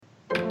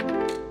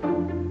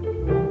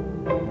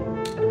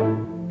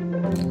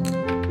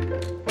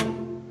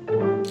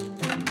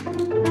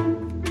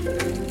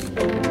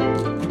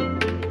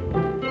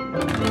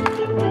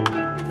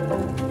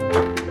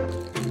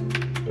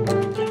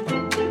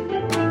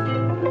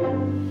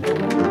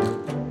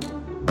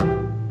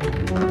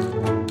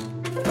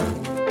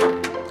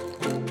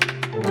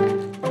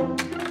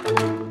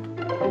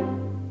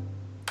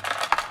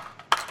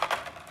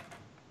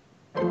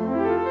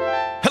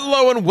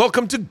everyone.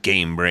 Welcome to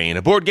Game Brain,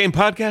 a board game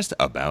podcast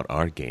about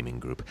our gaming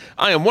group.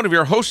 I am one of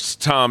your hosts,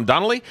 Tom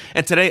Donnelly,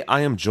 and today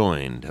I am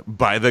joined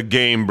by the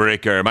Game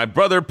Breaker, my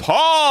brother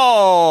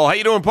Paul. How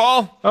you doing,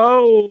 Paul?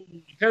 Oh,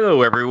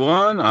 hello,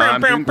 everyone.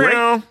 I'm doing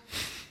great.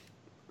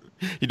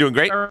 You doing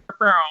great?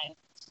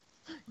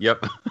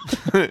 Yep.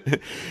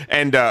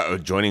 And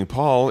joining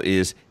Paul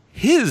is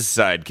his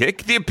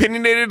sidekick, the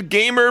opinionated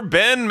gamer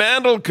Ben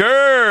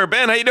Mandelker.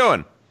 Ben, how you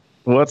doing?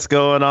 What's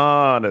going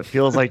on? It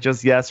feels like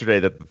just yesterday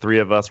that the three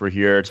of us were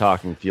here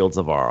talking Fields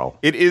of Arle.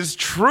 It is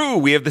true.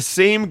 We have the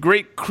same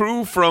great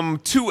crew from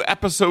 2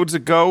 episodes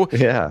ago.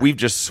 Yeah. We've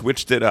just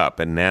switched it up,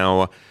 and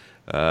now,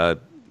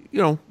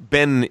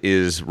 Ben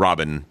is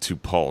Robin to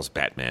Paul's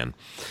Batman.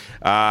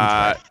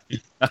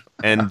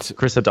 And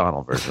Chris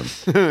O'Donnell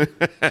version.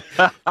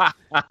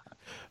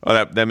 Oh,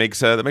 that makes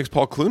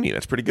Paul Clooney.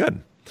 That's pretty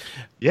good.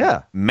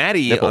 Yeah.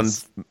 Maddie,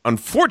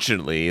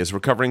 unfortunately, is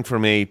recovering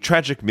from a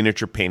tragic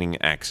miniature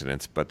painting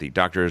accident, but the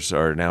doctors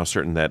are now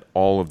certain that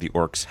all of the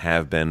orcs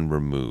have been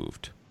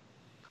removed.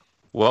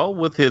 Well,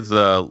 with his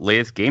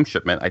latest game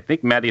shipment, I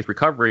think Maddie is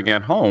recovering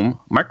at home,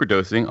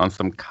 microdosing on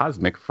some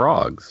cosmic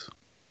frogs.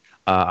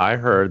 I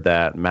heard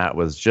that Matt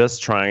was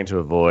just trying to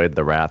avoid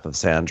the wrath of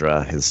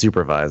Sandra, his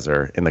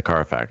supervisor, in the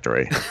car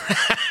factory.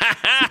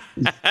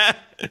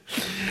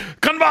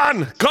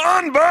 Kanban!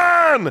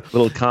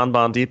 Little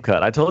Kanban deep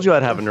cut. I told you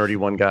I'd have a nerdy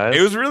one, guys.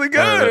 It was really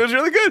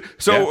good.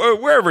 So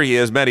wherever he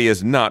is, Maddie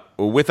is not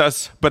with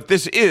us, but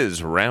this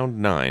is round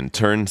 9,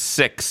 turn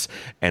 6,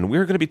 and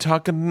we're going to be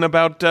talking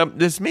about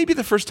this. Maybe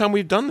the first time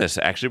we've done this.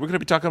 Actually, we're going to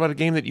be talking about a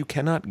game that you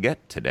cannot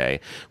get today.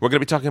 We're going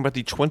to be talking about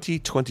the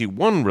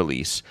 2021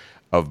 release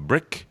of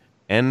Brick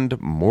and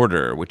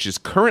Mortar, which is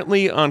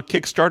currently on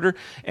Kickstarter.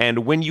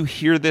 And when you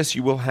hear this,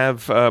 you will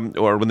have,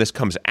 or when this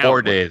comes out,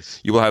 4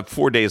 days. You will have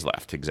 4 days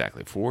left.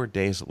 Exactly, 4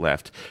 days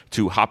left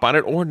to hop on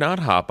it or not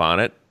hop on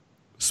it.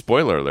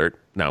 Spoiler alert!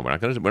 No, we're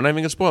not even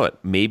gonna spoil it.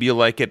 Maybe you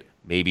like it.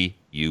 Maybe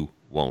you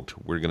won't.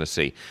 We're gonna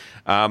see.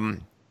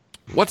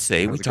 What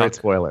say we talk? Great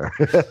spoiler.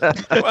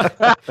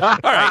 All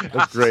right,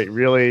 that's great.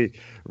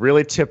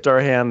 Really tipped our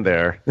hand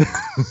there.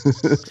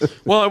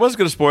 Well, I was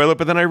going to spoil it,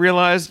 but then I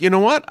realized, you know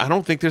what? I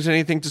don't think there's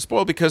anything to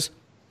spoil because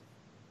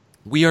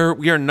we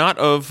are not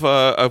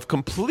of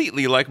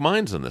completely like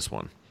minds on this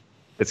one.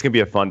 It's going to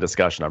be a fun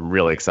discussion. I'm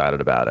really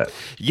excited about it.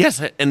 Yes,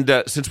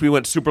 and since we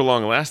went super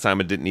long last time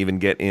and didn't even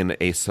get in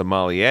a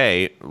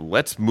sommelier,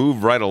 let's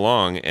move right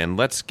along and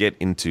let's get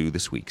into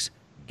this week's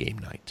game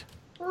night.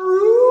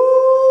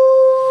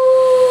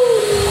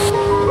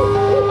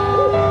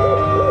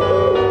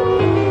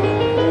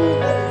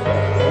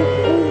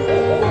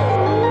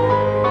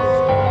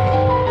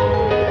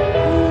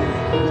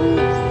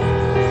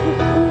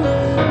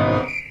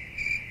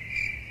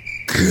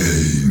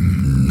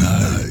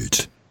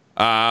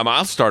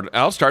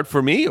 I'll start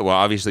for me. Well,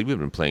 obviously we've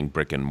been playing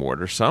Brick and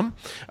Mortar some.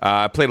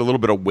 I played a little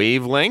bit of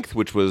Wavelength,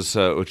 which was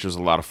a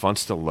lot of fun.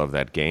 Still love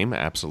that game,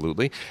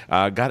 absolutely.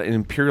 Got an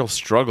Imperial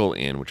Struggle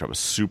in, which I was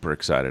super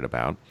excited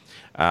about.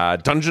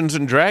 Dungeons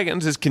and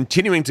Dragons is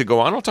continuing to go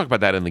on. I'll talk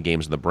about that in the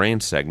Games in the Brain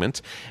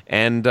segment.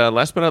 And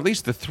last but not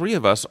least, the three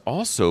of us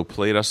also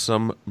played us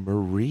some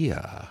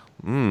Maria.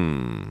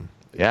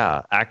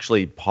 Yeah,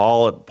 actually,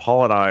 Paul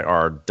and I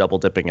are double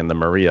dipping in the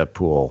Maria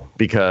pool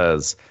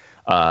because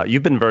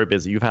you've been very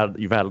busy. You've had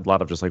a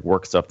lot of just like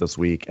work stuff this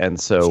week, and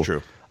so it's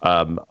true.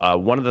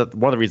 One of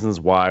the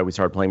reasons why we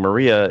started playing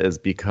Maria is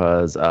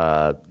because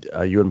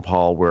you and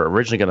Paul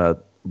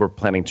were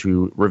planning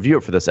to review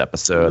it for this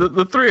episode.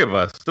 The three of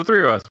us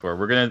were.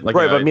 We're gonna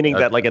right, but meaning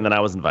that and then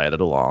I was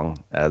invited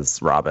along as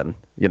Robin,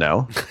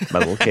 my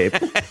little cape.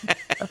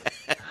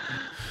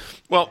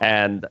 Well,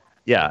 and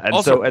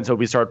also, so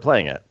we started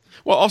playing it.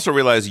 Well, also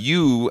realize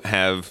you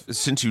have,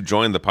 since you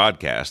joined the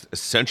podcast,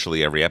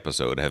 essentially every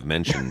episode have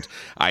mentioned,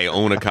 I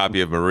own a copy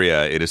of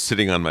Maria. It is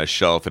sitting on my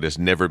shelf. It has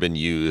never been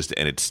used,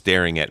 and it's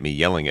staring at me,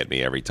 yelling at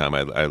me every time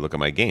I look at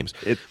my games.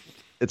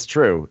 It's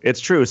true.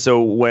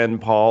 So when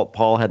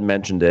Paul had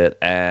mentioned it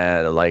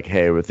and like,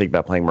 hey, we're thinking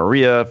about playing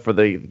Maria for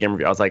the game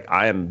review, I was like,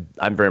 I'm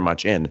very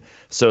much in.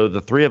 So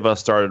the three of us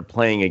started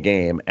playing a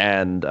game,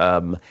 and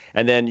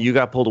then you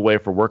got pulled away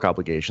for work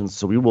obligations,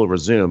 so we will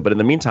resume. But in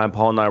the meantime,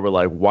 Paul and I were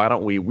like, why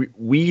don't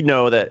we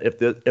know that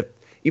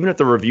even if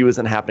the review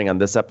isn't happening on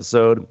this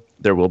episode,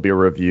 there will be a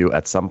review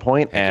at some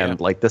point,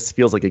 and like this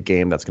feels like a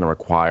game that's going to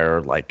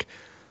require like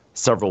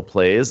several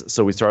plays.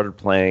 So we started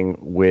playing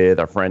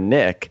with our friend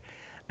Nick.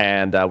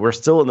 And we're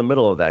still in the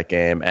middle of that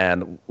game,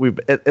 and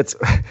it's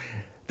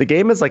the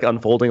game is like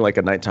unfolding like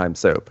a nighttime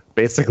soap.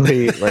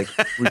 Basically, like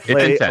we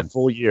play a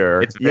full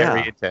year. It's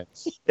very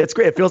intense. It's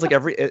great. It feels like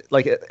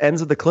it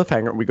ends with the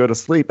cliffhanger, and we go to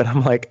sleep, and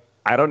I'm like,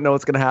 I don't know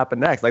what's gonna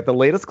happen next. Like the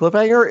latest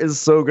cliffhanger is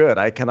so good.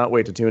 I cannot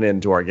wait to tune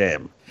into our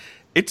game.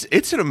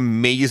 It's an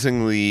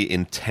amazingly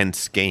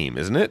intense game,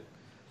 isn't it?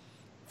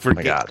 Oh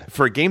my God.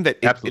 For a game that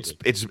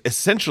it's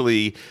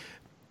essentially.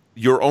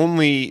 The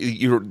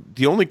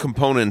only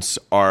components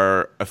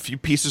are a few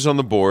pieces on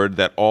the board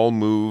that all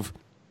move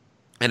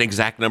an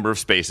exact number of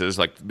spaces.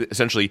 Like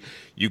essentially,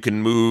 you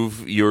can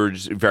move your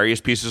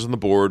various pieces on the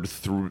board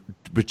through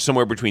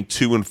somewhere between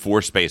 2 and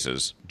 4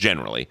 spaces,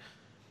 generally.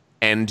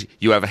 And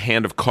you have a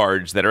hand of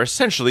cards that are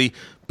essentially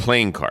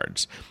playing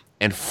cards.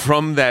 And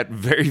from that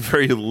very,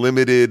 very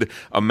limited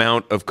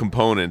amount of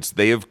components,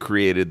 they have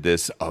created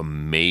this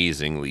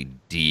amazingly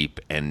deep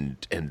and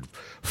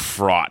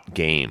fraught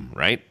game,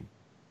 right?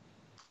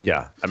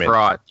 Yeah, I mean,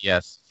 fraud.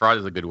 Yes, fraud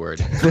is a good word.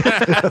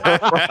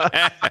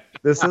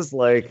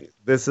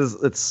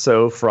 It's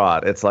so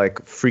fraud. It's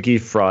like Freaky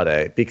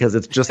Friday because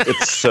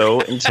it's so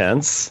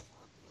intense.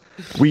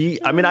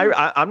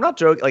 I'm not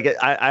joking. Like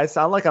I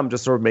sound like I'm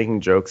just sort of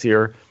making jokes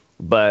here,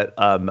 but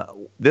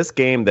this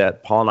game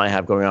that Paul and I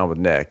have going on with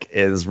Nick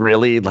is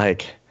really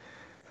like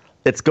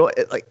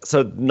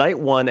so night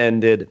 1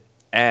 ended,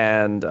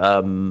 and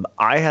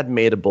I had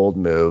made a bold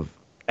move.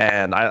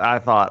 And I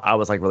thought I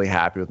was like really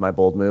happy with my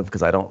bold move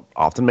because I don't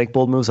often make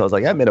bold moves. So I was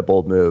like, I made a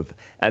bold move.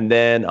 And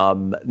then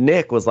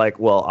Nick was like,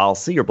 well, I'll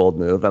see your bold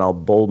move and I'll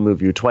bold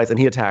move you twice. And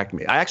he attacked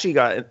me. I actually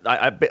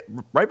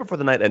right before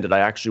the night ended, I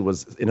actually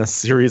was in a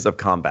series of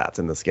combats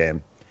in this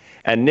game.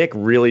 And Nick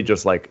really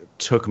just like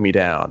took me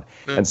down.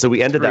 And so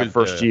we ended that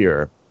first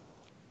year.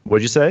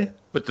 What'd you say?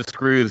 Put the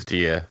screws to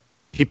you.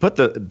 He put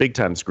the big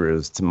time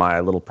screws to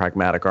my little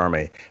pragmatic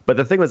army. But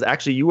the thing was,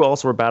 actually, you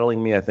also were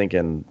battling me, I think,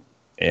 in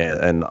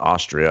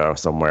Austria or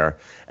somewhere.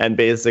 And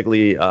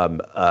basically,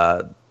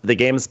 the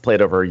game's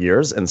played over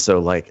years. And so,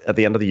 like, at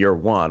the end of the year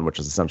 1, which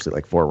is essentially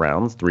like 3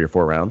 or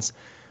 4 rounds,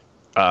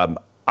 I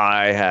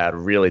had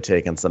really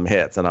taken some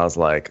hits. And I was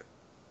like,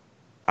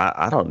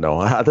 I don't know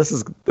how this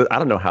is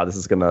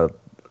going to,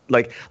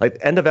 like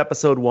end of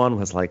episode 1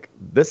 was like,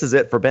 this is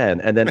it for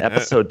Ben. And then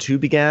episode 2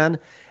 began,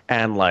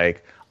 and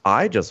like,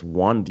 I just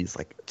won these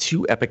like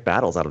 2 epic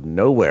battles out of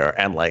nowhere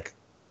and like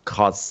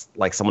caused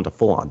like someone to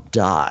full on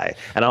die.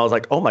 And I was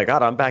like, oh my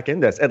God, I'm back in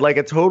this. And like,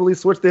 it totally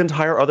switched the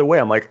entire other way.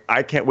 I'm like,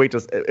 I can't wait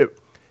to,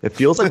 it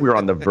feels like we're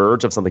on the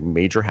verge of something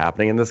major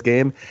happening in this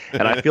game.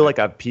 And I feel like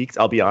I've peaked.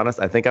 I'll be honest.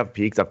 I think I've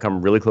peaked. I've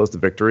come really close to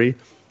victory.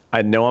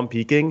 I know I'm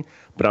peaking,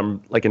 but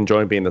I'm like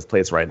enjoying being in this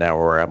place right now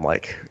where I'm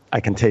like, I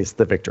can taste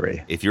the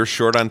victory. If you're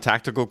short on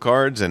tactical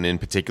cards, and in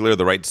particular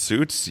the right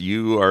suits,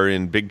 you are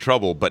in big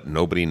trouble, but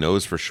nobody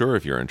knows for sure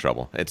if you're in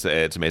trouble. It's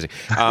amazing.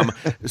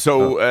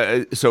 So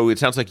it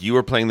sounds like you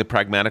were playing the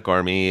Pragmatic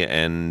Army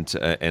and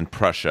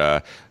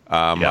Prussia.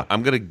 Yeah.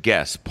 I'm going to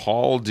guess,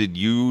 Paul, did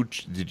you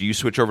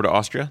switch over to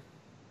Austria?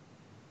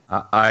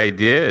 I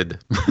did.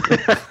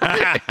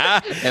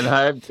 And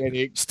I'm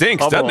getting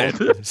stinks, pummeled.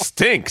 doesn't it?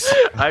 Stinks.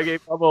 I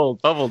get pummeled.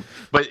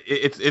 But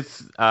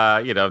it's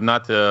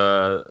not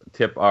to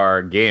tip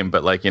our game,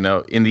 but like, in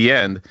the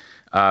end,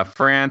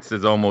 France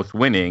is almost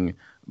winning,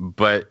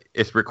 but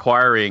it's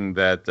requiring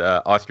that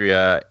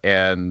Austria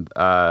and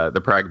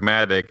the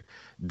Pragmatic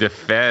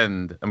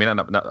defend. I mean,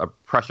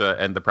 not Prussia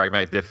and the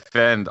Pragmatic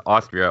defend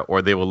Austria,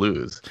 or they will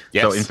lose.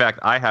 Yes. So in fact,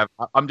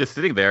 I'm just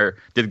sitting there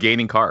just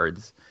gaining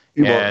cards.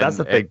 Well, that's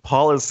the thing.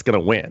 Paul is going to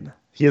win.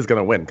 He is going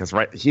to win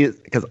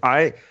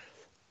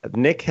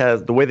Nick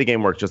has, the way the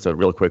game works, just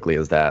real quickly,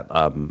 is that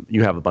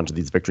you have a bunch of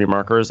these victory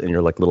markers in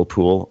your like little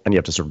pool, and you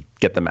have to sort of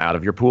get them out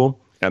of your pool.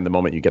 And the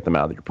moment you get them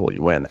out of your pool,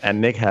 you win. And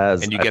Nick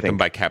has, and you get them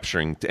by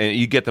capturing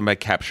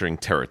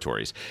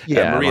territories.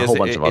 Yeah, Maria, a whole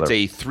bunch of it's other.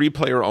 a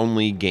 3-player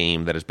only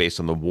game that is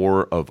based on the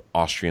War of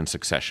Austrian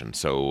Succession.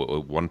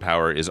 So one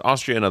power is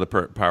Austria, another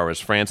power is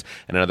France,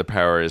 and another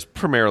power is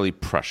primarily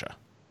Prussia.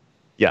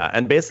 Yeah,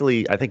 and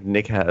basically, I think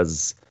Nick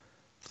has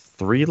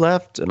 3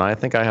 left, and I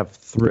think I have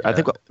 3. Yeah. I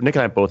think Nick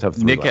and I both have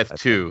 3 Nick left.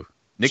 has 2.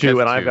 Nick has 2,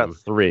 and I've got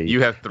 3.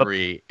 You have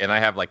 3, and I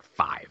have like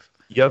 5.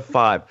 You have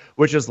 5,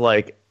 which is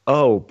like,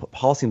 oh,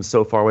 Paul seems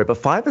so far away, but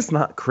 5 is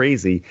not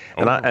crazy.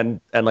 And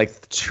like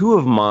 3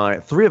 of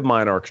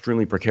mine are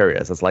extremely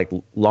precarious. It's like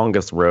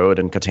Longest Road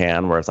and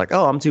Catan, where it's like,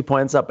 oh, I'm 2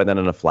 points up, and then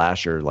in a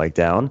flash you're like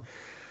down.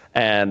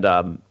 And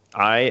that's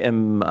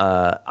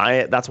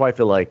why I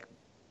feel like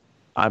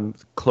I'm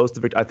close to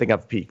victory. I think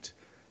I've peaked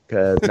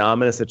because now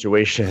I'm in a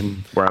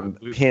situation where I'm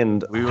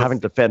pinned, having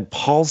to defend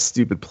Paul's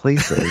stupid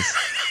places.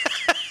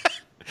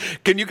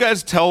 Can you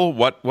guys tell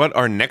what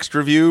our next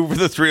review for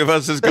the 3 of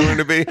us is going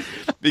to be?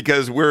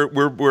 Because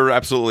we're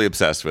absolutely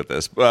obsessed with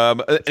this.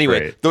 Anyway,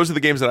 great. Those are the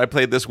games that I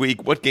played this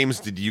week. What games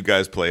did you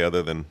guys play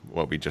other than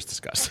what we just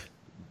discussed?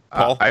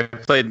 Paul? I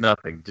played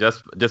nothing.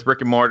 Just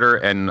Brick and Mortar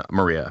and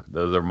Maria.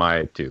 Those are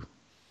my 2.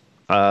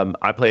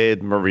 I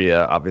played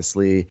Maria,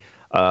 obviously.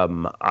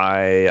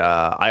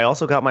 I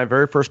also got my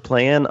very first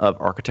play-in of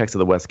Architects of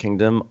the West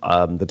Kingdom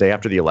the day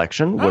after the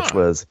election, which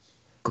was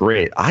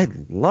great. I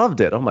loved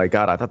it. Oh my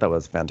God, I thought that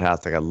was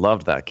fantastic. I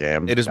loved that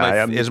game. It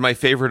is my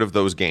favorite of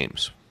those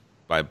games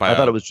by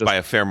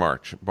a fair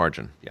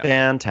margin. Yeah.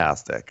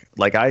 Fantastic.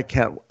 Like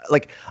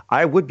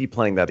I would be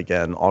playing that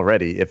again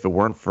already if it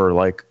weren't for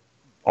like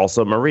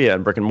also Maria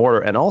and Brick and Mortar,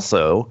 and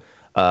also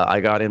I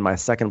got in my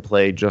second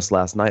play just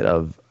last night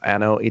of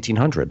Anno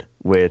 1800,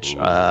 which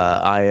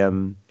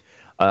I'm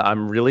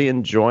really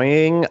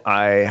enjoying.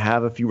 I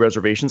have a few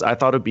reservations. I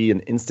thought it'd be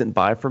an instant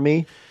buy for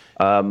me,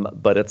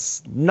 but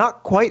it's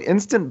not quite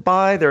instant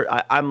buy.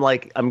 I'm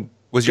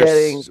Was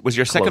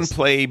your second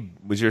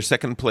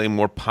play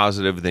more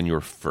positive than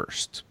your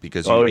first?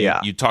 Because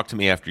you talked to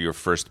me after your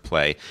first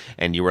play,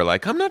 and you were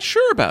like, "I'm not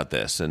sure about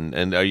this."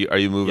 And are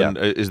you moving?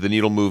 Yeah. Is the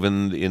needle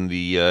moving in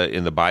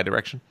the buy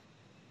direction?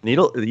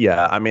 Needle,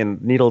 yeah. I mean,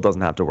 needle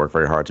doesn't have to work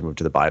very hard to move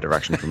to the buy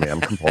direction for me. I'm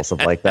compulsive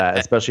like that,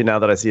 especially now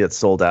that I see it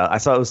sold out. I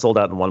saw it was sold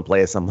out in one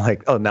place. I'm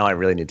like, oh, now I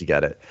really need to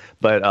get it.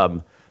 But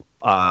and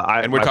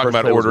we're talking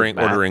about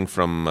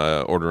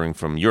ordering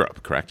from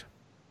Europe, correct?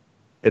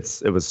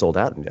 It was sold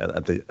out.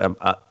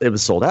 It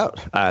was sold out.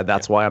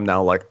 That's why I'm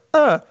now like,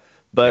 But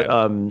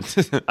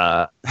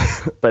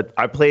but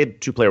I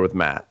played 2-player with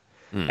Matt,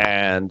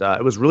 and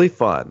it was really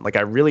fun. Like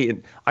I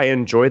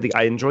enjoy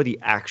the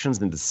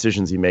actions and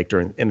decisions you make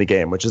in the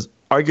game, which is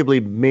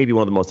arguably maybe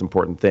one of the most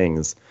important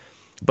things.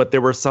 But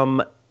there were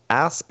some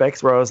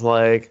aspects where I was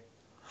like,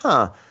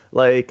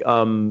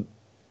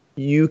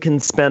 you can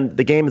spend.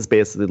 The game is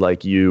basically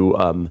like you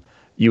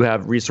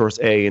have resource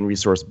A and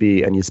resource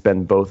B, and you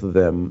spend both of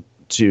them.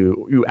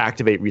 You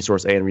activate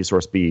resource A and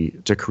resource B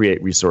to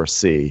create resource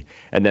C.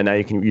 And then now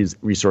you can use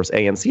resource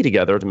A and C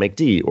together to make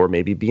D, or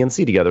maybe B and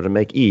C together to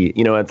make E.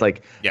 It's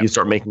like you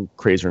start making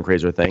crazier and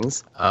crazier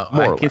things.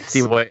 I can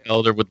see why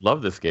Elder would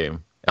love this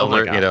game.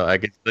 Elder, I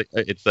guess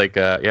it's like,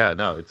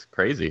 it's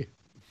crazy.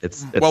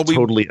 It's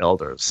totally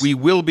Elders. We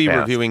will be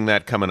reviewing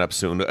that coming up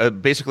soon.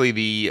 Basically,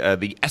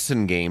 the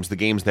Essen games, the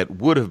games that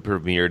would have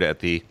premiered at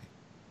the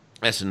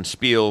Essen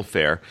Spiel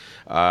Fair,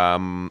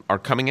 are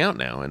coming out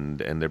now, and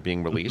they're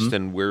being released,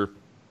 and we're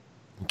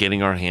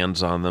getting our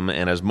hands on them.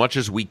 And as much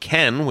as we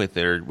can, with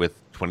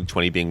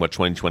 2020 being what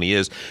 2020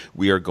 is,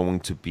 we are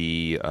going to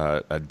be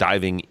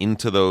diving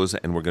into those,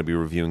 and we're going to be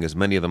reviewing as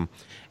many of them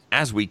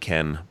as we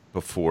can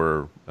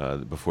before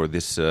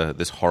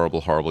this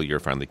horrible year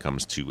finally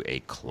comes to a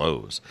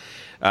close.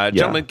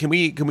 Gentlemen, can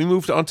we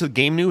move on to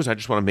game news? I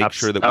just want to make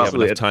sure that we have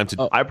enough time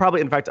to.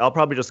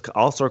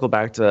 I'll circle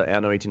back to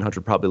Anno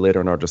 1800 probably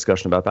later in our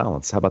discussion about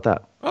balance. How about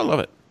that? I love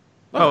it.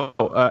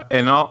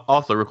 And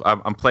also,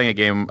 I'm playing a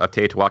game of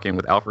Teotihuacan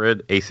with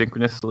Alfred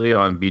asynchronously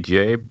on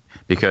BGA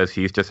because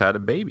he's just had a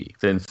baby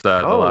since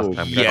the last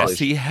time. Yes,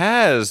 he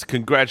has.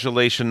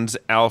 Congratulations,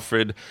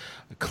 Alfred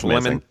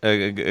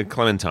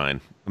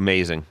Clementine.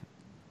 Amazing.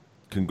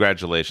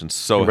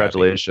 Congratulations.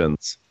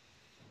 Congratulations. Happy.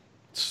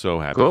 So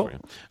happy for you.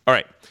 All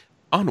right.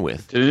 On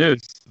with the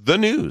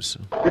news.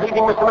 Good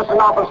evening, Mr. and Mrs.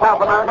 North and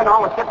South American.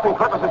 All the ships and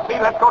clippers at sea.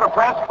 Let's go to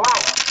press.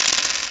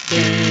 Flow.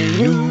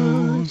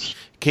 News.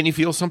 Can you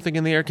feel something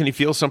in the air? Can you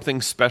feel something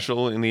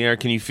special in the air?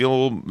 Can you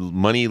feel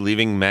money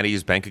leaving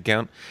Maddie's bank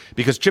account?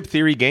 Because Chip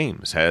Theory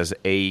Games has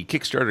a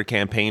Kickstarter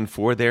campaign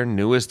for their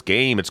newest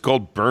game. It's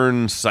called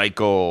Burn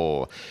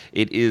Cycle.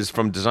 It is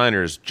from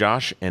designers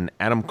Josh and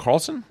Adam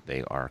Carlson.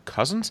 They are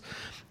cousins.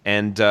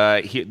 And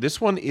this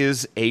one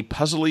is a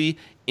puzzly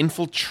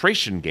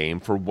infiltration game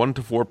for 1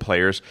 to 4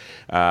 players.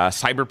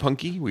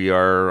 Cyberpunky. We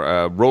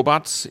are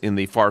robots in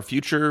the far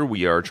future.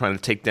 We are trying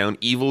to take down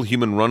evil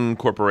human-run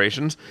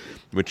corporations,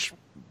 which,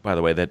 by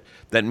the way,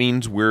 that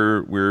means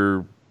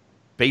we're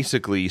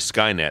basically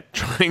Skynet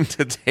trying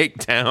to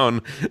take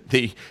down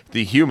the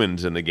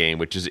humans in the game,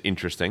 which is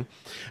interesting.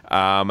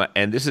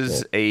 And this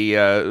is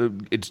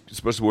it's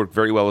supposed to work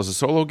very well as a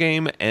solo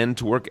game and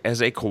to work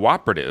as a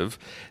cooperative.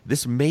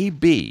 This may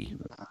be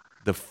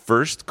the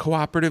first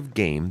cooperative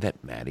game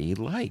that Maddie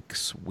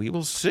likes. We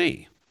will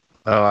see.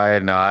 Oh,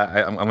 I'm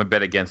gonna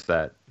bet against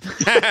that.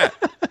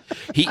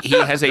 He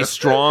has a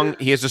strong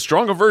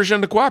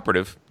aversion to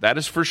cooperative, that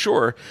is for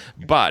sure.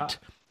 But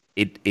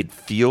it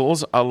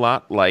feels a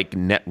lot like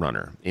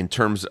Netrunner in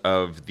terms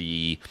of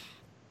the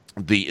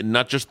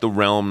not just the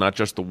realm, not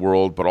just the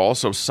world, but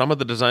also some of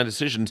the design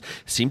decisions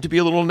seem to be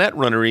a little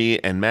Netrunner-y,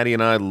 and Maddie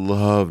and I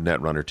love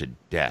Netrunner to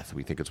death.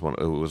 We think it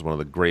was one of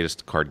the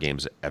greatest card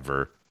games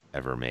ever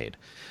made.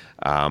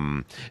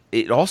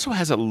 It also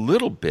has a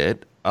little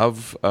bit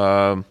of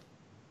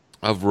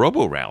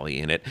Robo Rally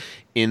in it,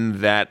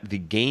 in that the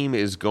game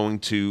is going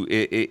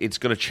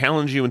to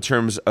challenge you in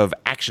terms of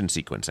action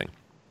sequencing.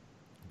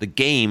 The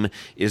game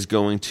is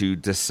going to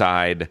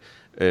decide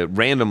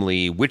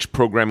randomly which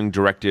programming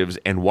directives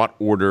and what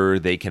order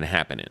they can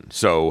happen in.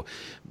 So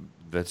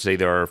let's say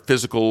there are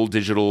physical,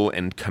 digital,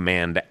 and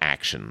command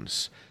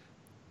actions.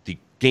 The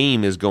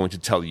game is going to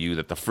tell you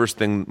that the first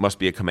thing must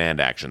be a command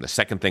action, the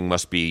second thing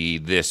must be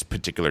this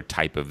particular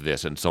type of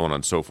this, and so on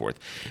and so forth.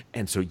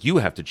 And so you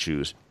have to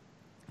choose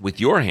with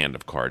your hand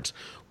of cards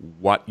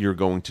what you're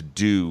going to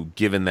do,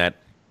 given that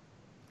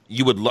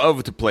you would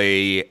love to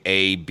play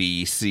A,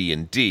 B, C,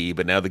 and D,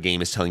 but now the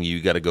game is telling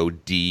you got to go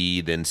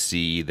D, then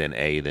C, then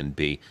A, then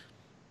B.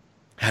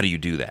 How do you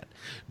do that?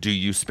 Do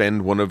you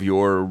spend one of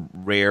your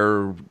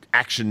rare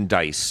action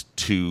dice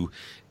to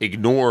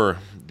ignore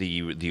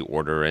the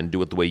order and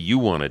do it the way you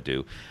want to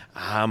do?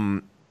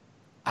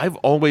 I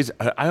always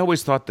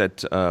thought that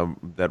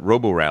that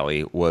Robo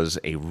Rally was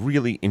a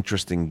really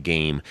interesting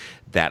game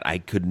that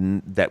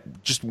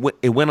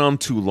it went on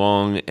too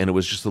long, and it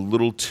was just a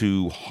little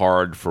too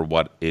hard for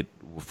what it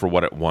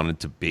wanted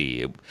to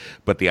be.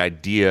 But the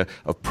idea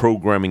of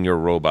programming your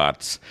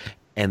robots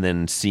and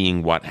then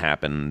seeing what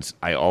happens,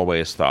 I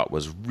always thought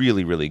was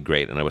really, really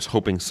great. And I was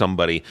hoping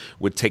somebody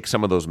would take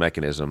some of those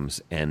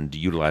mechanisms and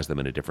utilize them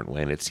in a different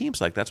way. And it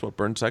seems like that's what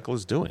Burn Cycle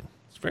is doing.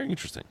 It's very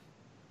interesting.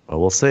 Well,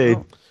 we'll see.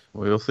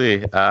 We'll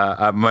see.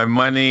 My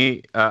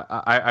money,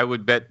 I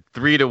would bet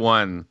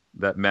 3-1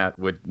 that Matt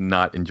would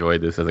not enjoy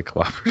this as a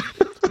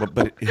cooperative.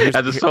 But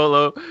as a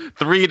solo,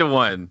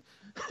 3-1.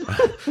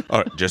 All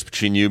right, just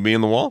between you, me,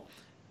 and the wall.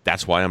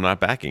 That's why I'm not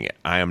backing it.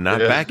 I am not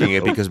backing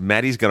it because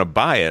Maddie's going to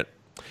buy it,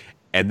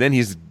 and then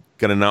he's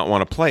going to not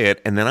want to play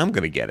it, and then I'm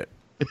going to get it.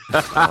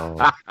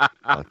 Oh,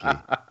 lucky.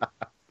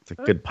 It's a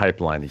good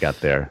pipeline you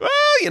got there.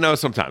 Well,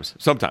 sometimes.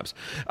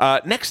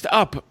 Next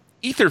up,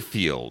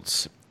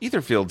 Etherfields.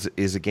 Etherfields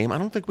is a game. I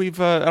don't think we've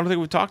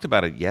talked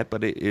about it yet,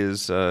 but it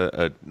is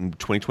a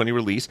 2020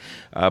 release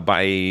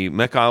by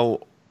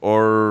Mikhail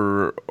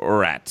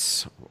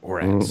Oratz.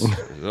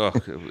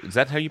 Ugh. Is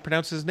that how you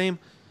pronounce his name?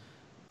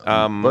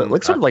 But it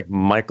looks sort of like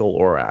Michael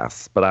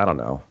Oras, but I don't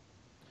know.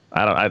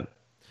 I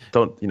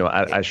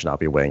should not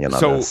be weighing in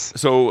on this.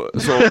 So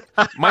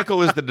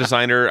Michael is the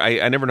designer.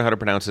 I never know how to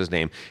pronounce his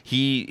name.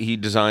 He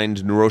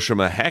designed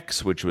Neuroshima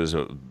Hex, which was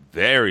a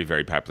very,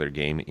 very popular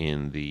game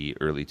in the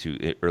early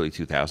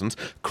 2000s.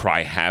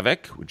 Cry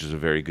Havoc, which is a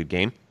very good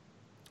game.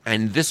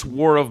 And This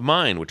War of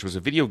Mine, which was a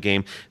video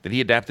game that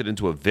he adapted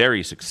into a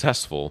very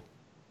successful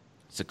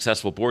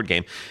board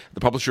game.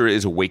 The publisher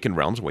is Awaken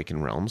Realms.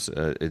 Awaken Realms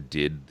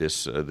did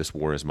This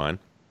War is Mine.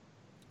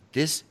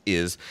 This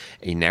is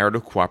a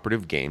narrative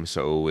cooperative game,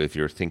 so if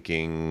you're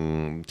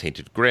thinking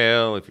Tainted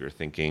Grail, if you're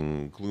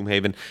thinking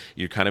Gloomhaven,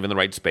 you're kind of in the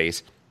right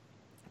space.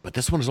 But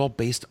this one is all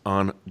based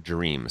on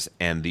dreams,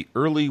 and the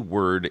early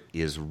word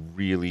is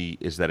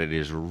that it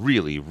is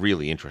really,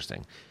 really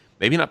interesting.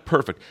 Maybe not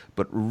perfect,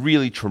 but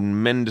really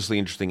tremendously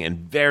interesting and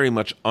very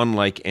much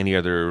unlike any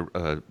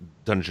other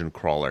dungeon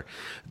crawler.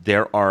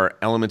 There are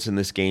elements in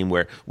this game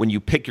where when you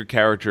pick your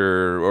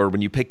character or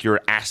when you pick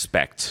your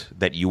aspect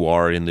that you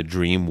are in the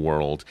dream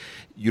world,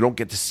 you don't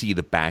get to see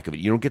the back of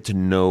it. You don't get to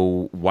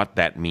know what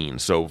that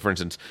means. So, for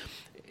instance,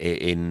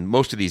 in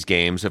most of these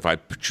games, if I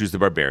choose the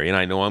barbarian,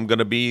 I know I'm going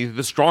to be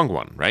the strong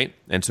one, right?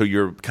 And so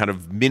you're kind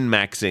of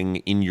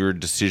min-maxing in your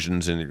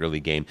decisions in the early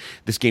game.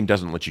 This game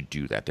doesn't let you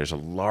do that. There's a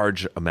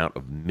large amount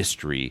of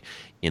mystery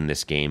in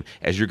this game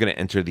as you're going to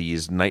enter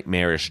these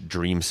nightmarish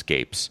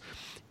dreamscapes.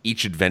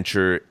 Each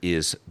adventure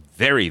is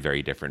very,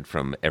 very different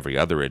from every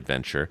other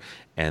adventure.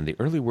 And the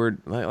early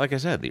word, like I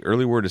said, the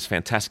early word is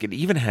fantastic. It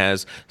even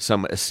has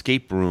some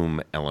escape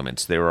room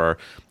elements. There are,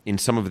 in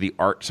some of the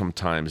art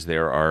sometimes,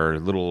 there are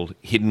little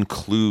hidden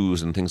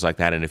clues and things like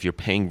that. And if you're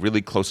paying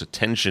really close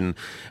attention,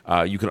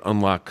 you can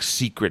unlock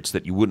secrets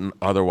that you wouldn't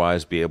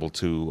otherwise be able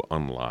to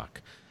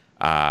unlock.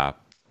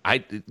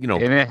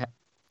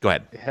 Go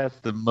ahead. It has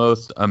the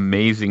most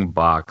amazing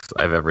box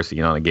I've ever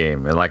seen on a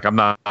game. And I'm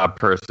not a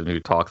person who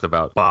talks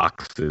about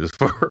boxes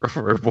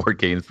for board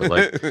games,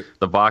 but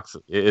the box,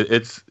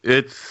 it's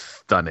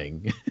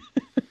stunning.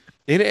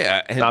 It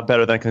is. Not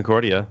better than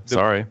Concordia.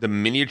 Sorry. The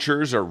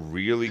miniatures are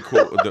really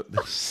cool.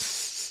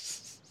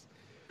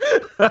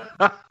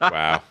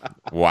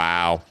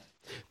 Wow.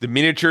 The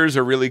miniatures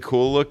are really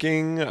cool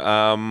looking.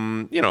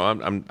 I'm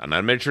not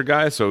a miniature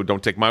guy, so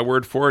don't take my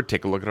word for it.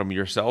 Take a look at them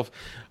yourself.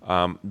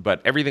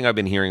 But everything I've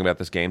been hearing about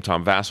this game,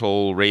 Tom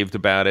Vassell raved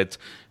about it.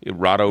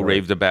 Rahdo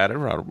raved about it.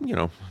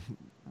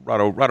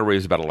 Rahdo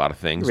raves about a lot of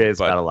things. He raves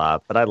about a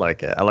lot, but I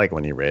like it. I like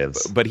when he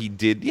raves. But he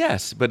did,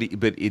 yes. But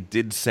it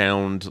did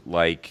sound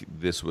like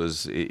this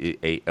was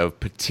of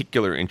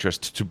particular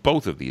interest to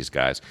both of these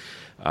guys.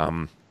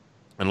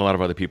 And a lot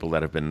of other people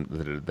that have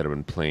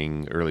been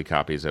playing early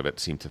copies of it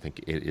seem to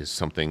think it is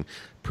something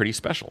pretty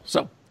special.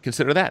 So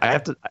consider that. I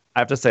have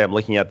to say I'm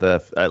looking at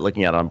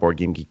it on Board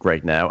Game Geek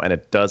right now, and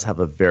it does have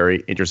a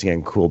very interesting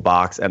and cool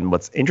box. And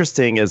what's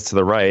interesting is to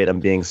the right,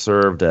 I'm being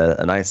served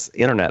a nice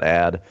internet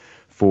ad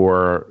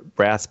for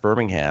Brass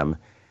Birmingham.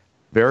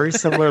 Very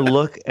similar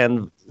look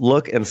and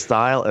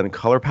style and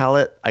color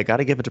palette. I got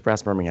to give it to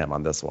Brass Birmingham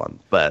on this one,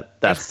 but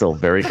that's still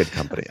very good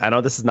company. I know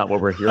this is not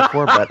what we're here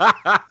for, but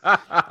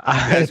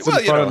it's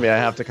in front of me. I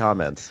have to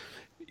comment.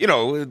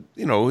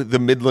 The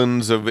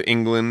Midlands of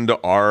England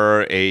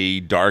are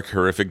a dark,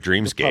 horrific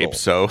dreamscape.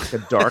 So a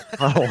dark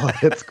puddle.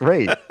 It's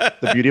great.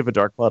 The beauty of a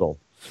dark puddle.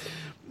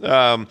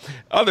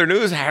 Other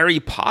news: Harry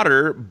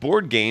Potter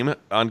board game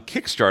on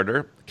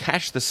Kickstarter,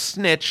 Catch the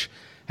Snitch,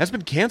 has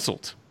been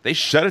canceled. They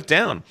shut it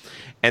down.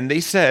 And they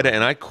said,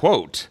 and I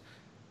quote,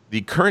 "The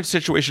current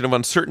situation of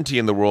uncertainty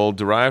in the world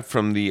derived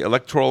from the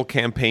electoral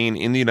campaign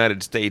in the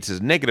United States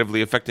is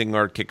negatively affecting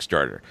our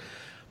Kickstarter."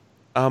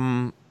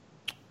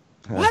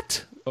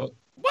 What?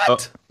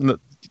 What?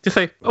 Just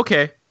say,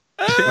 okay.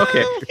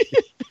 Okay.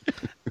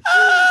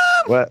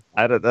 What?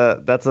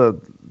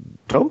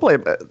 Don't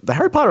blame... The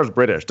Harry Potter's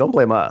British. Don't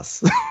blame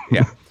us.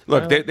 Yeah.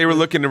 Look, they were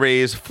looking to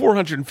raise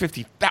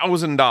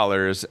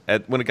 $450,000.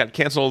 When it got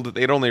canceled,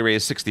 they'd only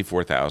raised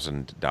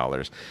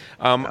 $64,000.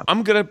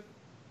 I'm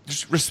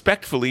just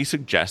respectfully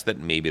suggest that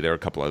maybe there are a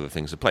couple other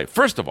things to play.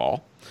 First of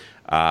all,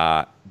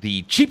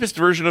 the cheapest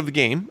version of the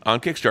game on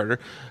Kickstarter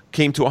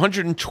came to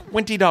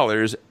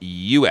 $120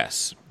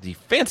 US. The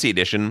fancy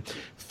edition,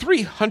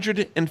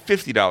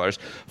 $350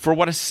 for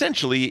what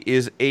essentially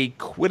is a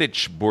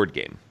Quidditch board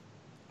game.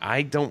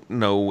 I don't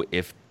know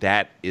if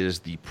that is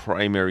the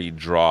primary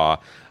draw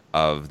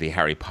of the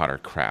Harry Potter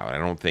crowd. I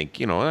don't think,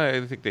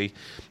 I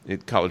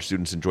think college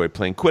students enjoy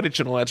playing Quidditch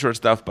and all that sort of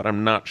stuff, but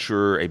I'm not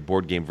sure a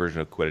board game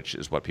version of Quidditch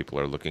is what people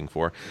are looking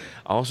for.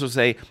 I'll also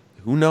say,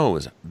 who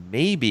knows?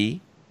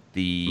 Maybe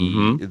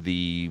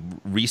the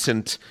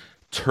recent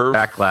turf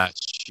backlash.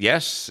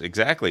 Yes,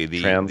 exactly.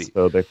 The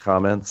transphobic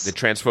comments. The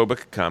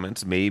transphobic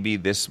comments. Maybe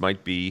this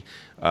might be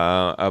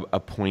a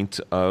point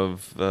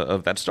of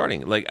that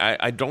starting. Like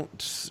I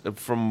don't,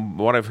 from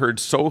what I've heard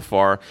so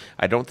far,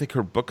 I don't think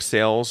her book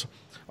sales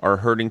are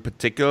hurting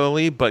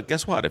particularly. But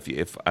guess what?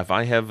 If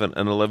I have an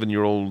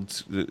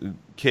 11-year-old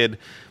kid,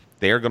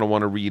 they are going to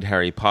want to read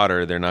Harry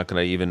Potter. They're not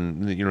going to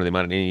even, they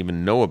might not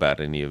even know about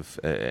any of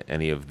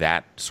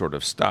that sort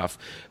of stuff.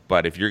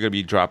 But if you're going to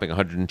be dropping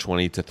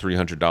 $120 to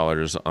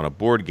 $300 on a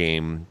board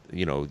game,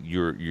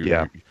 you're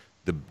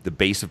the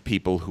base of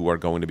people who are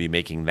going to be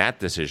making that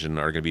decision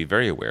are going to be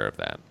very aware of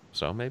that.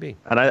 So maybe.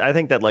 And I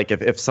think that like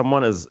if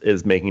someone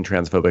is making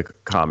transphobic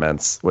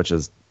comments, which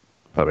is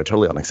probably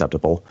totally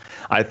unacceptable,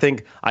 I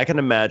think I can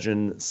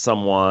imagine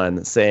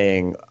someone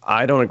saying,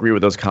 I don't agree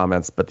with those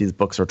comments, but these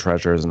books are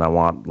treasures and I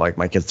want like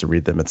my kids to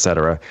read them,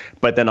 etc.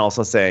 But then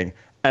also saying,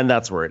 and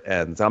that's where it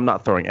ends. I'm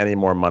not throwing any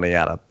more money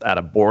at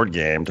a board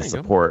game to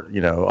support,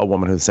 a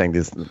woman who's saying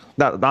these,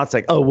 not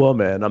saying a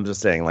woman. I'm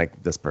just saying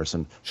like this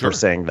person for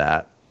saying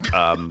that.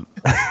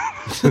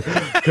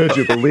 Could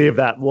you believe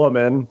that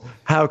woman?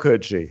 How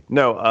could she?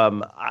 No,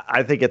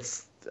 I think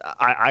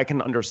I can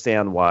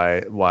understand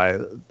why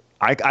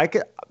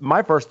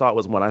my first thought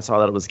was when I saw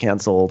that it was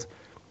canceled,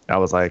 I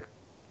was like,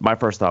 my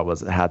first thought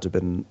was it had to have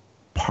been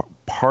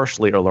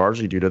partially or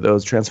largely due to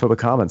those transphobic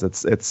comments.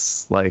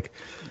 It's like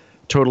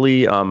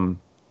totally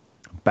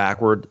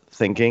backward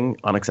thinking,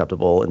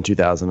 unacceptable in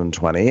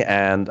 2020.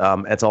 And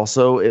it's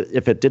also,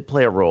 if it did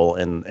play a role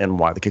in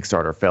why the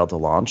Kickstarter failed to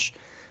launch,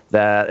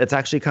 that it's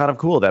actually kind of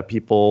cool that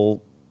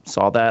people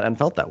saw that and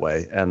felt that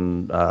way.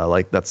 And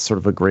that's sort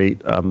of a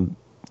great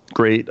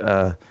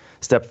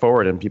step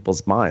forward in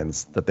people's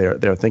minds that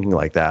they're thinking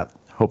like that.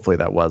 Hopefully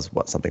that was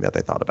something that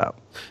they thought about.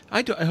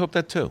 I hope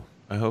that too.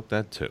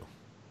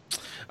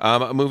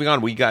 Moving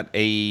on, we got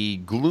a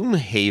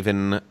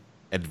Gloomhaven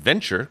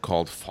adventure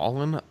called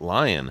Fallen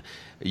Lion.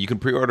 You can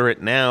pre-order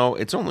it now.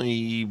 It's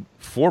only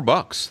 $4,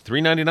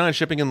 $3.99,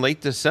 shipping in late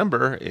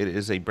December. It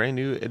is a brand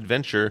new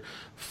adventure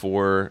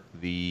for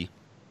the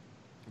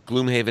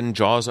Gloomhaven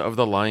Jaws of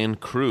the Lion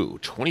crew.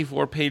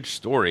 24-page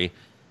story.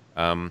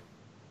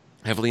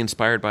 Heavily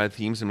inspired by the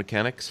themes and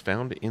mechanics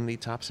found in the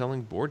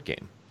top-selling board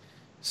game.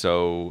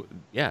 So,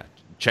 yeah,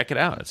 check it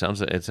out. It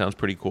sounds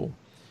pretty cool.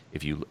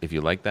 If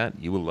you like that,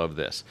 you will love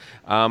this.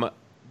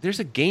 There's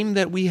a game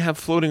that we have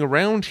floating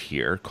around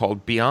here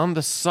called Beyond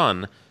the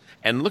Sun,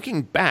 and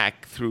looking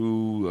back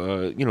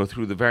through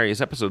through the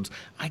various episodes,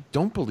 I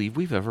don't believe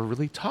we've ever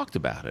really talked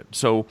about it.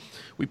 So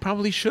we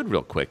probably should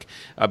real quick.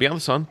 Beyond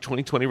the Sun,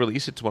 2020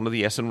 release. It's one of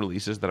the Essen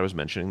releases that I was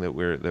mentioning that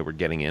we're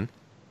getting in.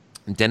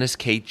 Dennis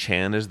K.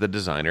 Chan is the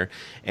designer,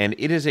 and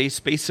it is a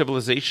space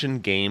civilization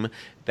game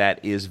that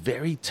is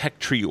very tech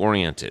tree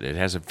oriented. It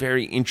has a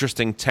very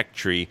interesting tech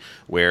tree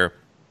where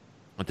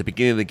at the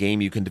beginning of the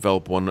game you can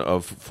develop one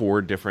of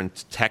 4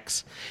 different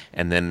techs,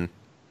 and then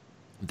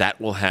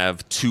that will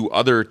have 2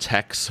 other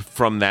techs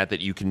from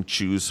that you can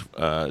choose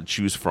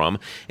from,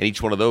 and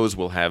each one of those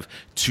will have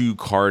 2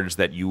 cards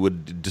that you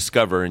would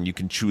discover, and you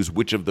can choose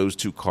which of those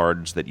 2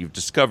 cards that you've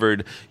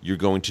discovered you're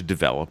going to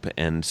develop,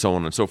 and so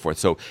on and so forth.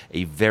 So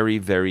a very,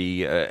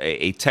 very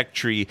a tech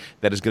tree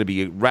that is going to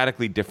be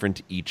radically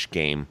different each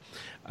game.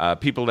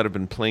 People that have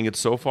been playing it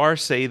so far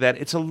say that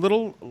it's a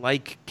little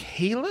like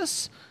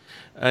Caylus,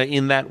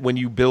 in that when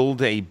you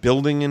build a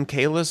building in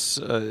Caylus,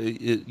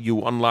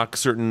 you unlock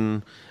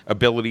certain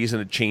abilities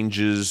and it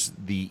changes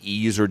the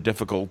ease or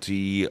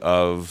difficulty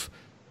of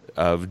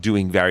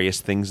doing various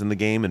things in the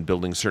game and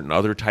building certain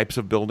other types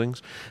of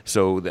buildings.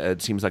 So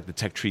it seems like the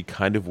tech tree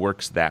kind of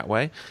works that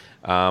way.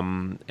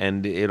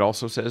 And it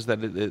also says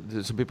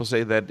that some people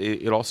say that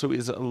it also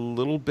is a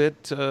little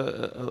bit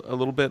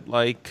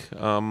like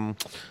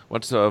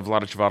what's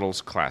Vlaada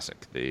Chvátil's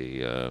classic,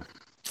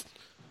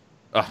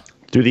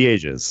 Through the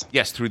Ages.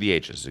 Yes, Through the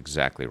Ages,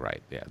 exactly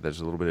right. Yeah, there's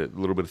a little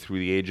bit of Through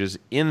the Ages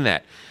in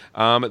that.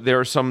 There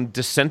are some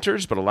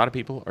dissenters, but a lot of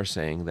people are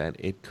saying that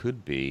it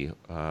could be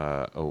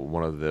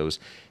one of those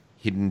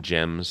hidden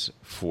gems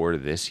for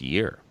this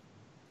year.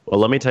 Well,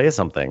 let me tell you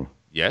something.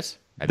 Yes?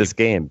 This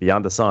game,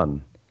 Beyond the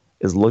Sun,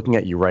 is looking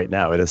at you right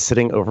now. It is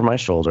sitting over my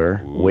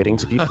shoulder, waiting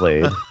to be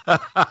played.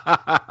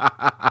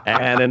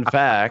 And in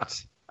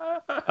fact,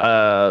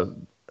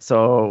 on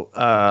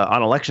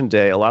Election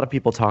Day, a lot of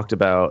people talked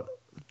about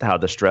how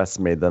the stress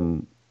made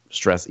them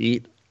stress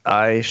eat.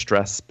 I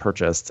stress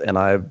purchased, and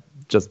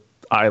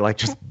I like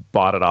just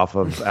bought it off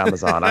of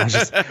Amazon. I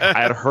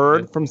had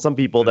heard from some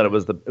people that it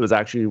was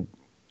actually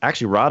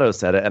Rahdo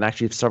said it, and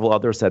actually several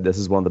others said this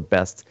is one of the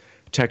best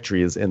tech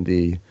trees in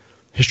the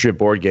history of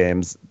board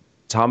games.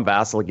 Tom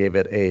Vassell gave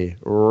it a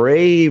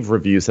rave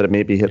review, said it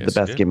maybe hit the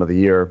best game of the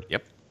year.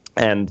 Yep.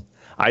 And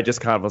I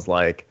just kind of was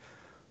like,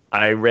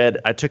 I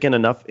took in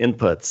enough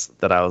inputs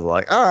that I was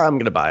like, I'm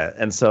going to buy it.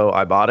 And so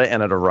I bought it,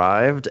 and it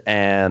arrived,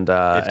 and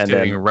it's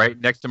sitting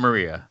right next to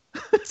Maria.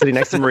 Sitting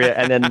next to Maria.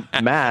 And then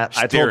Matt,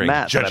 I told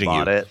Matt that I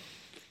bought it.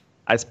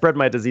 I spread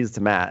my disease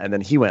to Matt, and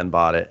then he went and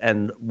bought it.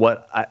 And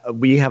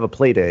we have a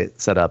play date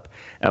set up,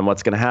 and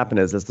what's going to happen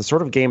is it's the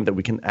sort of game that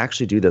we can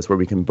actually do this, where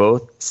we can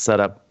both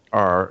set up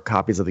our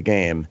copies of the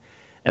game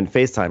and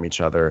FaceTime each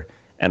other,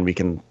 and we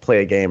can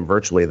play a game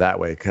virtually that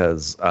way,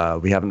 because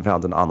we haven't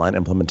found an online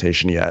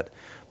implementation yet.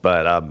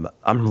 But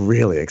I'm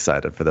really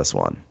excited for this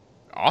one.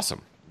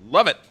 Awesome.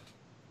 Love it.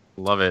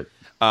 Love it.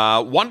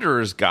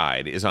 Wanderer's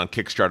Guide is on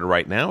Kickstarter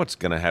right now. It's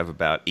going to have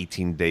about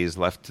 18 days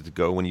left to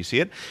go when you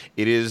see it.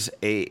 It is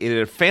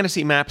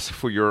fantasy maps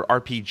for your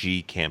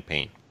RPG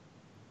campaign.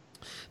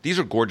 These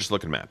are gorgeous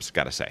looking maps,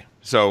 gotta say.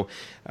 So,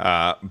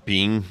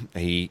 being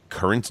a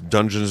current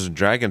Dungeons and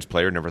Dragons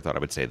player, never thought I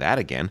would say that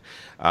again.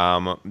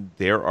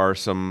 There are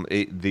some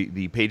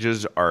the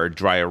pages are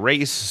dry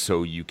erase,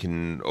 so you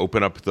can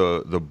open up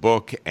the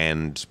book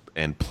and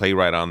play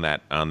right on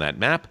that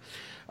map.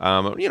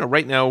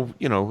 Right now,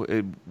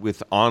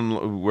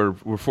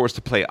 we're forced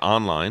to play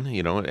online,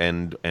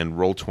 and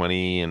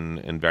Roll20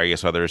 and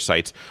various other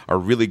sites are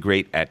really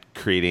great at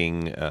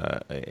creating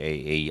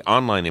a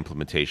online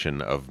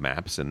implementation of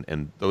maps,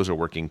 and those are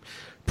working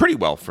pretty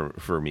well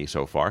for me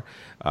so far.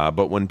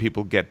 But when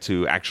people get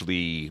to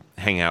actually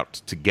hang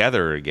out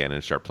together again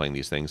and start playing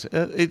these things,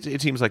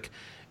 it seems like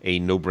a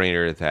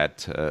no-brainer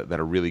that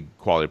a really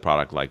quality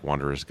product like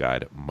Wanderer's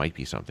Guide might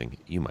be something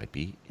you might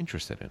be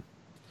interested in.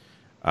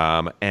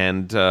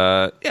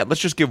 Let's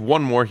just give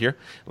one more here.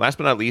 Last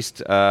but not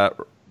least,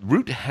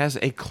 Root has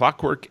a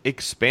Clockwork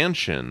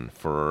expansion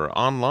for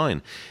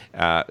online.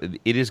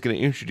 It is going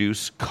to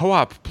introduce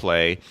co-op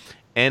play,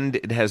 and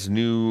it has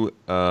new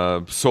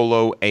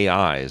solo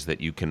AIs that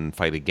you can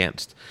fight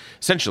against.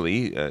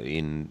 Essentially,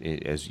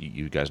 as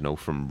you guys know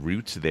from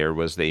Root, there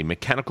was a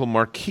mechanical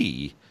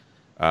marquee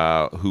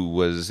who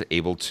was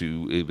able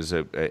to. It was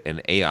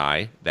an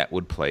AI that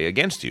would play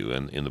against you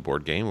in the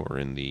board game or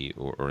in the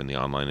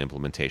online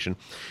implementation.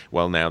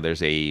 Well, now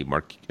there's a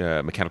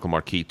mechanical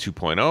marquee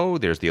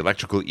 2.0. There's the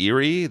electrical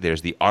Eerie.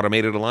 There's the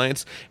automated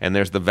alliance, and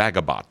there's the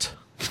Vagabot.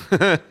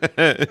 Isn't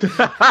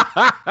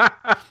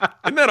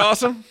that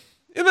awesome?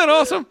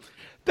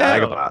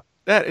 Vagabot.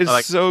 That is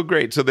so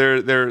great. So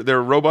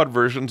they're robot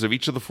versions of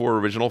each of the 4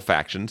 original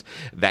factions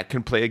that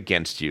can play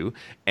against you,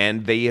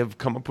 and they have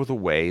come up with a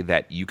way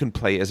that you can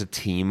play as a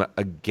team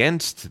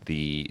against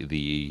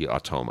the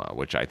Automa,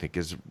 which I think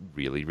is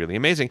really, really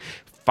amazing.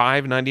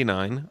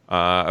 $5.99,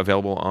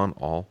 available on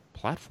all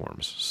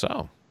platforms.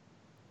 So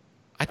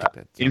I think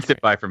that's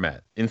instant buy for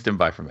Matt.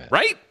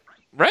 Right?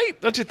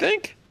 Don't you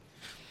think?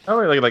 Oh,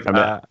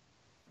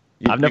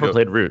 I've never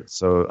played Root,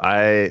 so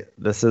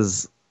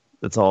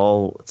It's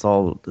all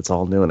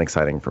new and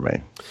exciting for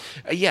me.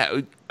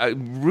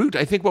 Root,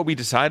 I think what we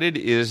decided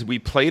is we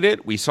played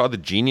it, we saw the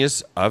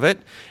genius of it,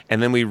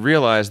 and then we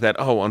realized that,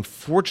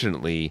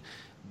 unfortunately,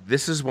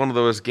 this is one of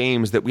those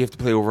games that we have to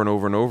play over and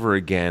over and over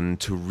again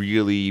to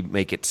really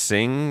make it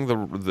sing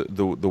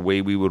the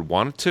way we would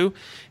want it to.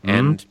 Mm-hmm.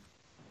 And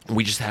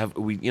we just have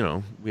we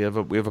have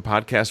a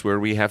podcast where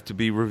we have to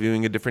be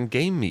reviewing a different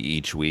game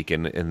each week,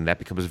 and that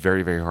becomes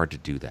very, very hard to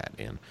do that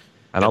in.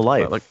 And a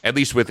life, at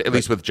least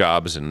with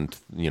jobs and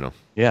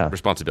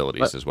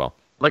responsibilities as well.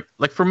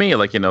 Like for me,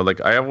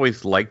 I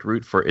always liked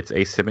Root for its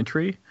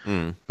asymmetry,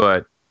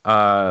 but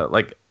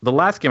the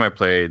last game I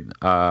played,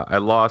 I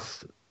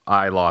lost.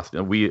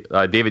 And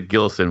David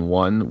Gillison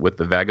won with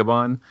the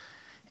Vagabond.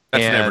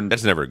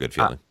 That's never a good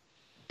feeling.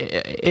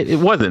 It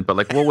wasn't, but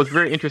what was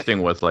very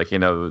interesting was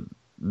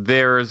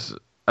there's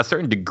a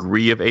certain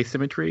degree of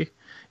asymmetry.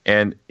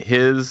 And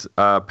his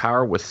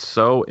power was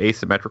so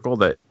asymmetrical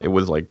that it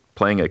was like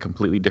playing a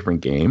completely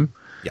different game.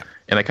 Yeah.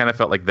 And I kind of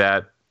felt like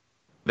that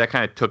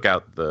kind of took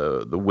out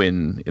the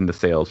win in the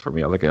sales for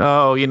me. I was like, I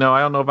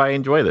don't know if I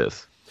enjoy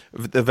this.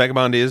 The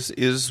Vagabond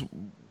is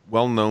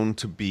well known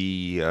to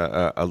be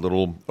a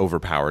little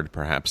overpowered,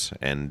 perhaps.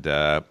 And,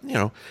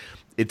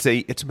 it's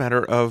a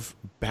matter of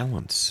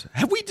balance.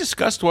 Have we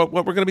discussed what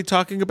we're going to be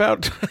talking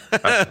about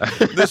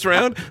this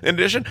round in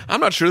addition? I'm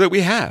not sure that we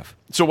have.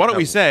 So why don't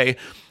we say...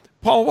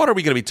 Paul, what are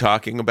we going to be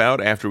talking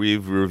about after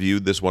we've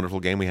reviewed this wonderful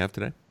game we have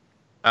today?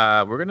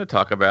 We're going to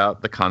talk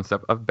about the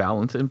concept of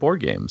balance in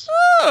board games.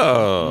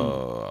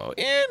 Oh,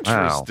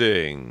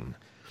 interesting. Wow.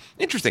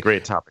 Interesting.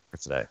 Great topic for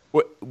today.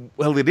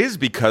 Well, it is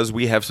because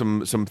we have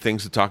some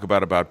things to talk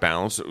about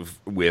balance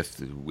with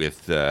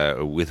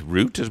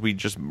Root, as we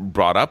just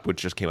brought up,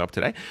 which just came up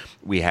today.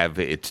 We have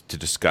it to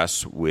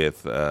discuss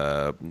with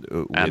Anno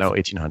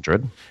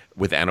 1800.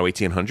 With Anno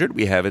 1800,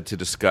 we have it to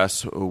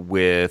discuss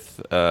with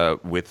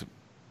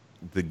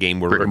the game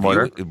we're Brick and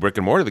Mortar. Brick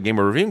and Mortar, the game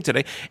we're reviewing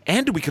today,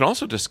 and we can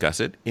also discuss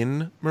it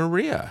in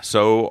Maria.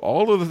 So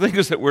all of the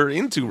things that we're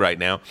into right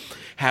now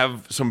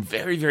have some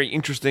very, very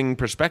interesting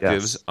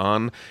perspectives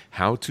on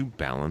how to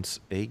balance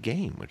a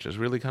game, which is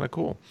really kind of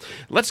cool.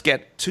 Let's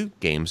get to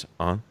games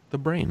on the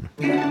brain.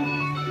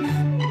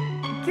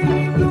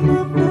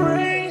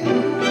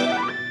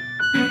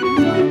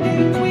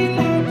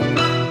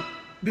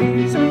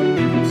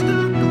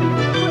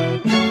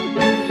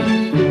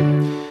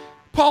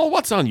 Paul,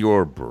 what's on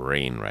your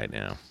brain right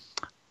now?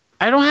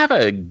 I don't have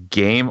a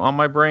game on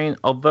my brain,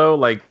 although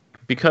like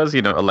because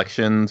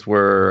elections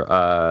were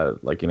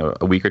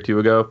a week or two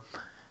ago,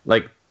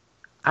 like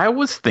I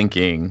was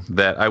thinking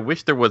that I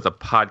wish there was a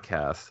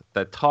podcast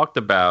that talked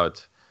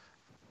about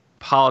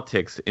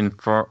politics in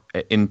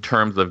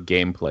terms of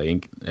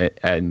gameplay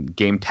and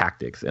game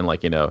tactics, and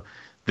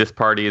this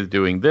party is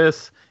doing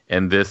this,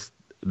 and this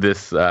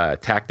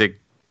tactic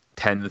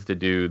tends to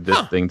do this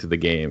thing to the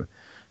game.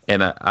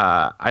 And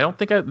I don't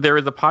think there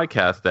is a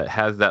podcast that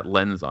has that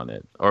lens on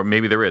it, or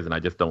maybe there is, and I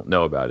just don't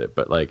know about it.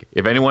 But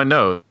if anyone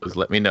knows,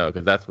 let me know,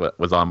 because that's what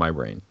was on my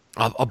brain.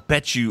 I'll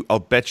bet you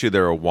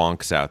there are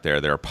wonks out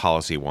there. There are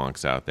policy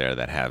wonks out there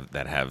that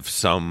have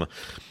some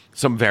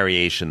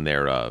variation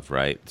thereof,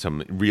 right?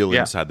 Some real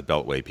inside the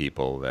beltway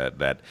people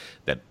that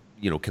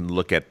can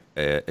look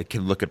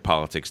at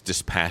politics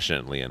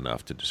dispassionately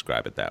enough to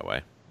describe it that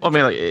way. Well,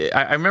 I mean,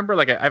 I remember,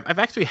 I've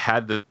actually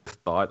had this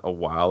thought a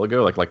while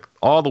ago, like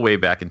all the way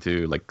back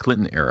into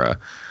Clinton era,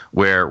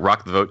 where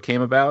Rock the Vote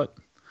came about.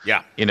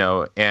 Yeah.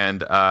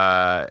 And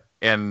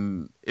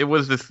it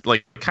was this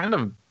kind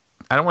of,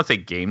 I don't want to say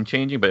game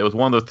changing, but it was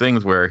one of those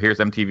things where here's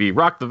MTV,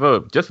 rock the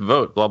vote, just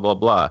vote, blah blah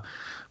blah.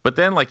 But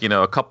then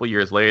a couple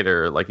years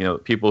later,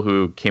 people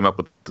who came up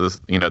with this,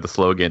 the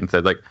slogan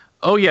said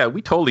oh yeah,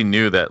 we totally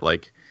knew that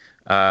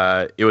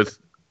it was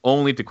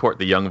only to court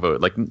the young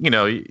vote.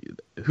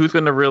 Who's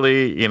going to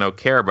really,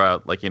 care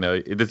about,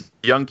 this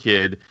young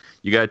kid,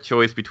 you got a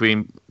choice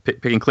between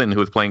picking Clinton, who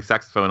was playing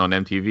saxophone on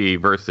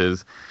MTV,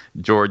 versus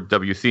George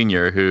W.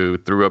 Sr., who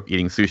threw up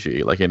eating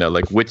sushi.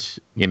 Which,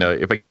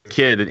 if a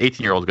kid, an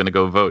 18-year-old is going to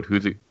go vote,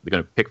 who's they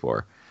going to pick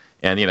for?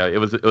 And, it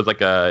was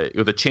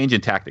a change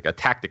in tactic, a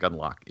tactic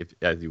unlock,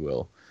 as you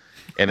will.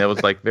 And it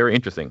was very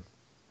interesting.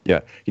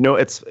 Yeah.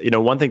 It's,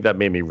 one thing that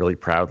made me really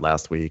proud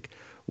last week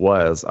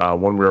was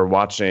when we were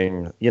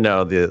watching,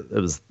 it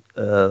was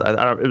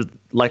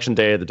election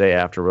day, the day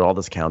after, with all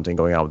this counting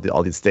going on with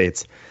all these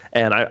states.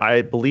 And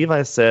I believe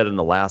I said in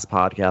the last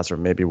podcast, or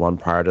maybe one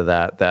prior to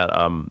that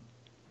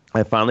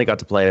I finally got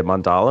to play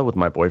Mandala with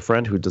my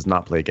boyfriend, who does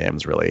not play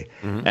games really.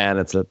 Mm-hmm. And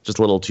it's just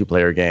a little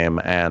 2-player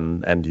game,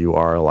 and you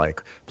are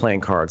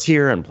playing cards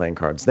here and playing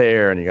cards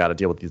there, and you got to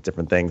deal with these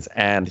different things.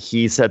 And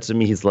he said to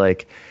me, he's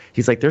like,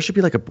 there should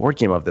be a board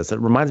game of this. It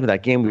reminds me of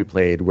that game we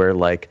played where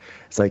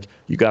it's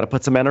you got to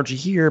put some energy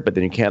here, but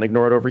then you can't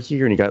ignore it over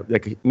here. And you got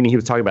he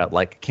was talking about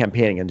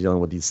campaigning and dealing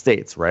with these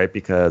states, right?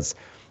 Because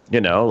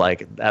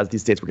as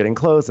these states were getting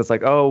close, it's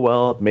oh,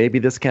 well, maybe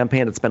this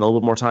campaign had spent a little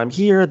bit more time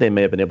here. They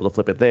may have been able to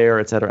flip it there,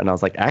 et cetera. And I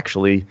was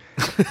actually,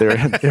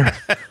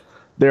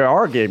 there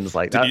are games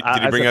like that.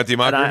 Did you bring out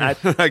Democker?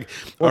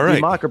 All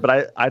right. Democker,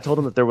 but I told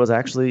him that there was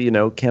actually,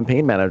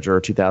 Campaign Manager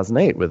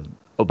 2008 with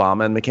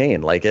Obama and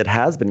McCain. It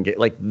has been,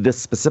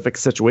 this specific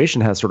situation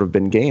has sort of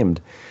been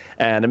gamed.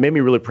 And it made me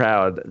really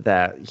proud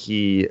that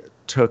he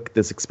took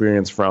this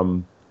experience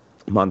from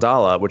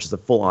Mandala, which is a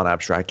full-on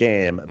abstract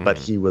game, but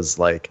he was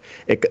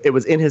it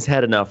was in his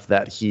head enough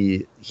that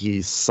he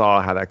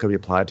saw how that could be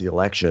applied to the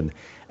election,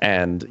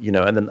 and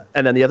and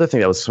then the other thing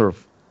that was sort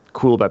of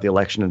cool about the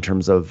election in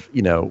terms of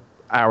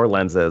our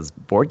lens as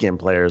board game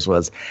players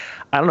was,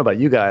 I don't know about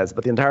you guys,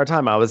 but the entire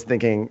time I was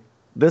thinking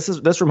this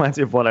reminds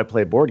me of when I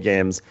play board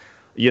games.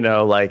 You're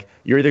either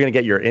going to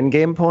get your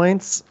in-game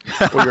points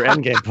or your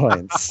end-game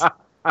points.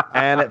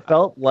 And it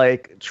felt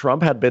like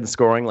Trump had been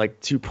scoring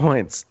 2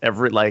 points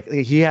every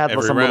he had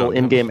some round. little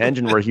in-game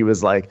engine where he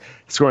was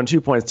scoring 2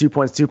 points, 2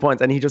 points, 2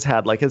 points, and he just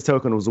had his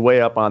token was way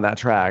up on that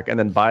track. And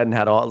then Biden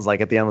had all, it was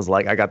at the end was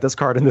I got this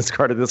card and this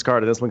card and this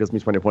card, and this one gives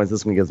me 20 points,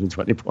 this one gives me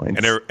 20 points.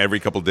 And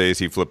every couple of days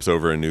he flips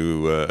over a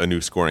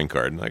new scoring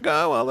card. And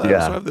oh well, I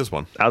also have this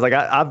one. I was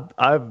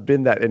I've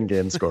been that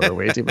in-game scorer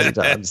way too many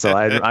times, so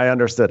I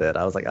understood it.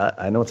 I was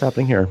I know what's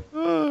happening here.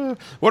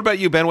 What about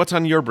you, Ben? What's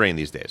on your brain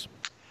these days?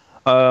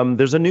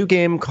 There's a new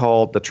game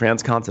called The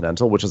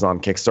Transcontinental, which is on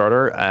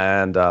Kickstarter,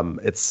 and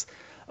it's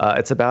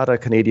about a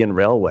Canadian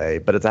railway,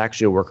 but it's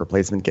actually a worker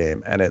placement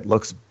game, and it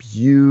looks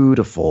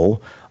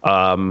beautiful.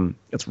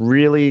 It's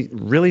really,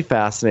 really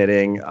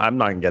fascinating. I'm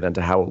not going to get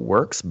into how it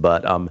works,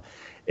 but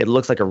it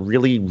looks like a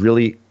really,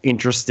 really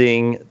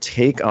interesting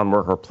take on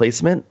worker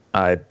placement.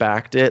 I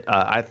backed it.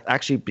 I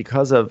actually,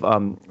 because of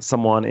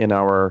someone in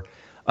our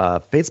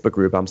Facebook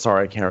group. I'm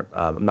sorry,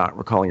 I'm not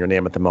recalling your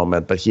name at the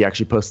moment, but he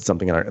actually posted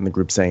something in the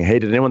group saying, "Hey,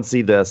 did anyone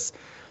see this?"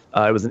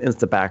 It was an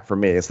Instaback for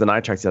me. So then I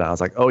checked it out. I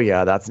was like, "Oh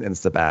yeah, that's an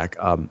Instaback."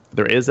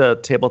 There is a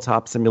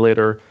tabletop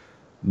simulator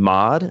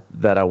mod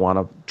that I want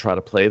to try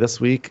to play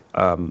this week.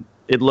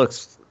 It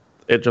looks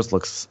it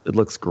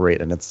looks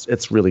great, and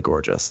it's really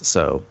gorgeous.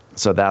 So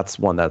that's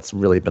one that's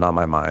really been on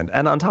my mind.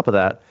 And on top of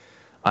that,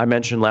 I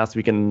mentioned last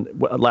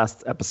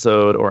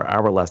episode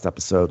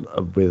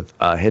with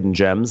Hidden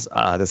Gems,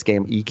 this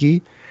game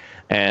Iki,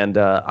 and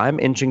I'm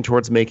inching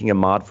towards making a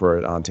mod for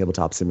it on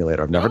Tabletop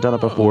Simulator. I've never done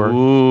it before,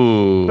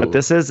 but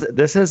this is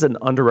an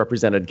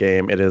underrepresented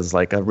game. It is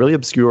like a really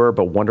obscure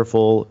but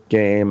wonderful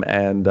game,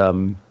 and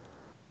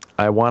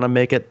I want to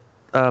make it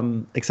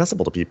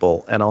accessible to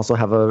people and also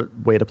have a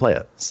way to play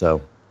it.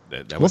 So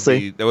we'll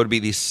see. That would be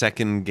the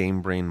second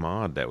Game Brain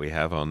mod that we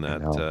have on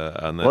that.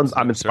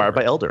 I'm inspired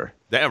by Elder.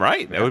 Yeah,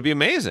 right. That would be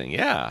amazing.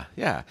 Yeah.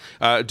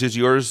 Does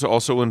yours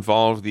also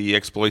involve the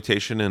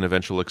exploitation and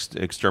eventual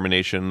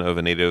extermination of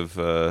a native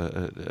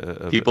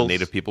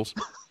peoples?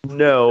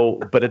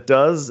 No, but it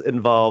does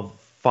involve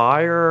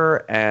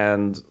fire,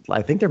 and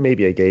I think there may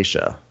be a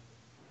geisha.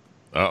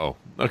 Uh-oh.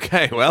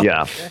 Okay. Well.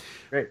 Yeah.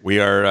 Great. We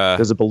are.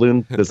 There's a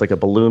balloon. There's like a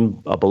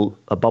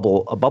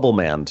bubble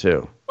man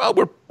too. Well,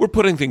 we're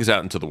putting things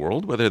out into the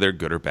world, whether they're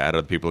good or bad.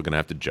 Other people are going to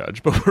have to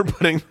judge, but we're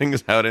putting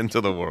things out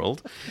into the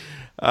world.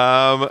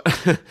 On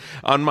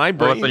my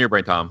brain, what's on your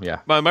brain, Tom? Yeah,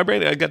 my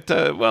brain. I got.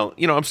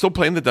 I'm still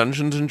playing the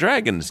Dungeons and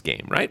Dragons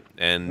game, right?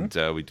 And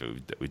we've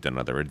done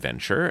another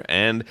adventure,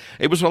 and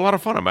it was a lot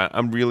of fun.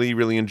 I'm really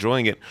really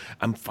enjoying it.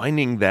 I'm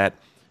finding that.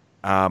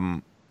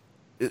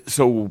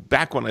 So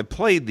back when I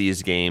played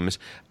these games,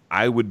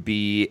 I would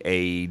be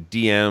a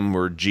DM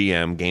or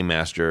GM, game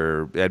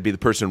master. I'd be the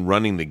person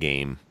running the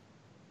game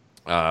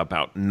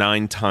about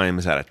 9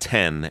 times out of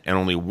 10, and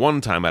only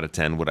 1 time out of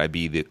 10 would I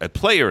be a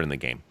player in the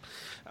game.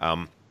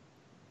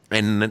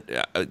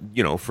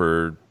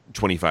 For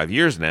 25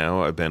 years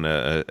now, I've been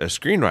a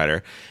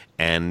screenwriter,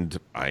 and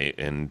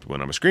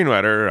when I'm a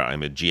screenwriter,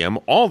 I'm a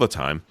GM all the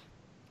time.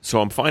 So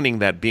I'm finding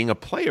that being a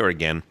player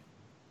again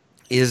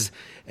is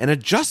an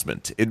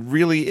adjustment. It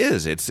really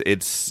is.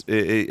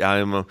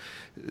 I'm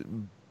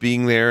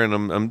being there, and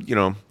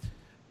I'm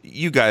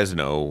you guys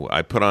know,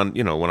 I put on,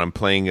 when I'm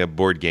playing a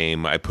board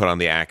game, I put on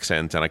the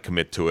accent and I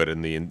commit to it,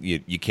 and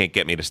you can't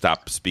get me to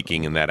stop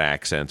speaking in that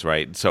accent,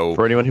 right? So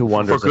for anyone who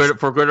wonders,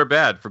 for good or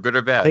bad.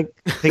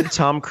 Think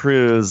Tom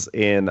Cruise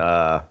in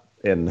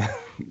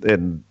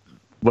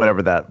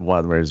whatever that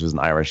one where he was an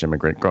Irish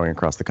immigrant going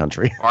across the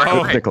country. Far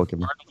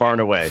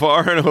and away.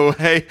 Far and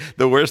away,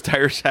 the worst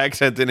Irish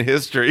accent in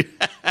history.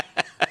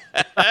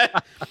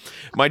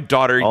 My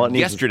daughter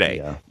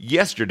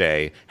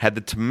yesterday had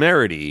the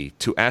temerity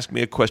to ask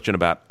me a question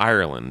about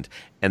Ireland,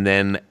 and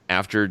then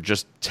after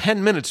just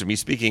 10 minutes of me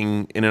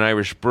speaking in an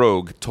Irish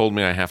brogue, told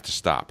me I have to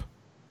stop.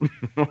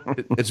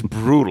 It's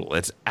brutal.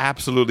 It's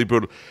absolutely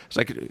brutal. It's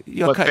like,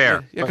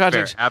 fair.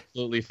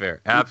 Absolutely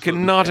fair. You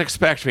cannot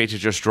expect me to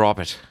just drop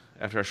it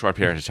after a short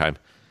period of time.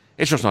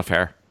 It's just not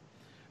fair.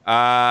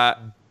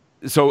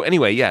 So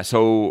anyway, yeah.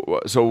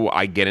 So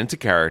I get into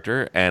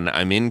character, and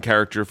I'm in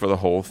character for the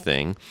whole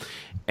thing,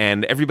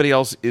 and everybody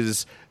else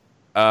is.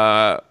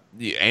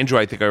 Andrew,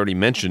 I think I already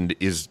mentioned,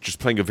 is just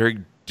playing a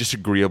very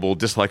disagreeable,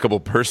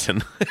 dislikable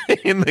person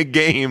in the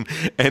game,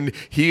 and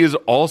he is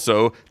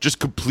also just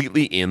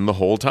completely in the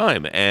whole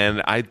time,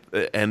 and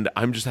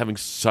I'm just having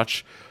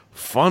such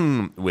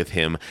fun with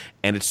him,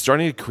 and it's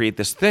starting to create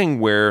this thing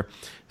where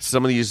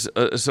some of these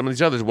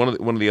others, one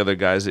of the other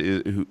guys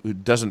who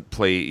doesn't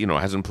play,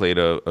 hasn't played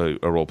a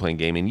role playing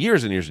game in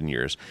years and years and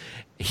years,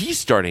 he's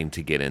starting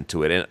to get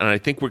into it, and I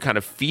think we're kind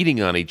of feeding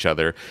on each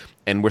other,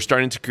 and we're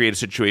starting to create a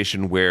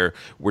situation where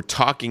we're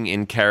talking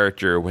in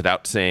character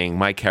without saying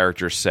my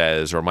character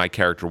says or my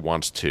character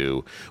wants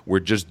to.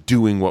 We're just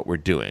doing what we're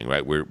doing,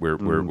 right?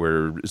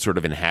 We're sort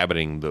of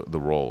inhabiting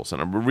the roles,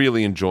 and I'm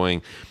really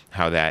enjoying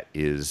how that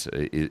is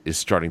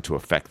starting to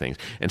affect things.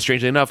 And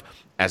strangely enough,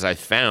 as I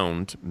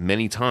found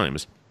many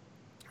times,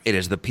 it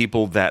is the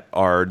people that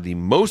are the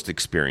most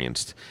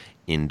experienced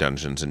in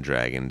Dungeons and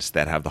Dragons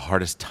that have the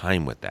hardest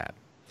time with that.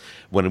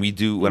 When I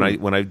do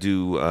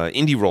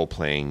indie role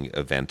playing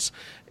events,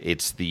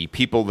 it's the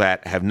people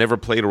that have never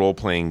played a role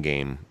playing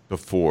game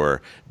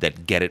before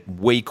that get it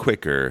way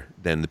quicker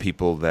than the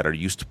people that are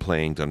used to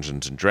playing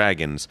Dungeons and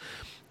Dragons.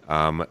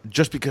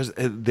 Just because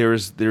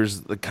there's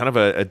kind of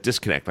a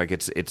disconnect. Like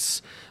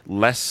it's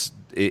less.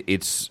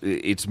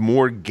 It's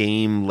more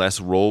game,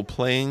 less role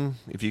playing.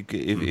 If you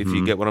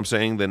get what I'm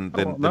saying, than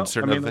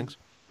certain other things.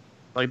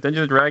 Like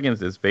Dungeons and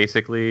Dragons is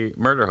basically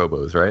murder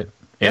hobos, right?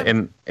 Yeah.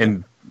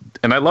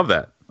 And I love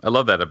that. I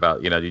love that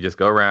about, you just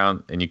go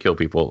around and you kill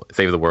people,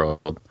 save the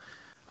world.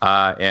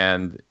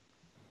 And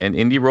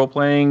indie role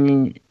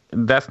playing,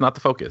 that's not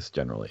the focus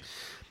generally.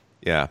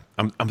 Yeah,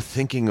 I'm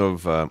thinking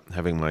of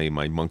having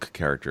my monk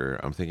character.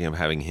 I'm thinking of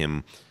having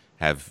him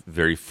have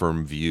very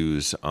firm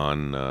views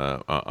on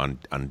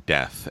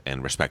death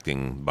and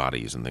respecting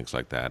bodies and things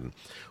like that. And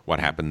what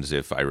happens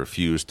if I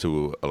refuse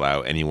to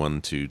allow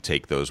anyone to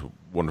take those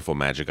wonderful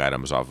magic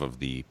items off of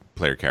the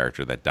player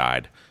character that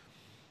died?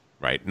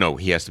 Right? No,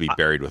 he has to be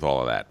buried with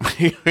all of that.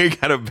 We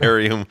got to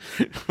bury him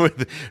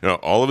with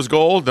all of his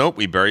gold. Nope,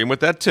 we bury him with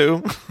that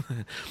too.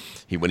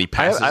 When he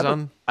passes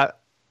on.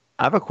 I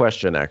I have a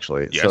question,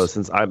 actually. Yes. So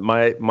since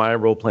my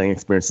role playing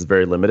experience is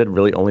very limited,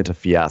 really only to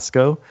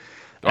Fiasco,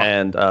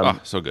 and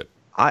so good.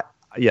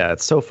 yeah,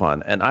 it's so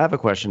fun. And I have a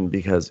question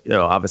because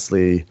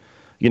obviously,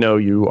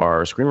 you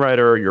are a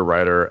screenwriter, you're a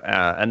writer,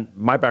 and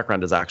my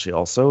background is actually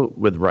also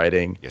with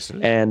writing. Yes, it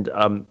is. And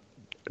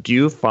do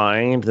you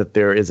find that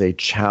there is a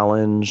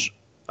challenge?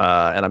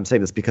 And I'm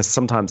saying this because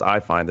sometimes I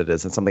find it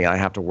is, and something I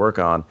have to work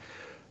on.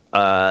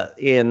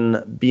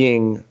 In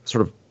being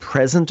sort of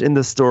present in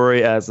the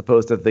story as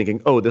opposed to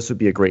thinking, oh, this would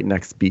be a great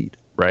next beat,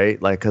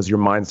 right? Like, because your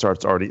mind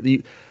starts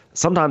already.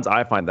 Sometimes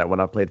I find that when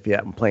I'm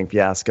playing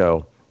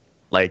Fiasco,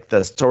 like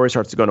the story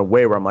starts to go in a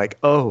way where I'm like,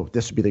 oh,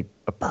 this would be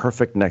a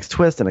perfect next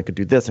twist, and I could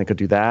do this and I could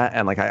do that,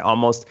 and like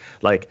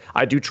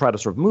I do try to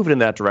sort of move it in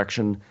that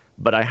direction,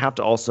 but I have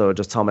to also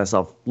just tell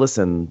myself,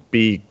 listen,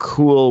 be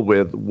cool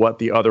with what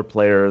the other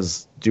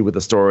players do with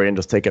the story and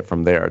just take it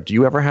from there. Do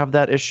you ever have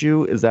that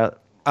issue? Is that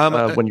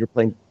when you're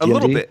playing D&D?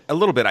 A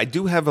little bit. I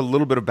do have a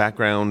little bit of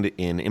background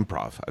in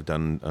improv. I've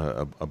done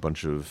a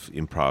bunch of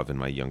improv in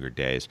my younger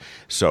days.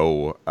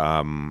 So,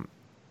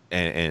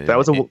 and that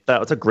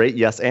was a great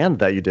yes and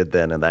that you did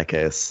then in that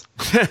case.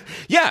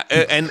 Yeah,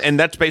 and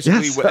that's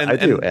basically Yes, what I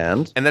do,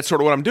 and that's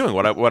sort of what I'm doing.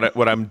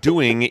 What I'm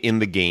doing in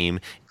the game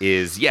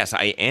is, yes,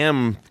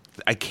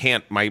 I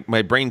can't.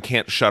 My brain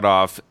can't shut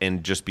off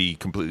and just be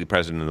completely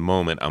present in the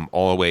moment. I'm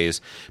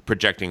always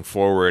projecting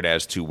forward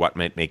as to what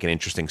might make an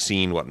interesting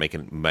scene, what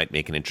might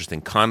make an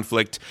interesting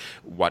conflict,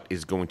 what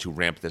is going to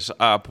ramp this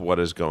up, what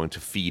is going to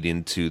feed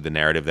into the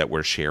narrative that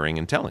we're sharing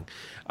and telling.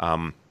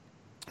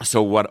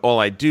 So all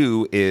I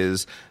do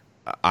is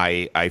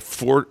I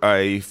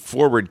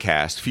forward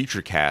cast,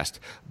 future cast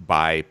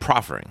by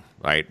proffering,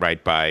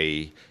 right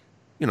by.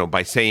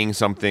 By saying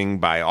something,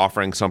 by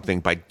offering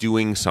something, by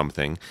doing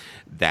something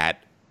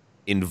that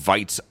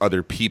invites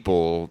other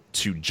people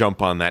to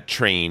jump on that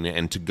train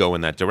and to go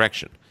in that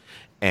direction.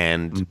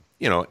 And,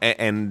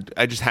 and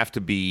I just have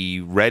to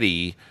be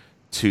ready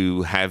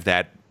to have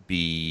that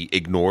be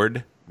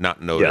ignored,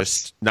 not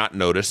noticed,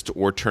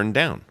 or turned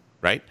down,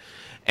 right?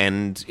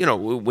 And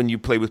when you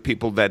play with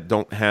people that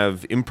don't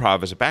have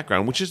improv as a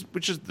background, which is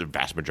the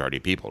vast majority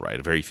of people, right?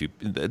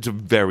 It's a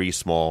very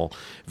small,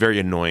 very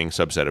annoying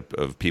subset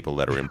of people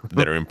that are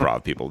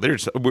improv people.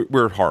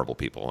 We're horrible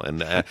people,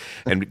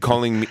 and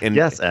calling me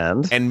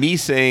and me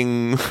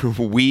saying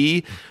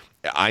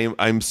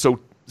I'm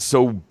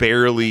so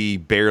barely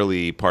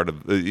part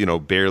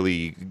of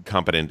barely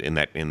competent in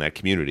that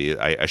community.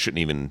 I shouldn't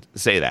even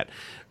say that.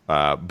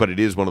 But it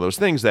is one of those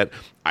things that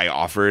I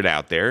offer it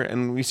out there,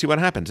 and we see what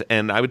happens.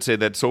 And I would say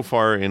that so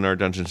far in our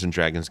Dungeons &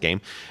 Dragons game,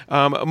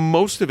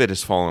 most of it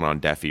has fallen on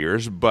deaf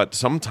ears, but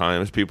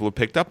sometimes people have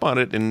picked up on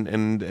it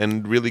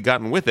and really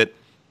gotten with it.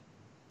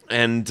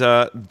 And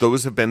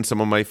those have been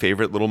some of my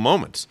favorite little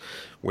moments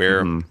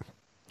where...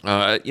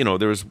 there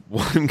was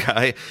one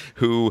guy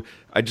who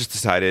I just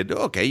decided,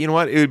 okay, you know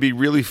what? It would be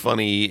really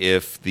funny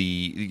if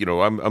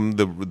I'm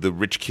the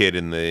rich kid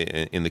in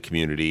the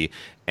community,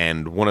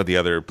 and one of the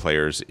other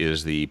players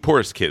is the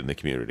poorest kid in the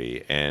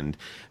community, and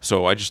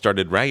so I just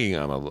started ragging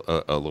on him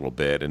a little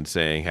bit and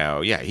saying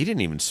how, yeah, he didn't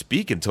even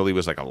speak until he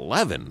was like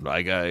 11.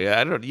 Like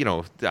I'm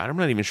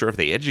not even sure if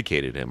they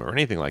educated him or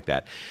anything like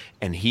that,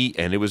 and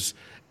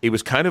it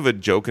was kind of a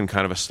joke and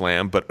kind of a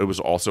slam, but it was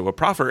also a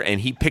proffer,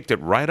 and he picked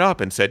it right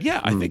up and said, "Yeah,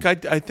 I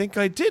think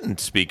I didn't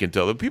speak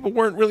until the people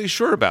weren't really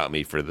sure about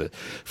me for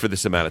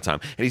this amount of time."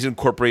 And he's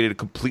incorporated it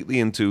completely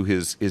into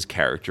his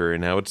character,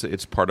 and now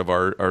it's part of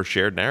our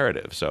shared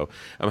narrative. So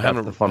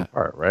that's the fun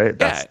part, right?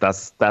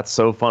 That's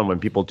so fun when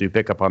people do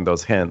pick up on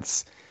those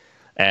hints,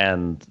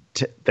 and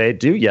they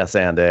do yes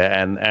and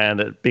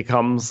it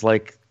becomes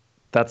like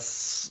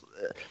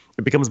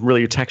it becomes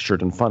really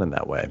textured and fun in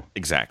that way.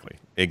 Exactly.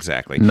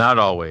 Not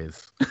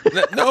always.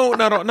 No,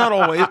 not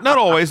always. Not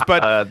always,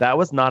 but... that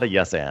was not a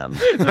yes and.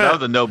 That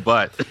was a no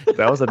but.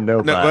 That was a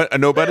no but. A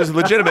no but is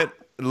legitimate.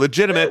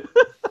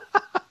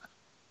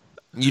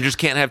 You just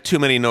can't have too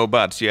many no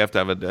buts. You have to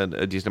have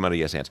a decent amount of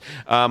yes ands.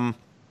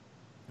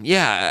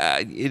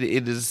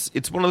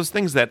 It's one of those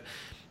things that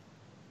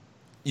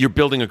you're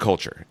building a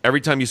culture. Every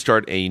time you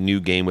start a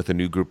new game with a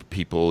new group of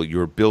people,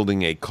 you're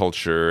building a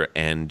culture,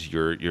 and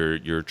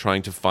you're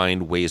trying to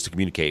find ways to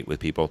communicate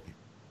with people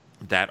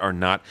that are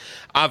not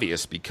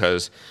obvious,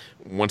 because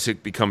once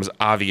it becomes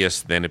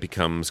obvious, then it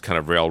becomes kind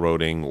of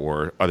railroading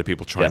or other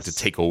people trying to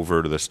take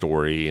over to the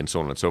story and so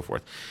on and so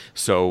forth.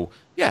 So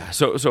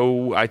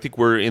so I think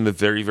we're in the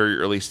very, very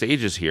early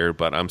stages here,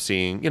 but I'm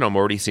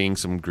already seeing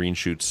some green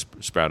shoots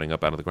sprouting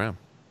up out of the ground.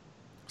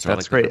 So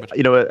that's great.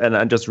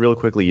 And just real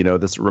quickly,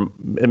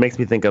 it makes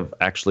me think of,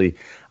 actually,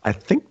 I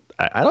think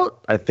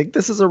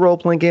this is a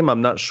role-playing game.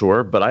 I'm not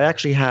sure, but I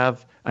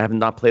have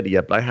not played it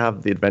yet, but I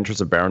have The Adventures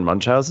of Baron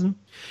Munchausen.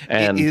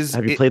 And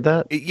have you played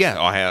that? Yeah,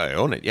 I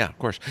own it. Yeah, of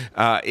course.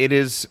 It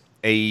is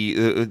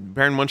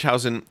Baron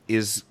Munchausen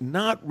is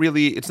not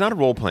really. It's not a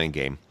role-playing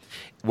game.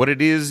 What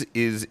it is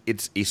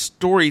it's a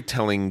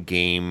storytelling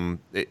game.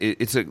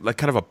 It's like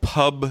kind of a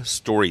pub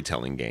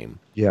storytelling game.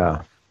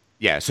 Yeah.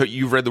 Yeah. So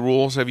you've read the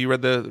rules? Have you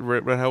read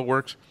how it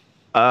works?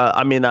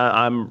 I mean,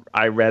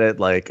 I read it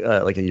like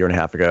a year and a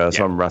half ago,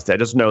 so I'm rusty. I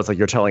just know it's like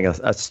you're telling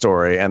a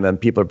story, and then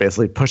people are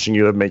basically pushing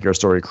you to make your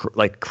story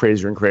like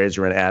crazier and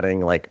crazier, and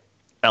adding like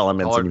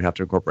elements, and you have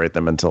to incorporate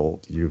them until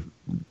you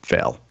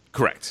fail.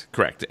 Correct.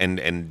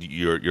 And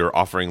you're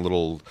offering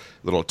little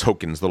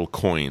tokens, little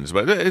coins.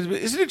 But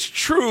isn't it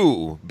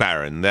true,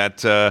 Baron,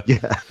 that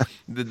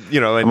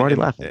and, I'm already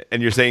laughing.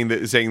 And you're saying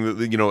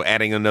that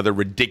adding another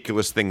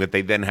ridiculous thing that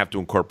they then have to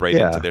incorporate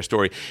into their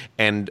story,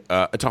 and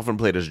it's often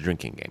played as a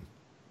drinking game.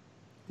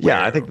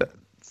 Yeah, I think that.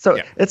 So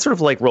it's sort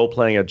of like role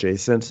playing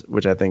adjacent,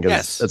 which I think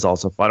is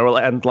also fun.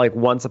 And like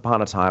Once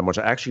Upon a Time, which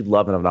I actually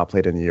love and have not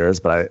played in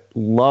years, but I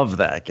love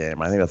that game.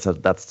 I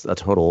think that's a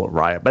total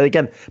riot. But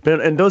again,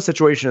 in those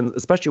situations,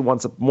 especially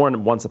more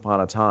than Once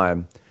Upon a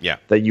Time,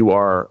 that you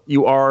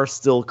are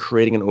still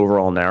creating an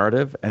overall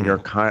narrative, and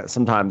you're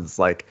sometimes it's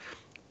like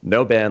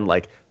no Ben,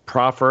 like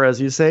proffer,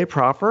 as you say,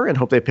 and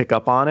hope they pick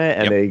up on it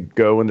and they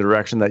go in the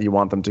direction that you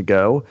want them to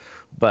go.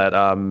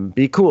 But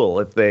be cool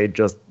if they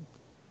just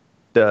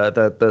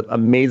the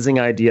amazing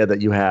idea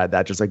that you had,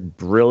 that just like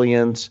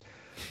brilliant,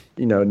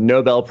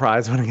 Nobel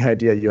Prize winning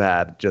idea you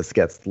had, just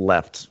gets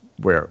left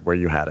where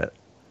you had it.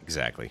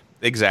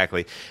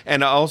 Exactly.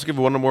 And I'll also give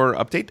one more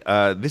update.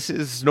 This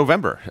is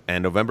November,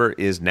 and November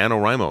is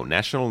NaNoWriMo,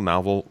 National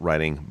Novel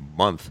Writing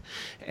Month.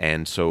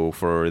 And so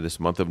for this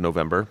month of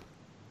November,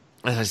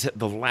 as I said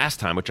the last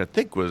time, which I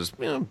think was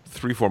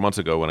 3-4 months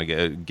ago when I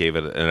gave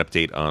it an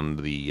update on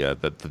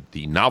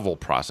the novel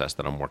process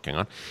that I'm working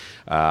on,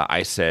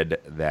 I said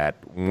that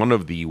one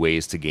of the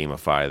ways to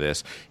gamify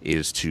this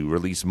is to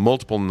release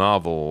multiple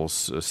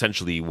novels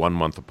essentially 1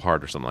 month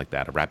apart or something like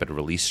that, a rapid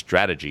release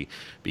strategy,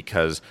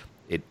 because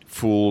it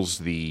fools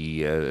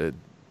the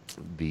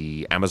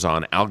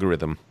Amazon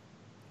algorithm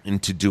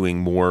into doing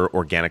more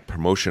organic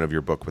promotion of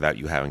your book without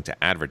you having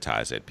to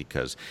advertise it,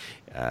 because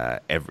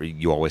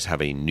you always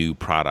have a new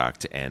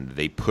product, and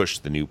they push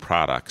the new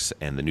products,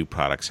 and the new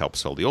products help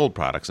sell the old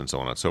products, and so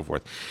on and so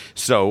forth.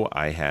 So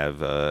I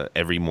have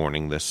every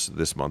morning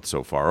this month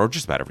so far, or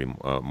just about every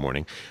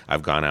morning,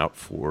 I've gone out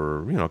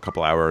for a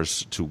couple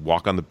hours to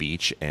walk on the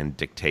beach and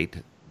dictate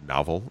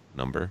novel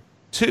number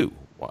 2.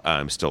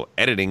 I'm still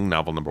editing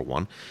novel number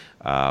 1,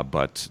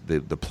 but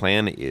the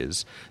plan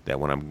is that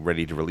when I'm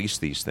ready to release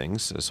these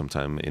things,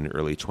 sometime in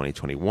early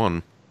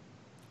 2021,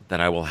 that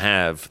I will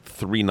have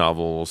 3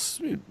 novels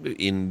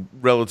in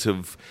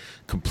relative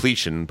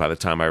completion by the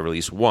time I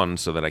release 1,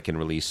 so that I can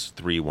release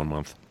 3 1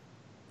 month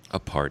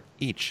apart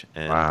each.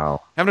 And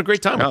wow. Having a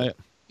great time with it.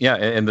 Yeah,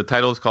 and the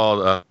title is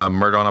called A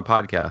Murder on a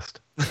Podcast.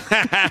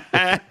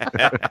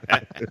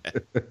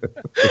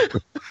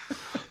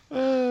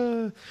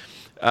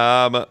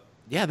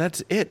 Yeah,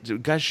 that's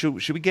it, guys. Should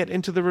we get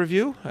into the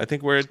review? I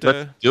think we're at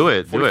let's do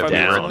it. We're at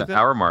like the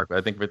hour mark. I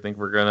think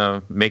we're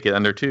gonna make it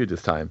under 2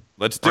 this time.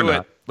 Let's do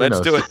it. Let's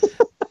do it.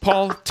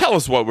 Paul, tell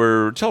us what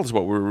we're.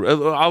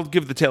 I'll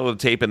give the tail of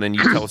the tape, and then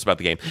you tell us about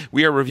the game.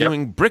 We are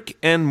reviewing Brick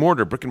and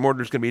Mortar. Brick and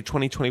Mortar is going to be a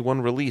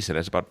 2021 release. It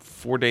has about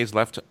 4 days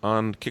left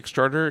on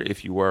Kickstarter.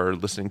 If you are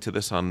listening to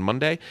this on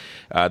Monday,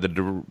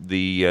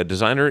 the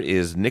designer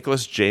is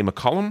Nicholas J.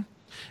 McCollum.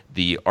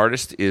 The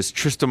artist is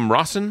Tristram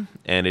Rawson,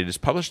 and it is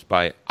published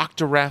by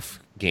Octoraph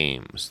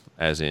Games,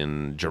 as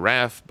in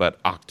giraffe, but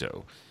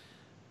octo.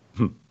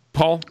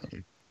 Paul,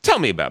 tell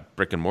me about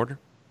Brick and Mortar.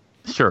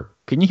 Sure.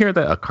 Can you hear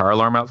a car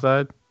alarm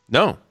outside?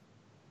 No.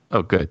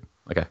 Oh, good.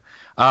 Okay.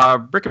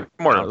 Brick and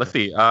Mortar. Let's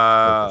see.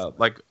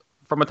 Like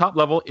from a top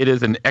level, it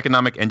is an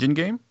economic engine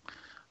game.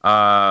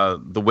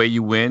 The way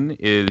you win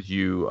is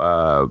you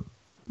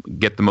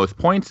get the most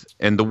points,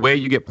 and the way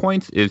you get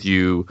points is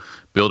you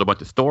build a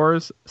bunch of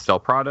stores, sell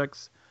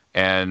products,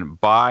 and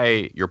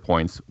buy your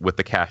points with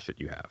the cash that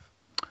you have.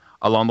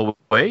 Along the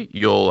way,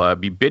 you'll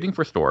be bidding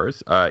for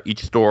stores.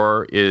 Each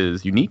store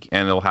is unique,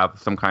 and it'll have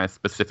some kind of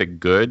specific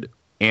good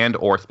and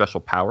or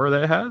special power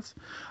that it has.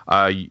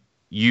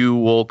 You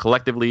will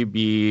collectively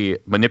be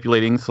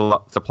manipulating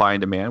supply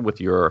and demand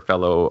with your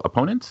fellow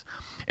opponents,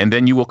 and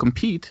then you will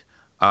compete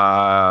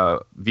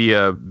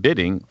via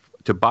bidding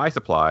to buy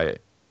supply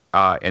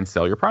and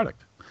sell your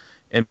product.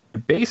 And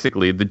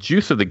basically, the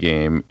juice of the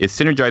game is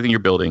synergizing your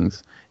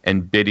buildings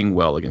and bidding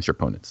well against your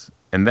opponents.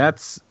 And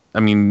it's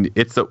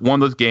one of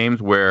those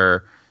games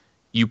where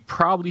you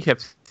probably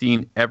have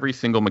seen every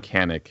single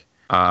mechanic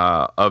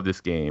of this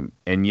game,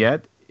 and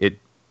yet it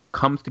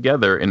comes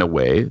together in a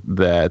way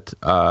that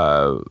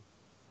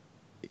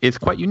is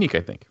quite unique,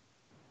 I think.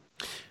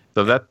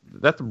 So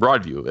that's a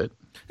broad view of it.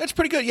 That's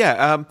pretty good,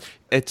 yeah.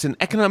 It's an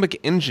economic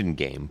engine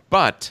game,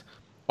 but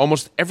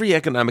almost every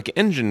economic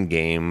engine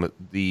game,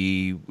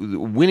 the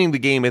winning the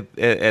game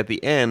at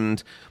the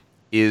end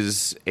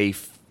is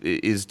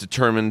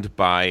determined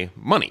by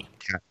money.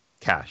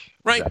 Cash.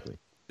 Right. Exactly.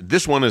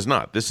 This one is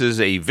not. This is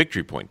a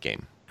victory point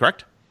game,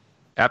 correct?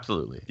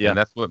 Absolutely. Yeah. And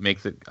that's what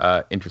makes it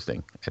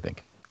interesting, I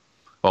think.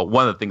 Well,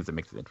 one of the things that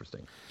makes it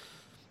interesting.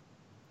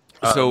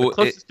 So the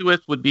closest to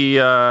it would be,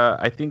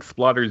 I think,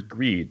 Splotter's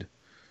Greed.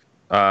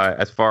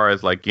 As far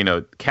as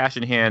cash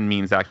in hand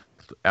means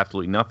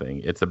absolutely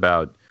nothing. It's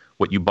about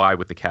what you buy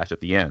with the cash at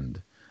the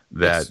end.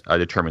 that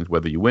determines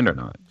whether you win or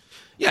not.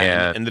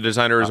 Yeah, and the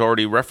designer has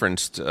already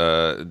referenced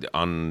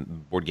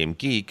on Board Game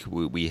Geek.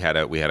 We had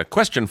a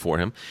question for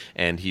him,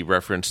 and he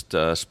referenced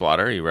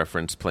Splotter. He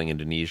referenced Playing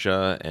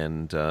Indonesia,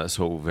 and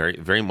so very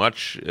very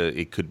much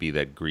it could be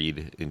that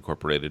Greed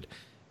Incorporated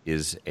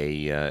is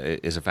a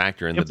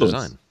factor in the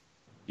design.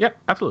 Yeah,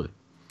 absolutely.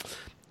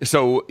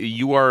 So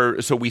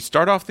we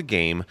start off the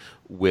game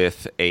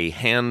with a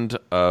hand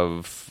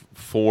of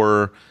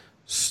four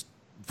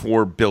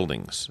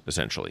buildings,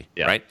 essentially,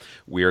 right?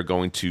 We are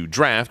going to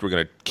draft. We're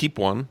going to keep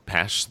one,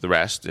 pass the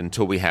rest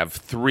until we have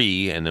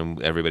 3, and then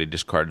everybody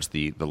discards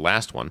the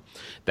last one.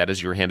 That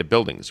is your hand of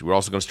buildings. We're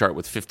also going to start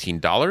with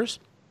 $15,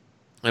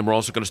 and we're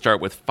also going to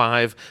start with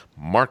 5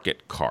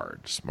 market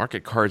cards.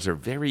 Market cards are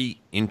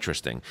very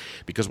interesting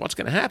because what's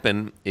going to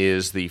happen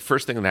is the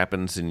first thing that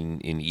happens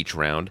in each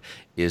round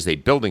is a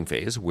building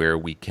phase where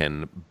we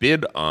can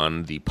bid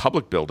on the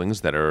public buildings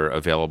that are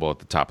available at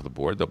the top of the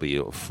board. There'll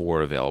be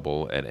 4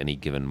 available at any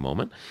given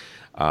moment.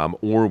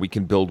 Or we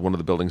can build one of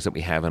the buildings that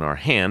we have in our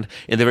hand.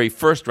 In the very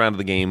first round of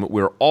the game,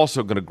 we're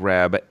also going to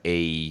grab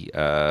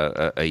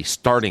a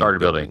starting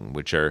building,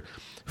 which are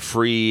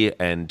free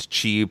and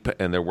cheap,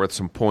 and they're worth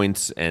some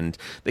points, and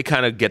they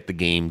kind of get the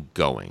game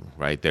going,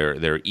 right?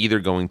 They're either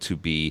going to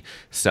be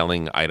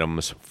selling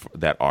items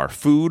that are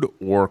food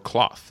or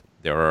cloth.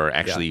 There are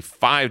actually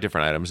 5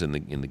 different items in the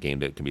game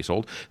that can be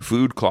sold: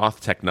 food,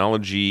 cloth,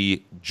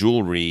 technology,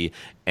 jewelry,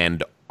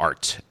 and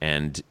art,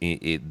 and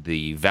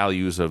the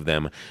values of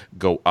them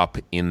go up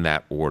in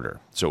that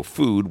order. So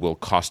food will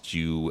cost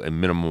you a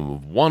minimum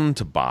of 1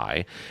 to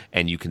buy,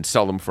 and you can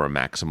sell them for a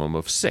maximum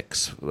of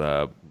 6.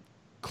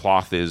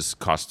 Cloth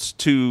costs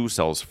 2,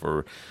 sells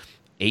for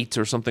 8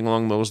 or something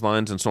along those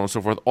lines, and so on and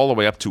so forth, all the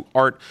way up to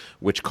art,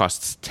 which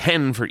costs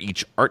 10 for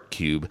each art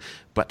cube,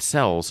 but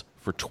sells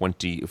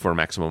for a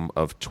maximum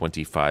of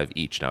 25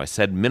 each. Now, I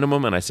said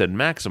minimum and I said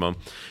maximum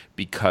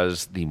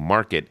because the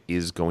market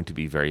is going to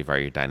be very,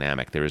 very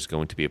dynamic. There is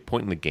going to be a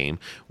point in the game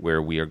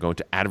where we are going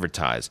to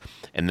advertise,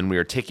 and then we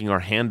are taking our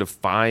hand of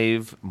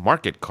 5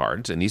 market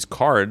cards, and these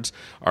cards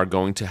are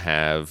going to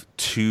have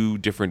 2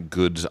 different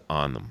goods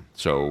on them.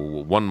 So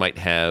one might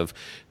have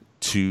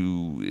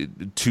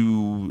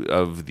two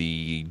of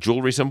the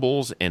jewelry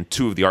symbols and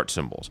 2 of the art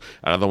symbols.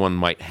 Another one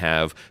might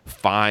have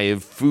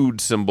 5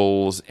 food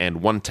symbols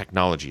and 1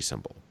 technology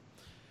symbol.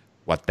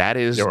 What that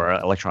is... Or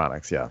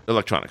electronics, yeah.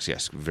 Electronics,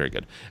 yes. Very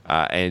good.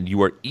 And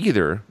you are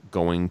either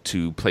going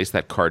to place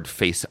that card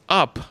face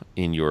up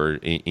in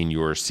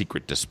your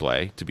secret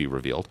display to be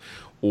revealed,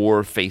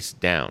 or face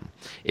down.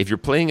 If you're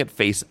playing it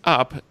face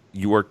up,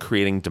 you are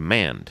creating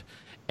demand.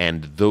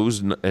 And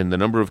the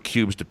number of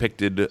cubes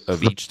depicted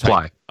of each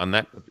type on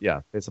that,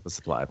 face up a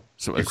supply.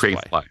 So you create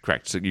supply,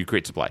 correct? So you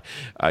create supply.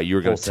 You're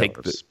going to take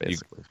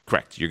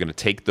correct. You're going to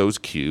take those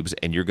cubes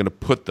and you're going to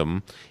put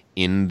them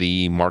in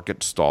the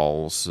market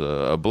stalls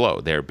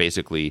below. They're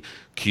basically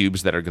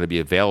cubes that are going to be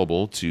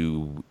available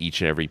to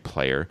each and every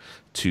player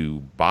to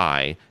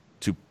buy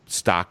to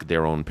stock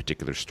their own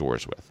particular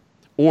stores with.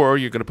 Or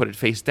you're going to put it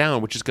face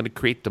down, which is going to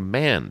create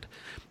demand.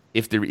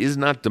 If there is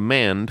not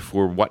demand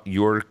for what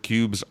your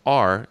cubes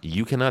are,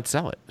 you cannot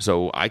sell it.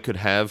 So I could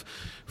have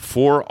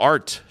 4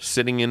 art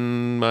sitting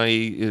in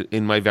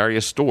my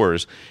various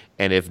stores,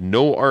 and if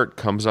no art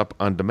comes up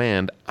on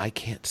demand, I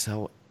can't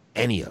sell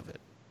any of it.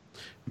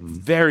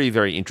 Very,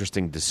 very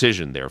interesting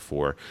decision,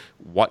 therefore,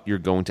 what you're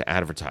going to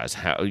advertise.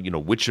 How,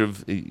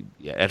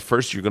 at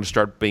first you're going to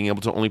start being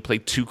able to only play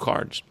 2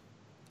 cards.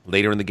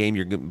 Later in the game,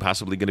 you're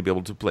possibly going to be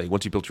able to play,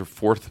 once you build your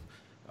 4th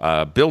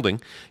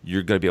building,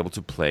 you're going to be able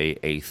to play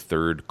a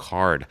 3rd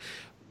card.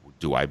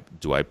 Do I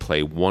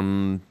play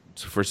 1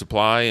 for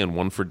supply and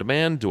 1 for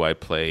demand? Do I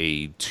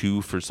play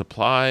 2 for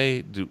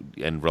supply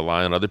and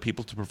rely on other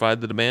people to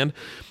provide the demand?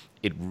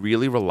 It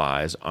really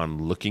relies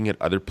on looking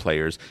at other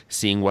players,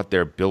 seeing what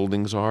their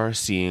buildings are,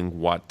 seeing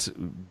what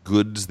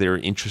goods they're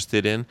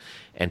interested in,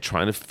 and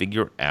trying to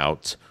figure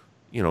out,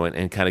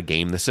 and kind of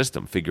game the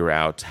system. Figure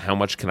out how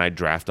much can I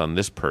draft on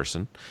this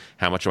person,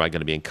 how much am I going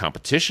to be in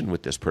competition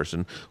with this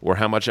person, or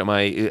how much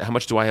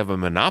do I have a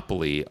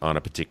monopoly on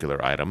a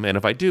particular item? And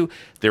if I do,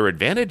 there are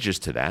advantages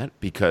to that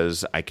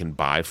because I can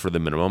buy for the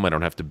minimum, I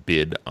don't have to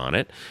bid on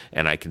it,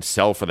 and I can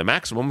sell for the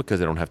maximum because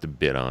I don't have to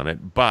bid on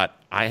it, but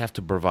I have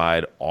to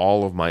provide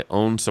all of my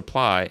own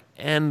supply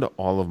and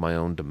all of my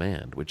own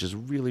demand, which is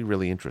really,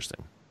 really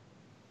interesting.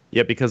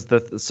 Yeah, because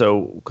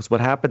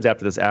what happens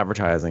after this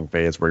advertising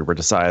phase where we're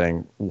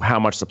deciding how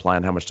much supply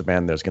and how much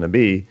demand there's going to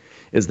be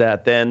is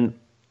that then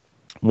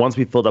once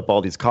we filled up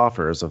all these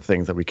coffers of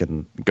things that we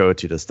can go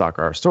to stock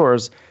our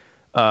stores,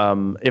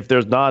 if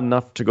there's not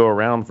enough to go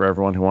around for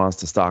everyone who wants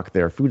to stock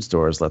their food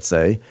stores, let's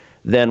say,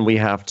 then we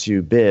have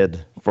to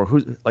bid for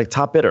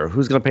top bidder.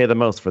 Who's going to pay the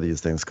most for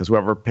these things? Because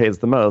whoever pays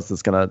the most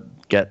is going to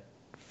get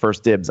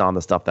first dibs on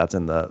the stuff that's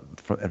in the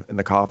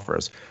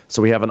coffers.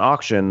 So we have an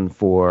auction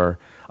for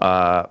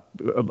a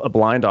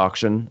blind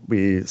auction.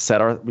 In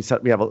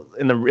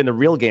the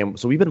real game.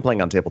 So we've been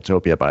playing on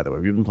Tabletopia, by the way.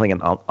 We've been playing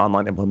an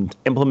online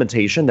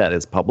implementation that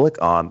is public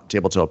on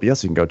Tabletopia,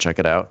 so you can go check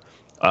it out.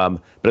 But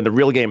in the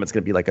real game, it's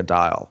going to be like a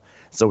dial.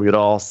 So we would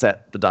all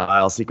set the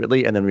dial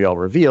secretly, and then we all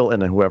reveal,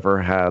 and then whoever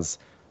has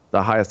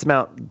the highest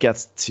amount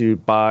gets to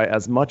buy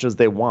as much as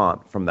they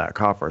want from that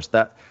coffer.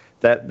 So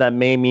that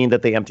may mean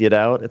that they empty it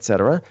out,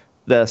 etc.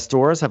 The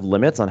stores have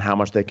limits on how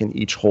much they can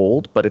each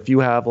hold, but if you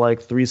have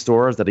like 3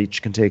 stores that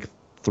each can take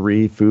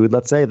 3 food,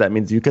 let's say, that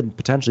means you could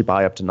potentially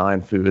buy up to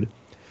 9 food.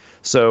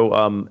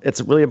 So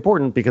it's really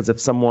important because if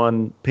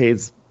someone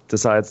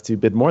decides to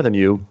bid more than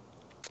you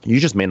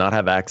just may not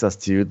have access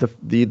to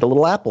the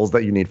little apples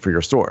that you need for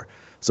your store.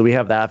 So we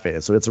have that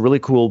phase. So it's a really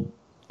cool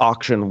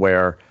auction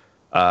where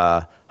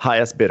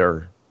highest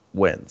bidder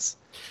wins.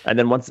 And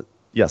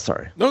then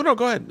sorry. No,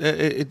 go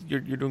ahead. You're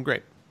doing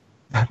great.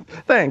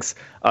 Thanks.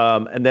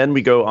 And then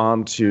we go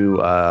on to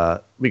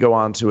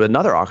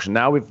another auction.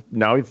 Now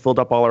we've filled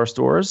up all our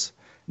stores.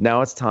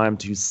 Now it's time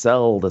to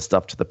sell the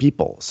stuff to the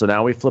people. So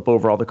now we flip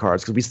over all the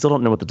cards because we still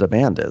don't know what the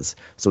demand is.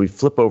 So we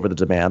flip over the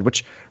demand,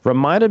 which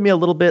reminded me a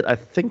little bit, I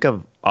think,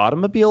 of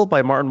Automobile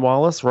by Martin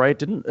Wallace,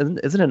 right? Isn't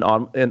it an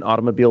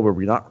Automobile where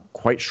we're not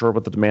quite sure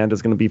what the demand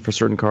is going to be for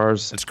certain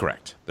cars? That's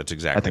correct. That's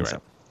exactly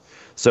right.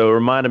 So it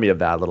reminded me of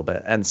that a little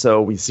bit. And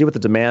so we see what the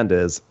demand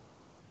is.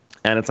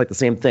 And it's like the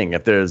same thing.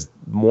 If there's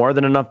more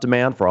than enough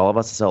demand for all of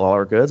us to sell all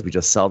our goods, we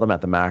just sell them at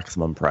the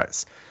maximum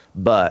price.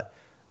 But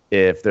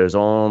if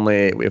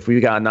we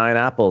got 9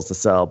 apples to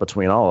sell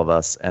between all of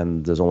us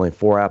and there's only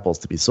 4 apples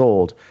to be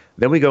sold,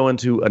 then we go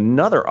into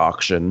another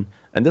auction,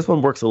 and this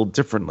one works a little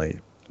differently.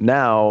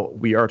 Now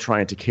we are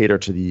trying to cater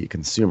to the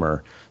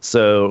consumer.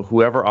 So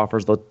whoever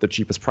offers the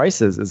cheapest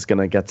prices is going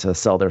to get to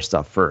sell their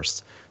stuff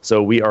first.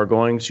 So we are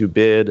going to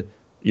bid,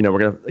 we're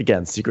going to,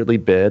 again, secretly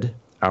bid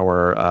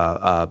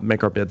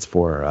make our bids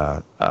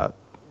for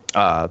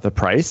the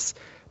price.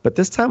 But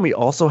this time we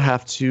also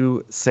have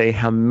to say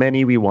how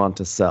many we want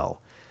to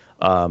sell.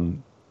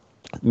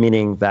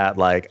 Meaning that,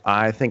 like,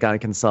 I think I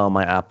can sell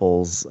my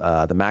apples.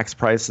 The max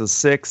price is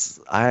 6.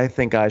 I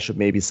think I should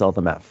maybe sell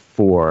them at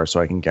 4 so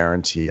I can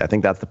guarantee. I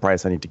think that's the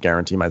price I need to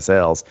guarantee my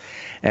sales.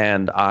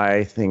 And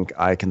I think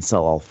I can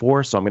sell all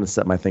 4. So I'm going to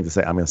set my thing to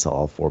say I'm going to sell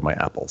all 4 of my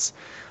apples.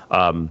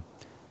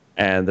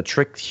 And the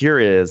trick here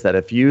is that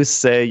if you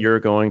say you're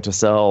going to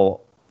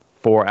sell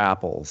 4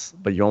 apples,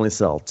 but you only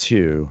sell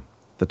 2,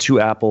 the 2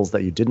 apples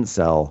that you didn't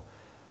sell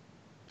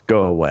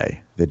go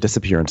away. They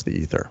disappear into the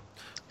ether.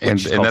 And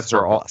that's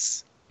for all.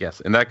 Yes,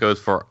 and that goes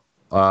for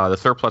the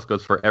surplus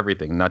goes for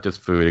everything, not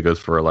just food. It goes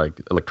for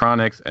like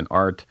electronics and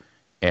art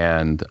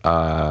and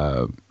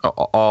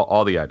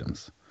all the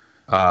items.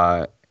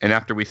 And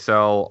after we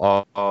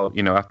sell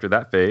after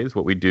that phase,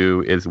 what we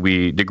do is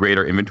we degrade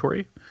our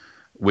inventory,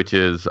 which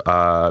is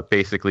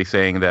basically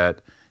saying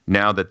that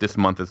now that this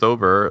month is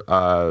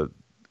over,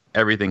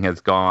 everything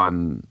has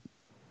gotten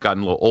a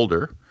little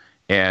older,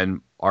 and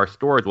our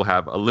stores will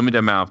have a limited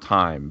amount of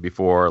time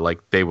before, like,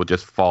 they will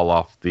just fall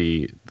off.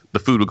 The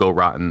food will go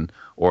rotten,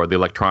 or the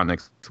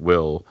electronics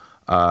will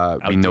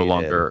be no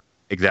longer.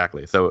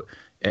 Exactly. So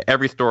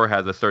every store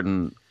has a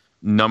certain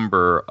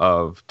number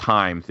of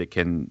times it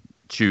can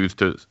choose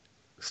to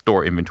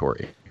store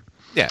inventory.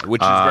 Yeah,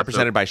 which is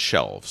represented by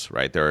shelves,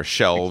 right? There are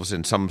shelves,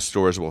 and some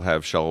stores will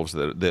have shelves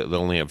that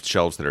only have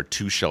shelves that are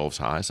 2 shelves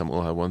high. Some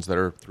will have ones that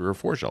are 3 or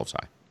 4 shelves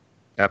high.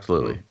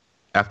 Absolutely. Mm-hmm.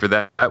 After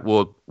that,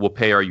 we'll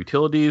pay our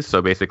utilities.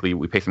 So basically,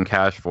 we pay some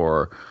cash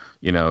for,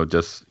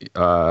 just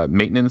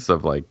maintenance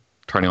of, like,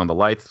 turning on the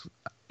lights.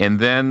 And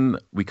then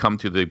we come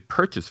to the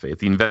purchase phase,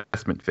 the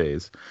investment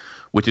phase,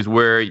 which is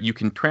where you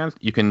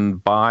can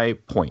buy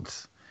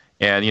points.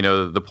 And,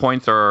 the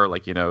points are,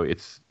 like,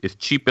 it's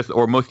cheapest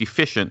or most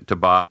efficient to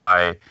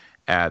buy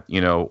at,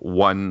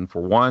 1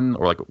 for 1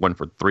 or like 1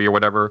 for 3 or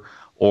whatever.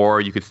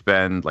 Or you could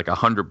spend like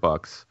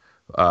 $100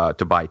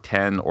 to buy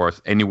 10 or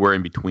anywhere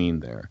in between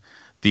there.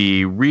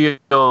 The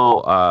real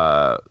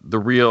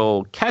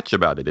catch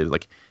about it is,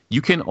 like,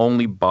 you can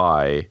only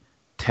buy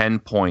 10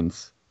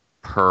 points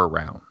per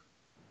round.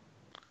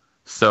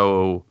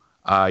 So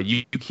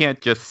you can't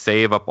just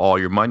save up all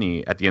your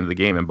money at the end of the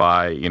game and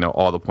buy,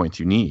 all the points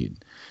you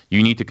need.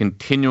 You need to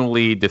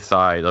continually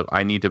decide, look,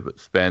 I need to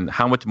spend,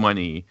 how much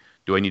money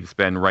do I need to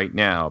spend right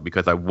now,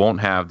 because I won't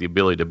have the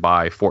ability to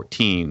buy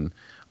 14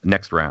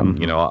 next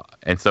round,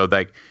 And so,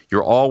 like,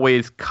 you're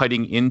always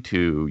cutting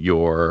into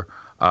your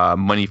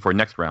money for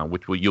next round,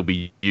 which you'll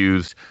be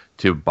used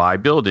to buy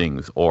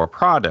buildings or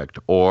product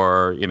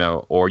or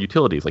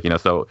utilities. Like,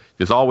 so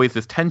there's always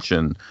this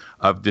tension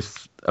of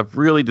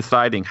really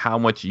deciding how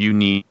much you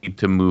need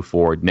to move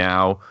forward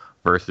now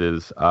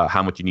versus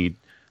how much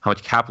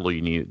capital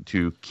you need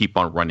to keep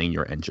on running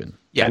your engine.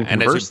 Yeah,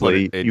 and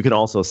conversely, you can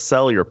also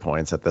sell your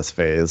points at this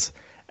phase,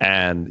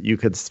 and you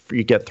get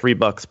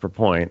 $3 per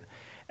point.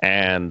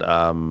 And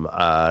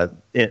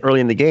early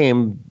in the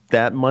game,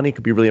 that money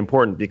could be really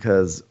important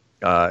because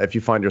if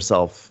you find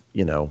yourself,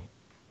 in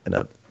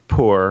a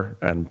poor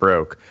and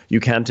broke, you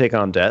can take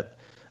on debt,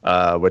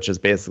 which is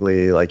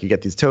basically like you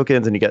get these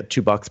tokens and you get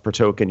 $2 per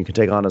token. You can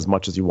take on as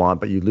much as you want,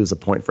 but you lose a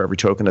point for every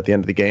token at the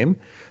end of the game.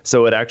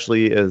 So it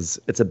actually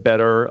it's a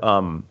better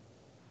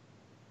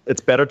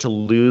it's better to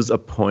lose a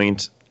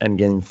point and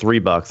gain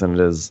 $3 than it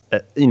is,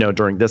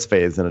 during this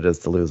phase than it is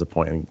to lose a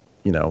point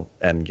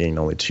and gain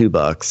only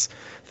 $2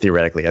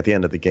 theoretically at the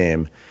end of the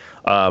game.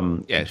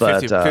 Yeah,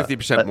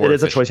 50% more. It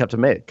is a choice you have to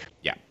make.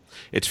 Yeah.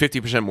 It's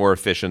 50% more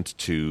efficient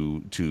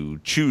to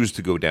choose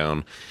to go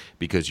down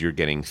because you're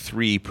getting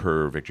 3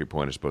 per victory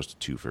point as opposed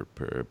to 2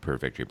 per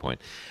victory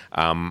point.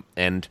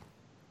 And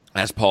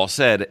as Paul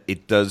said,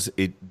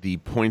 the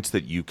points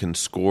that you can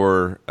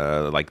score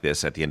like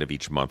this at the end of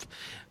each month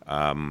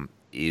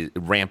it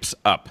ramps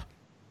up.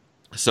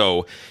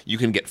 So you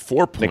can get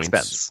 4 points.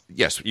 Expense.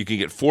 Yes, you can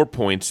get 4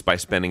 points by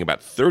spending about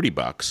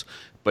 $30.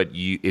 But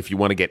if you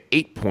want to get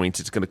 8 points,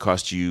 it's going to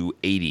cost you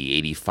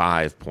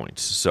 85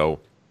 points. So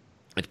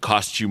it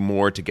costs you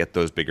more to get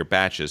those bigger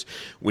batches,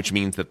 which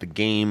means that the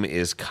game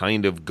is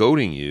kind of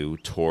goading you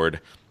toward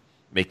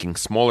making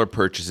smaller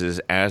purchases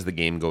as the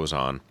game goes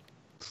on.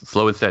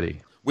 Slow and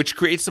steady. Which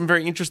creates some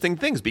very interesting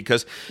things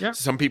because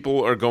some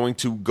people are going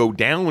to go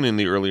down in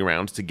the early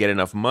rounds to get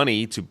enough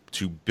money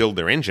to build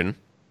their engine.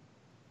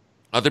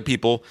 Other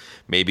people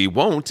maybe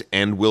won't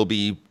and will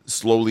be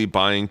slowly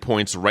buying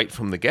points right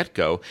from the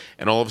get-go,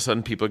 and all of a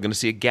sudden people are going to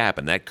see a gap,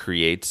 and that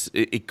creates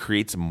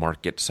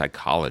market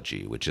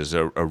psychology, which is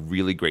a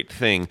really great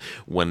thing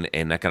when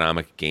an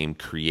economic game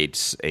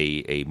creates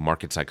a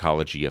market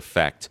psychology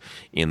effect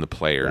in the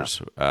players.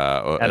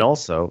 Yeah. And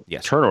also,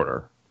 yes. Turn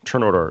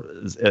order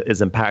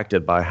is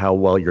impacted by how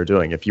well you're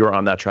doing. If you're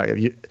on that track,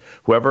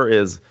 whoever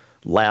is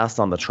last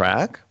on the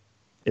track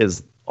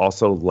is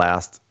also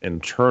last in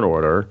turn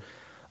order.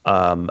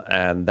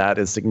 And that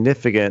is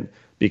significant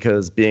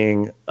because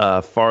being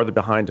farther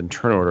behind in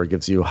turn order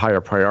gives you higher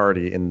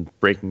priority in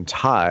breaking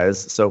ties.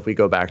 So if we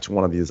go back to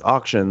one of these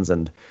auctions,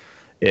 and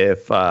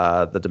if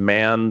the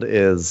demand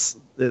is,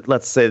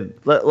 let's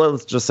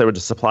just say we're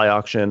just supply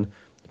auction,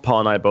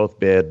 Paul and I both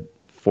bid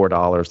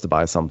 $4 to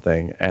buy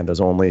something, and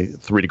there's only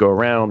 3 to go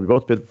around. We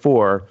both bid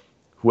 4.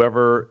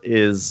 Whoever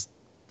is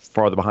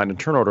farther behind in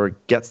turn order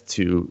gets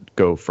to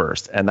go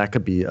first, and that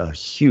could be a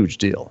huge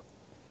deal.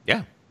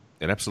 Yeah.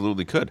 It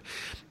absolutely could.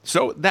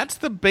 So that's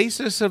the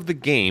basis of the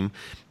game.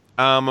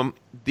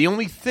 The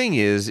only thing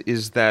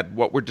is that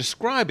what we're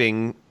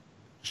describing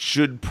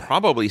should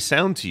probably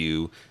sound to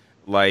you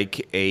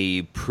like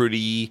a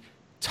pretty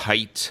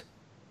tight,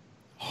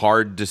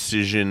 hard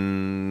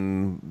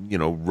decision,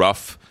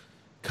 rough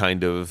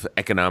kind of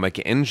economic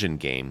engine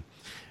game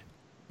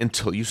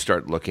until you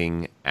start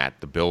looking at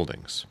the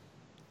buildings.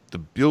 The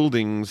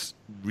buildings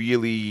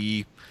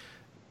really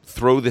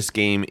throw this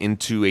game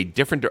into a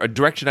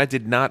direction I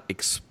did not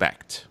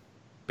expect.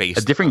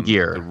 Based on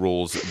gear. The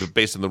rules,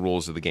 based on the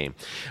rules of the game.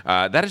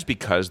 That is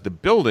because the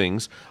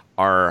buildings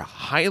are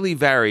highly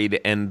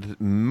varied, and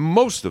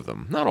most of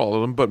them, not all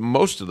of them, but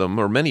most of them,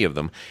 or many of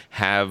them,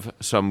 have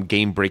some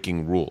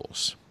game-breaking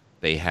rules.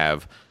 They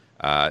have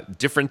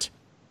different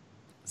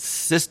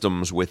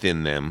systems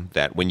within them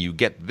that when you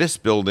get this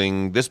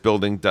building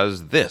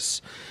does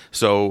this.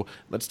 So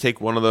let's take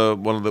one of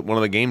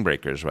the game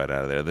breakers right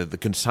out of there, the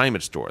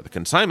consignment store. The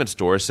consignment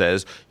store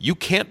says you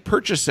can't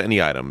purchase any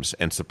items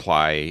and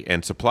supply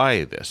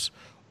this.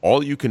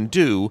 All you can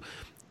do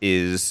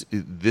is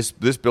this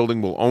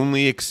building will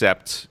only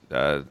accept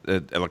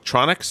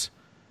electronics,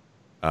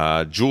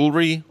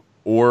 jewelry,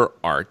 or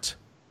art,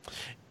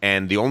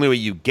 and the only way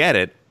you get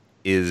it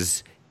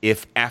is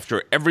if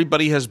after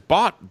everybody has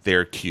bought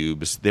their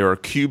cubes, there are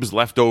cubes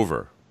left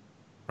over,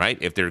 right?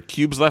 If there are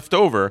cubes left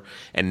over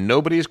and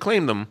nobody has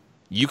claimed them,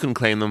 you can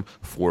claim them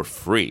for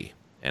free.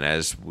 And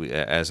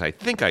as I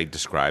think I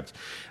described,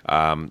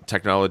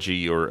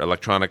 technology or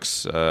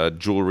electronics,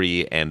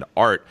 jewelry, and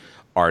art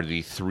are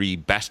the 3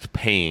 best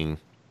paying.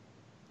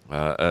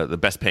 The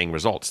best paying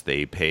results.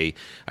 They pay,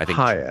 I think,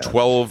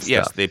 12.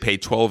 Yes, they pay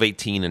 $12,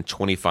 $18, and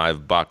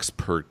 $25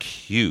 per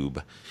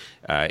cube.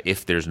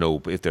 If there's no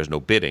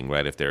bidding,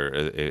 right?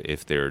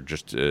 If they're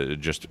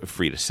just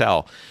free to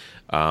sell,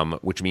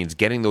 which means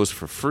getting those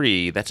for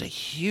free. That's a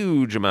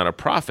huge amount of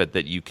profit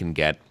that you can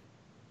get,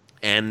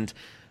 and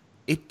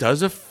it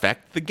does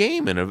affect the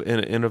game in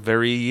a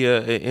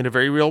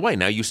very real way.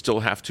 Now you still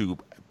have to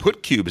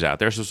put cubes out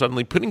there, so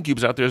suddenly putting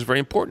cubes out there is very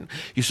important.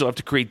 You still have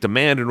to create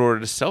demand in order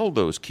to sell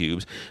those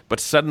cubes, but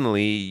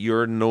suddenly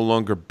you're no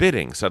longer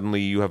bidding.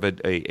 Suddenly you have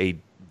a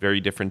very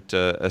different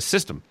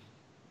system.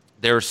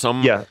 There are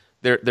some. Yeah.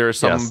 There are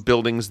some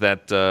buildings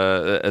that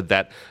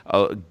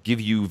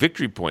give you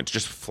victory points,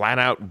 just flat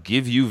out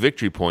give you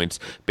victory points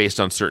based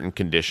on certain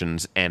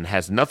conditions, and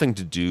has nothing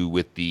to do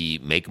with the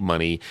make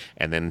money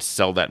and then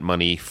sell that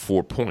money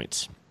for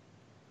points,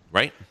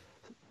 right?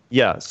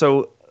 Yeah.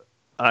 So,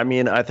 I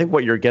mean, I think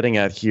what you're getting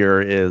at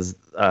here is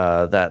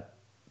that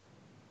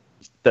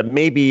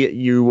maybe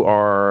you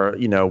are,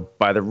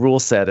 by the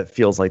rule set, it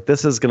feels like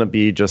this is going to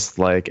be just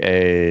like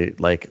a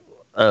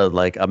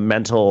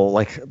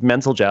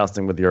mental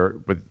jousting with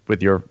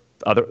your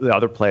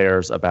other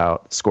players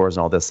about scores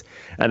and all this,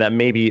 and that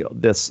maybe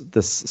this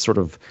sort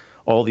of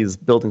all these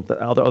building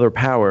other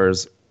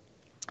powers.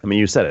 I mean,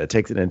 you said it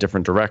takes it in a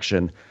different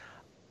direction.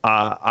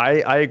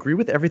 I agree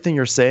with everything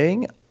you're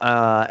saying,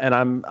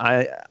 and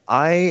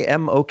I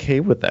am okay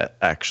with that.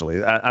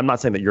 Actually, I'm not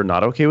saying that you're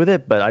not okay with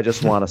it, but I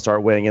just want to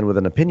start weighing in with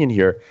an opinion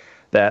here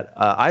that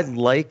I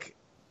like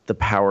the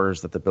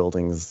powers that the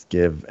buildings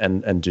give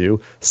and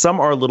do. Some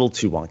are a little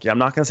too wonky. I'm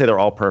not going to say they're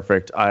all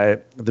perfect.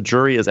 The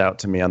jury is out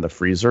to me on the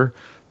freezer,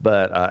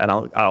 but and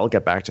I'll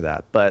get back to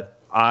that. But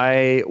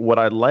what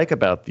I like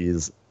about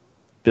these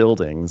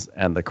buildings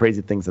and the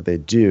crazy things that they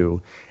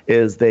do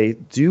is they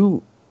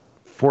do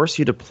force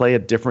you to play a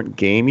different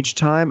game each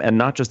time, and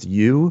not just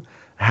you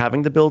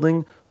having the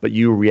building, but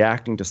you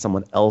reacting to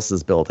someone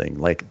else's building.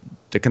 Like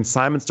the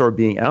consignment store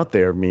being out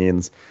there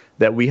means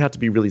that we have to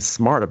be really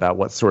smart about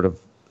what sort of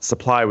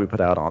supply we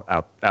put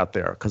out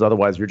there, because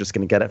otherwise you're just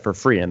going to get it for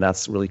free, and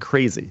that's really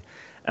crazy.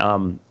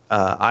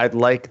 I'd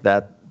like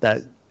that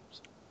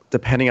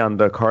depending on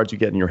the cards you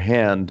get in your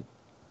hand,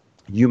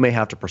 you may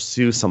have to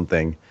pursue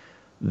something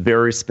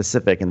very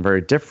specific and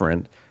very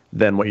different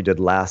than what you did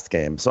last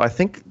game. So I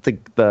think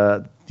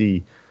the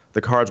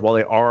cards, while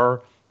they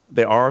are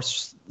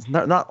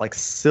not like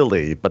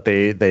silly, but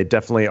they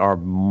definitely are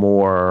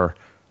more.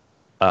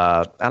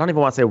 I don't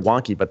even want to say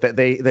wonky, but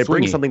they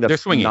bring something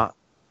that's not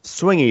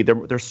swingy. They're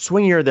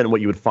swingier than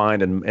what you would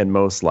find in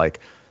most like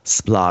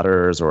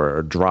splatters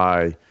or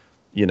dry,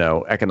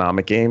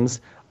 economic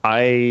games.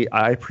 I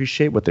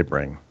appreciate what they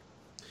bring.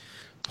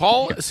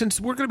 Paul,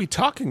 since we're going to be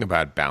talking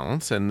about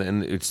balance,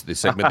 and it's the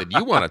segment that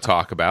you want to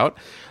talk about,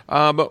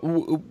 why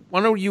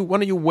don't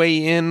you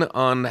weigh in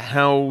on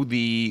how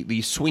the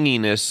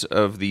swinginess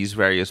of these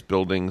various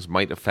buildings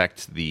might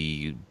affect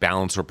the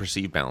balance or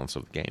perceived balance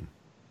of the game?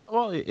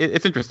 Well,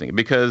 it's interesting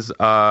because,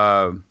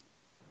 in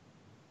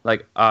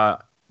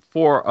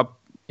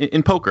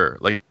poker,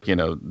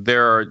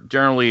 there are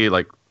generally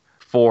like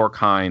four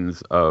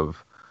kinds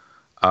of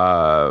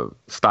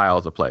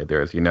styles of play.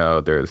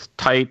 There's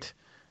tight,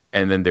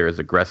 and then there's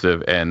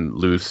aggressive and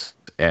loose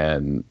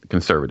and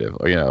conservative,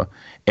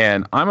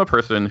 and I'm a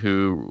person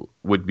who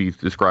would be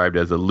described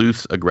as a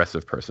loose,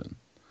 aggressive person,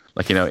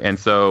 and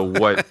so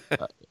what,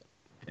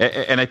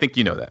 and I think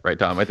you know that, right,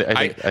 Tom? I think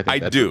I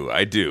do.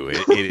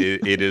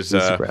 It is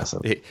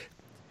aggressive. It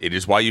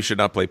is why you should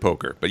not play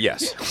poker, but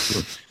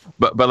yes.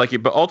 but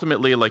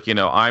ultimately,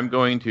 I'm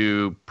going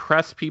to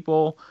press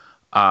people,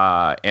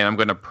 and I'm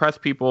going to press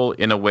people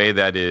in a way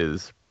that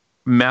is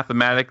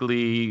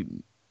mathematically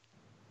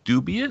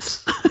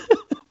dubious.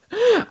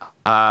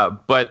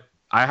 But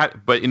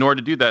in order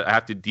to do that, I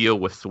have to deal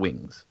with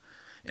swings,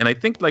 and I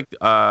think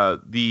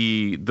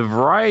the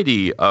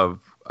variety of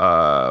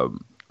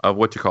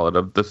what you call it,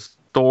 of the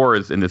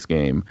stores in this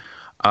game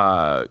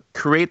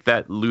create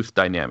that loose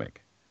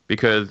dynamic,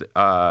 because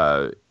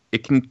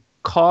it can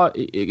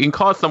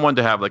cause someone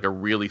to have like a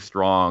really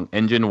strong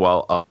engine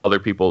while other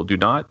people do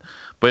not,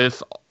 but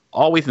it's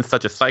always in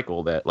such a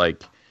cycle that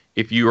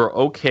if you are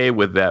okay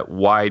with that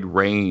wide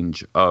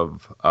range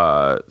of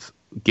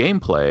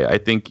gameplay, I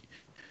think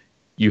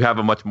you have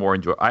a much more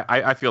enjoy.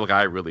 I feel like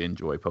I really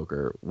enjoy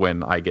poker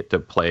when I get to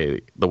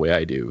play the way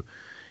I do,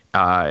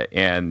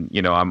 and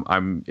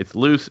it's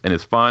loose and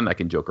it's fun. I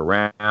can joke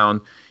around,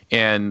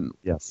 and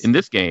in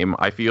this game,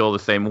 I feel the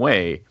same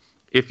way.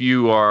 If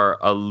you are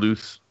a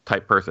loose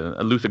type person,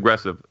 a loose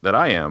aggressive that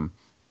I am,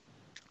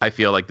 I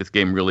feel like this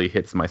game really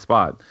hits my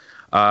spot.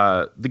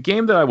 The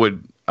game that I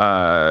would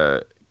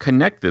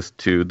connect this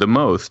to the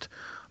most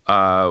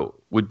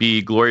would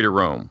be Glory to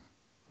Rome.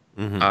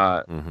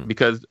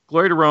 Because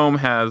Glory to Rome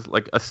has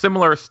a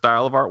similar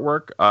style of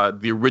artwork,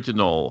 the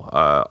original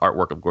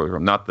artwork of Glory to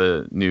Rome, not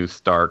the new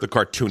Stark, the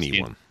cartoony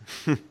one.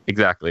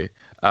 Exactly.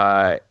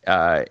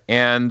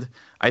 And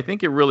I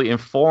think it really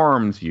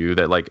informs you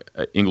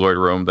that in Glory to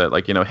Rome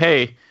that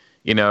hey,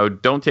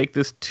 don't take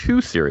this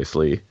too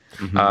seriously.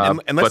 And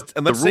let's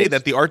say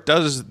that the art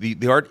does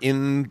the art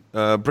in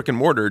brick and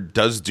mortar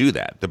does do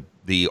that.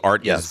 The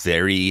art is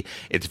very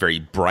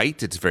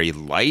bright, it's very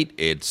light,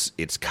 it's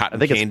cotton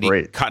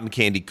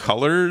candy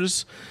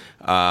colors,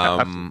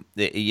 cartoony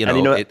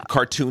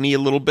a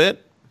little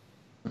bit.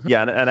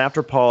 Yeah, and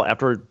after Paul,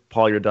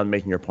 you're done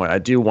making your point, I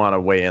do want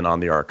to weigh in on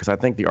the art, because I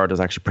think the art is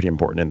actually pretty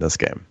important in this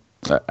game.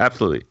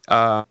 Absolutely.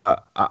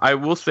 I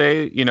will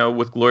say,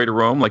 with Glory to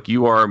Rome,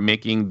 you are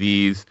making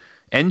these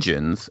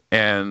engines,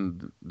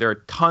 and there are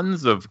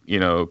tons of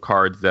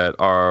cards that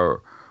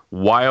are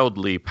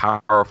wildly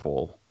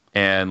powerful,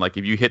 and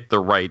if you hit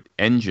the right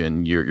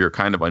engine, you're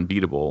kind of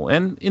unbeatable.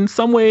 And in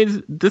some ways,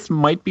 this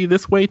might be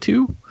this way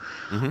too.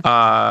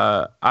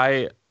 I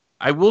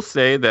will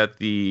say that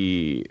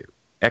the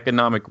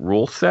economic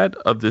rule set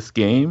of this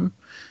game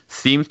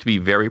seems to be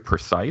very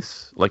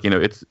precise.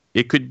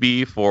 It could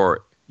be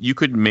for, you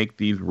could make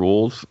these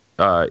rules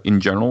in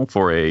general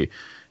for as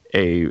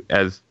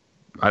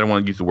I don't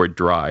want to use the word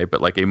dry,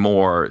 but a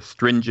more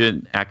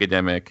stringent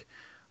academic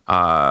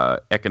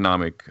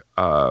economic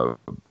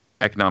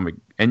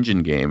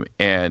engine game,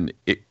 and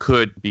it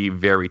could be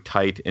very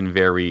tight and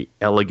very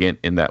elegant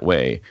in that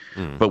way.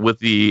 But with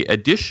the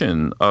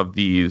addition of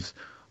these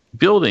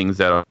buildings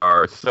that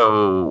are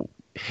so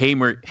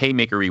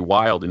haymakery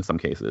wild in some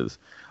cases,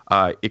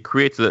 it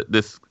creates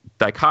this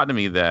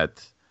dichotomy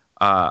that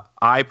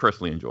I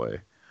personally enjoy,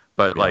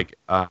 but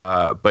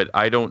but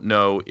I don't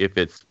know if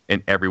it's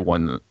an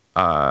everyone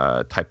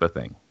type of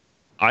thing.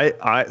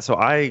 So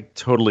I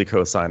totally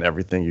co-sign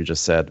everything you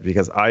just said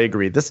because I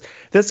agree. This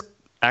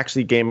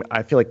actually game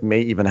I feel like may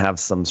even have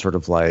some sort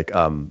of like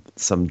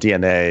some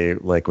DNA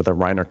like with a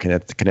Reiner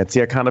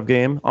Knizia kind of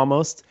game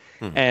almost.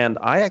 And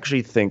I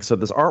actually think so.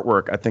 This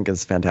artwork I think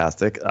is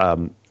fantastic.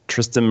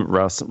 Tristan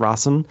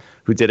Rawson,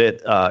 who did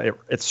it,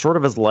 it sort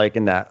of is like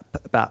in that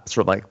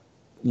sort of like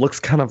looks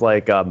kind of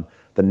like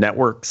the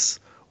Networks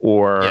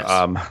or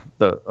like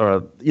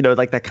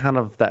that kind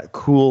of that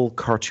cool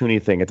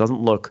cartoony thing. It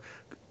doesn't look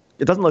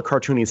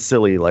cartoony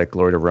silly like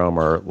Glory to Rome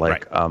or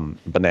like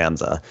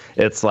Bonanza.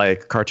 It's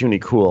like cartoony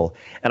cool.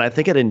 And I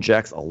think it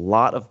injects a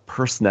lot of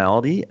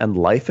personality and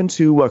life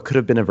into what could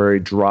have been a very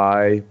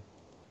dry,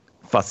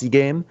 fussy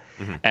game.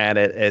 And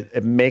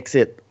it makes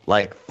it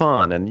like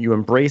fun and you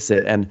embrace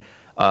it. And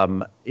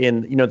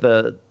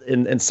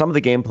in some of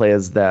the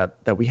gameplays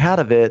that we had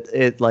of it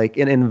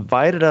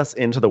invited us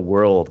into the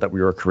world that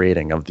we were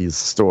creating of these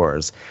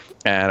stores.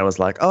 And it was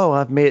like, oh,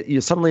 I've made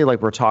you suddenly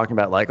like we're talking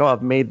about like, oh,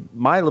 I've made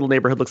my little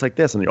neighborhood looks like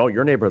this, and oh,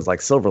 your neighborhood's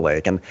like Silver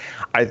Lake, and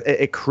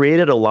it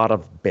created a lot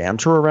of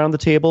banter around the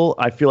table.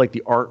 I feel like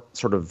the art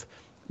sort of,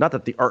 not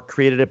that the art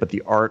created it, but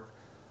the art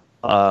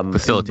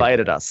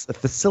facilitated us.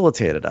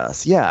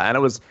 Yeah, and it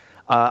was,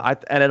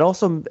 and it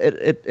also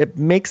it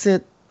makes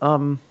it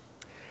in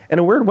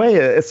a weird way.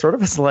 It sort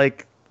of is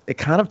like it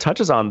kind of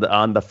touches on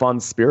the fun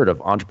spirit of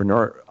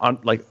entrepreneur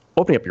like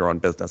opening up your own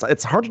business.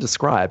 It's hard to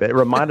describe. It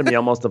reminded me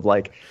almost of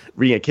like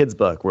reading a kid's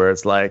book where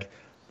it's like,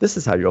 this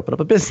is how you open up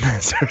a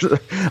business.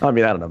 I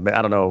mean, I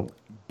don't know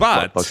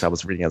what books I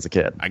was reading as a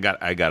kid.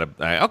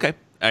 Okay.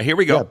 Here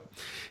we go. Yeah.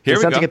 Here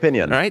we go.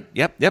 Opinion. All right.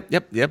 Yep.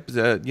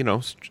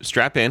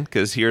 Strap in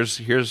because here's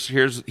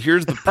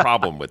the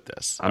problem with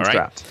this. I'm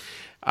strapped.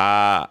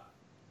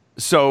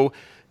 So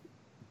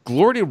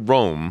Glory to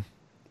Rome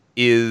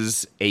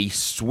is a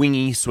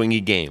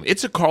swingy game.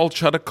 It's a Carl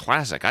Chutta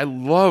classic. I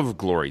love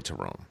Glory to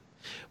Rome.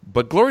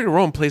 But Glory to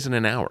Rome plays in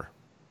an hour.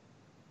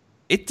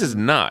 It does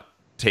not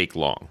take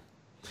long.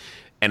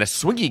 And a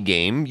swingy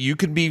game, you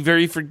can be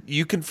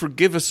you can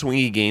forgive a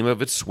swingy game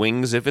if it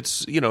swings, if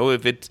it's,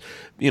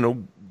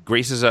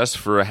 graces us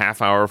for a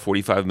half hour,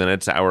 45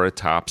 minutes, hour at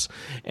tops,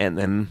 and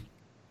then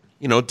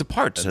it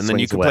departs, and then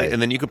you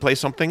can play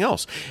something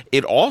else.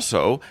 It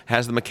also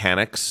has the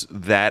mechanics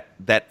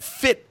that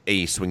fit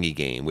a swingy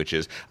game, which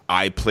is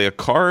I play a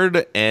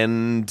card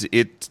and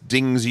it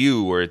dings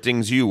you, or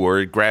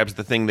it grabs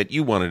the thing that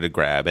you wanted to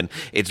grab, and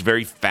it's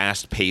very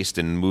fast paced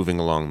and moving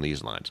along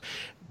these lines.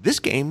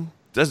 This game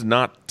does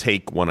not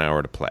take 1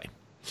 hour to play.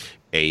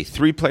 A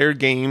 3-player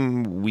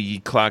game, we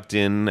clocked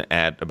in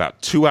at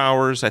about 2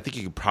 hours. I think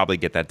you could probably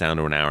get that down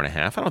to an hour and a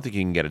half. I don't think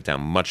you can get it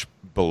down much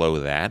below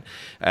that.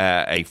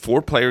 A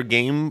 4-player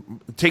game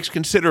takes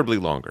considerably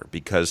longer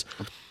because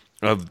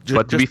of...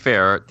 But to be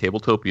fair,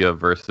 Tabletopia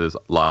versus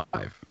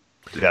Live.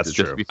 That's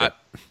true.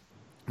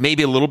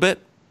 Maybe a little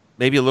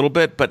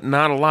bit, but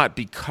not a lot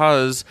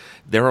because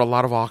there are a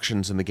lot of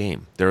auctions in the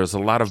game. There is a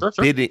lot of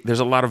bidding.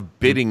 There's a lot of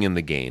bidding in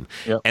the game,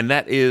 and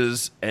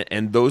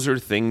those are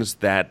things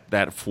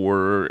that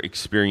for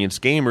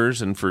experienced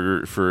gamers and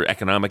for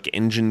economic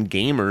engine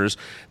gamers,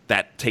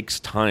 that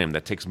takes time,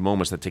 that takes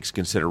moments, that takes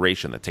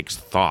consideration, that takes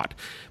thought.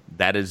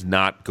 That is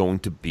not going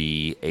to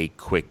be a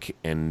quick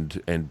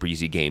and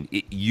breezy game.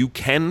 You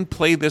can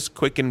play this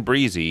quick and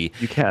breezy.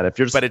 You can if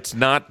you're, but it's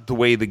not the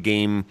way the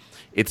game.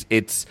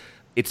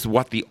 It's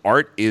what the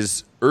art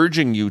is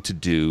urging you to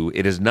do.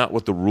 It is not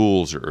what the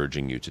rules are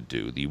urging you to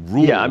do. The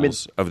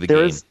rules of the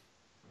game.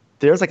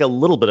 There's like a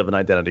little bit of an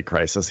identity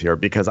crisis here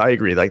because I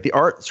agree. Like the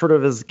art sort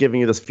of is giving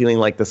you this feeling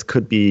like this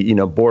could be,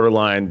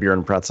 borderline Beer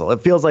and Pretzel.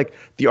 It feels like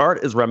the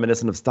art is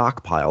reminiscent of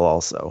Stockpile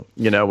also,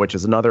 which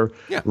is another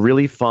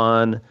really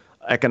fun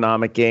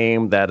economic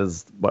game that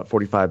is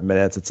 45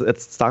 minutes.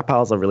 It's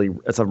Stockpile is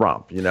it's a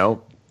romp,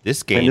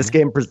 This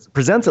game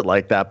presents it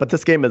like that, but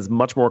this game is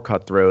much more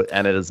cutthroat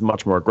and it is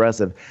much more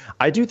aggressive.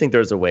 I do think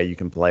there's a way you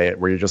can play it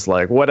where you're just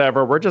like,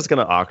 whatever, we're just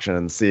going to auction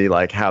and see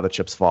like how the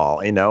chips fall,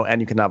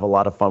 and you can have a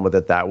lot of fun with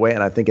it that way.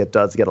 And I think it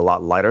does get a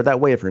lot lighter that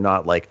way if you're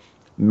not like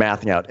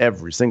mathing out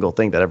every single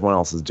thing that everyone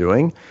else is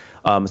doing.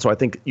 So I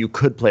think you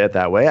could play it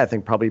that way. I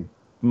think probably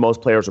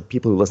most players or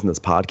people who listen to this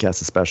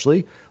podcast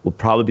especially will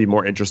probably be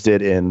more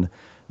interested in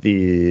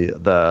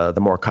the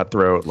more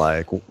cutthroat,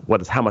 like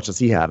how much does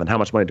he have and how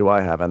much money do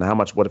I have and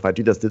what if I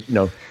do this,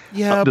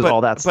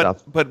 all that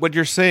stuff. But what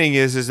you're saying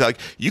is like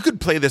you could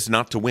play this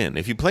not to win.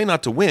 If you play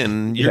not to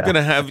win, you're going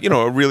to have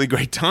a really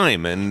great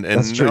time and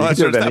that's true. You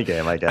can do any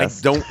game, I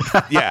guess.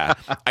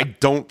 I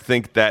don't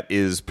think that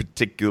is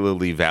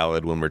particularly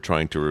valid when we're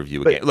trying to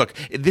review a game. Look,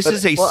 this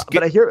is a skit.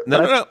 But I hear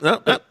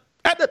no.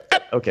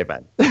 Okay,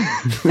 fine.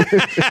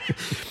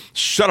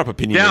 Shut up,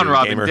 opinionated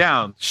gamer.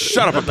 Down.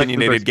 Shut up,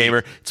 opinionated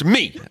gamer. It's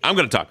me. I'm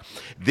going to talk.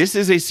 This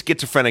is a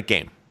schizophrenic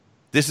game.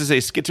 This is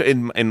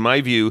in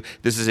my view,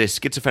 this is a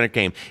schizophrenic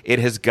game. It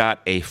has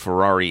got a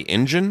Ferrari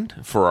engine,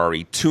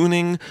 Ferrari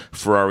tuning,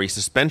 Ferrari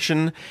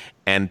suspension,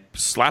 and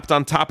slapped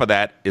on top of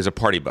that is a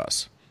party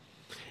bus.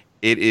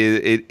 It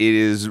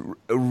is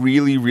a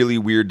really, really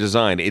weird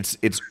design. It's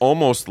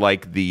almost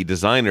like the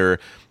designer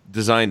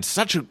designed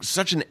such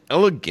an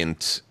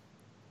elegant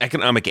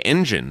economic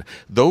engine.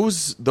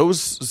 Those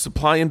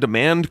supply and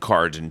demand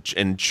cards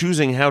and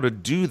choosing how to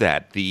do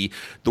that, the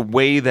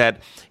way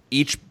that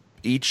each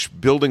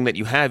building that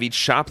you have, each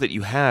shop that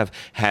you have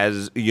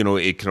has,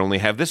 it can only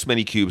have this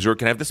many cubes, or it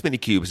can have this many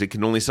cubes. It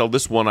can only sell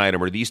this one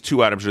item, or these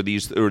two items, or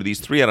these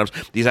three items.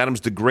 These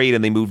items degrade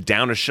and they move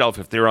down a shelf.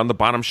 If they're on the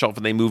bottom shelf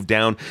and they move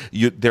down,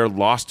 they're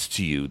lost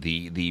to you.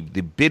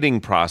 The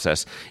bidding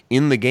process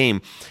in the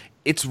game,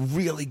 it's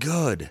really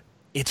good.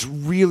 It's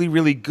really,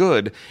 really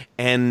good,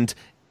 and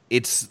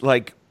it's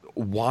like,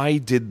 why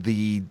did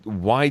the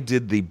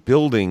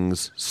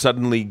buildings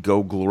suddenly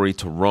go glory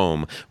to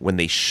Rome when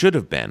they should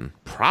have been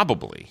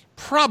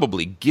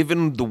probably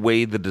given the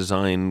way the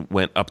design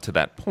went up to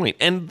that point?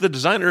 And the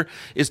designer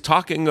is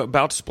talking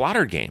about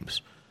splatter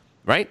games,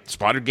 right?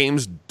 Splatter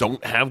games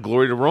don't have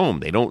glory to Rome.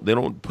 They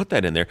don't put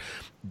that in there.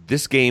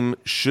 This game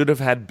should have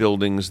had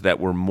buildings that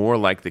were more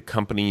like the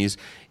companies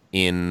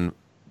in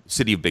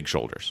City of Big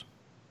Shoulders.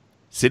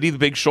 City of the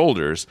Big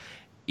Shoulders.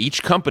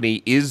 Each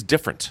company is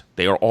different.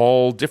 They are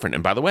all different.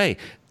 And by the way,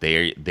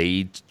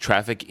 they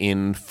traffic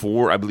in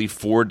four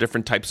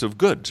different types of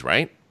goods,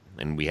 right?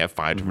 And we have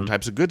 5 different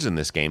types of goods in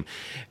this game.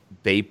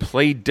 They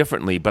play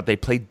differently, but they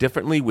play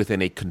differently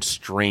within a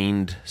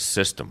constrained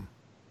system,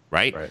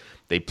 right?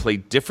 They play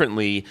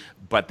differently,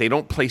 but they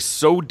don't play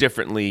so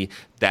differently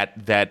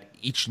that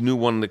each new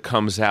one that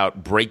comes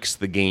out breaks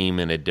the game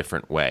in a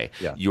different way.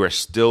 Yeah. You are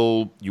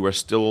still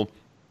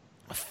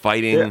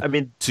fighting.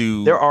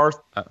 There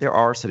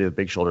are City of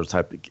Big Shoulders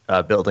type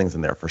buildings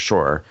in there for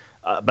sure,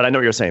 but I know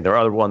what you're saying. There are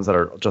other ones that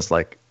are just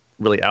like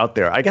really out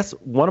there. I guess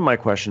one of my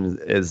questions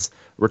is,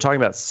 we're talking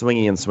about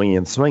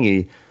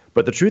swingy,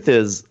 but the truth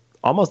is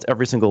almost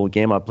every single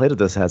game I've played of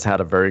this has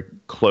had a very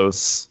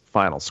close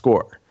final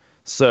score.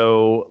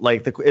 So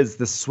like, is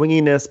the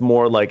swinginess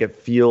more like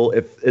it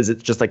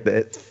just like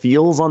it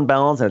feels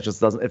unbalanced and it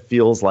just doesn't? It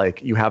feels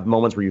like you have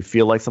moments where you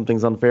feel like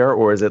something's unfair,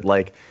 or is it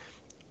like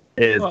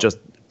just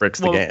bricks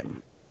the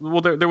game?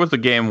 Well, there was a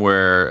game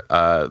where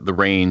the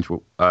range,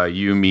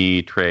 you,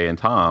 me, Trey, and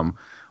Tom,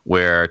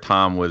 where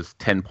Tom was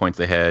 10 points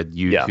ahead.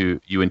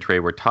 You and Trey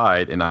were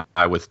tied, and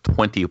I was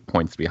 20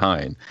 points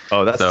behind.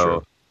 Oh, that's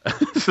true.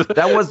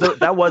 that was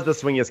the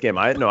swingiest game.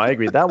 I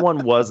agree. That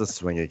one was a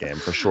swingy game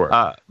for sure.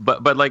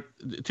 But like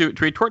to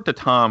retort to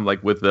Tom,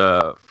 like with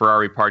the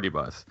Ferrari party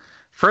bus.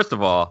 First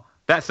of all,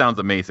 that sounds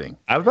amazing.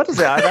 I was about to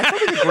say that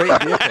sounds like a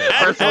great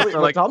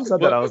vehicle. When Tom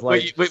said that, I was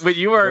like, "But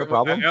you are."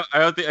 No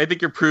I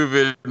think you're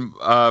proving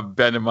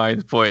Ben and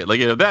mine's point. Like,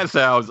 that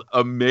sounds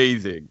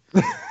amazing.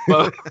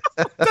 Does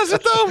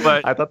it though?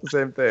 But I thought the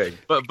same thing.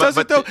 Does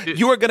it though?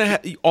 You are gonna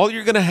have all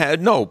you're gonna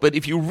have. No, but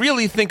if you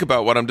really think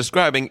about what I'm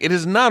describing, it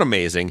is not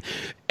amazing.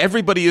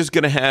 Everybody is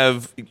gonna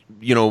have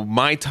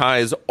Mai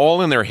Tais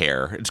all in their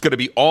hair. It's gonna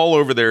be all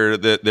over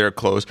their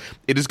clothes.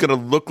 It is gonna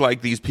look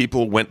like these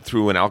people went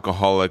through an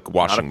alcoholic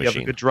washing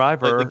machine. If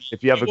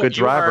you have a good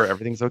driver,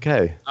 everything's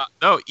okay.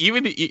 No,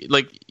 even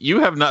like you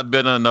have not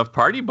been on enough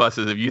party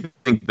buses if you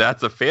think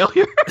that's a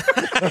failure.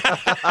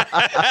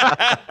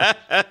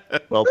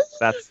 Well,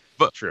 that's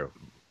true.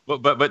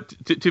 But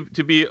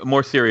to be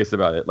more serious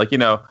about it, like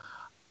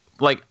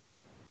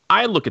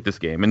I look at this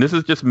game, and this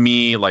is just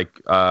me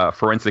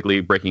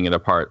forensically breaking it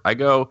apart. I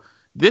go,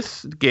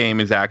 this game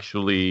is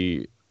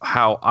actually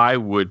how I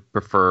would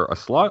prefer a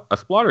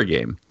Splotter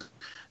game,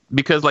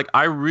 because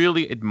I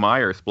really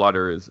admire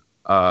Splotter's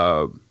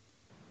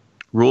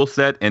rule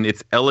set and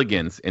its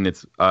elegance and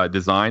its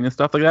design and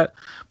stuff like that.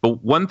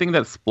 But one thing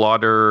that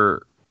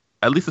Splotter,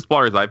 at least the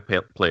Splotters I've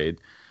played,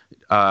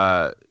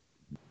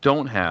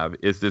 don't have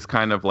is this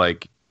kind of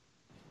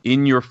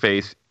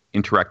in-your-face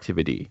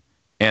interactivity.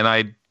 And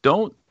I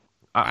don't.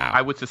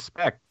 I would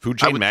suspect Food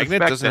Chain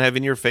Magnate doesn't have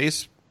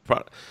in-your-face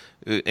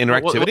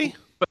interactivity.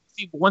 But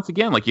see, once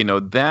again,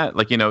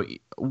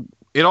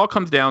 it all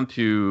comes down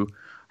to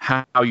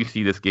how you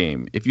see this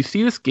game. If you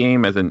see this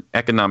game as an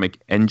economic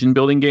engine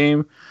building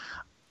game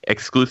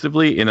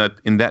exclusively in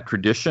that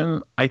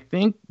tradition, I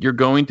think you're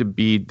going to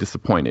be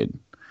disappointed.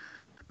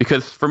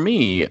 Because for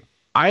me,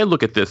 I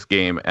look at this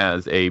game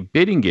as a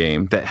bidding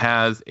game that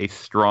has a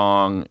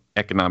strong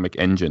economic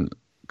engine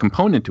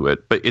component to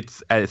it, but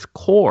it's at its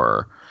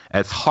core,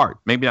 at its heart,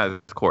 maybe not at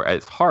its core, at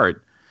its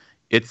heart,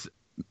 it's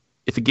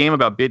a game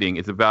about bidding.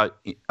 It's about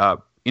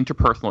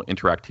interpersonal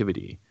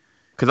interactivity.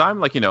 Because I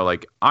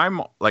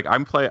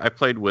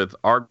played with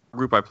our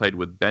group, I played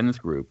with Ben's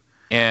group,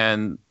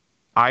 and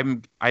I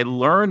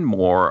learned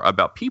more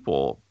about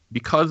people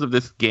because of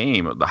this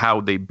game,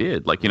 how they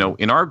bid.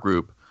 In our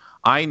group,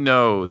 I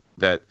know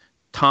that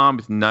Tom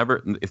is not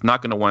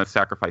going to want to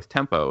sacrifice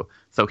tempo,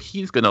 so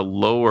he's going to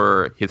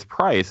lower his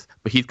price,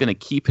 but he's going to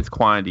keep his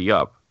quantity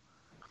up.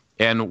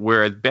 And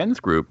whereas Ben's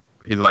group,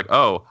 he's like,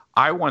 oh,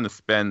 I want to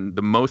spend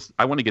the most.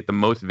 I want to get the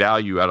most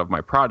value out of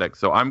my product,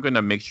 so I'm going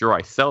to make sure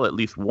I sell at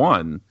least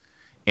one,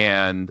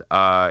 and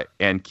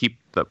keep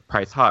the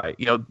price high.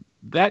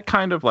 That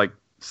kind of like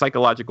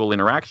psychological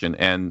interaction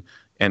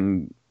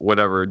and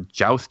whatever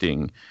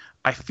jousting,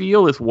 I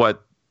feel is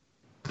what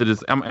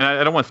and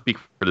I don't want to speak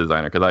for the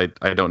designer because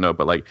I don't know,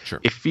 but like Sure.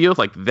 It feels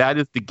like that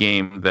is the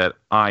game that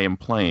I am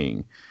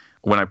playing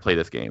when I play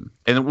this game,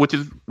 and which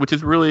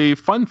is really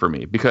fun for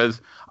me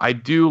because I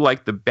do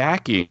like the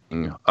backing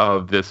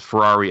of this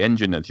Ferrari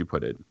engine, as you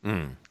put it.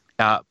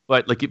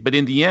 But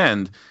in the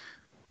end,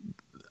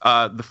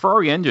 the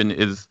Ferrari engine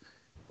is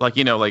like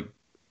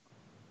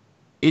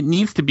it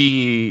needs to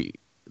be.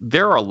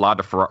 There are a lot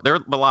of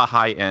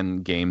high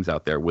end games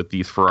out there with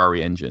these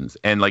Ferrari engines,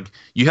 and like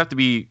you have to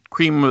be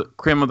creme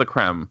of the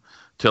creme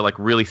to like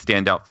really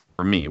stand out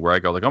for me. Where I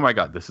go like, oh my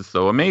god, this is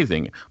so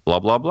amazing, blah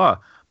blah blah.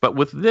 But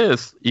with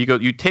this,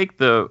 you take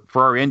the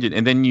Ferrari engine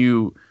and then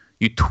you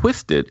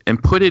twist it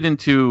and put it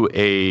into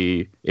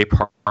a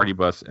party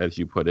bus, as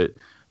you put it,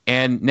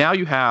 and now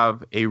you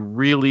have a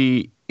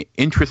really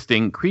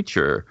interesting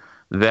creature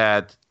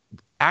that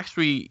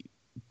actually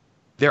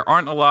there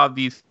aren't a lot of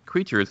these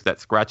creatures that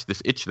scratch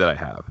this itch that I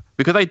have,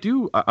 because I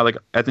do like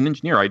as an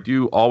engineer, I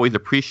do always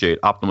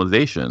appreciate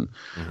optimization,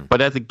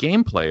 but as a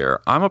game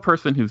player, I'm a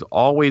person who's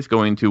always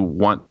going to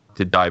want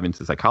to dive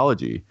into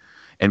psychology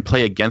and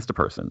play against a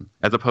person,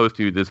 as opposed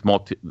to this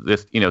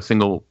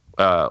single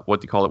what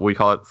do you call it? We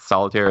call it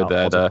solitaire.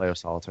 Multiplayer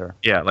solitaire.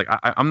 Yeah, like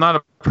I'm not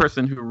a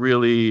person who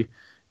really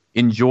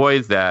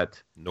enjoys that.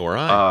 Nor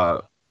I.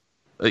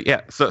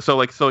 Yeah.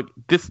 So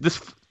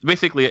this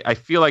basically, I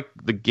feel like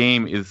the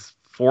game is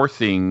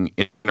forcing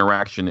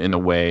interaction in a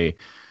way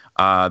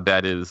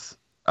that is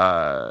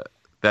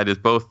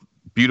both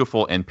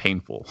beautiful and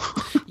painful.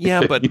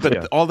 Yeah,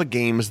 but all the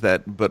games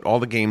that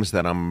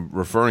I'm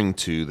referring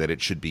to that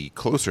it should be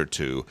closer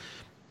to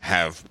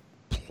have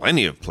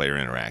plenty of player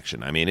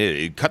interaction. I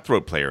mean,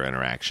 cutthroat player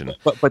interaction.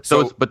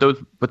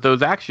 But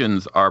those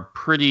actions are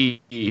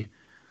pretty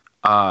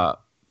from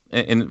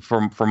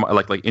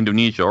like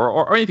Indonesia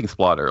or anything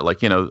Splotter.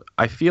 Like,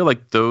 I feel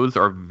like those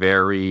are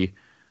very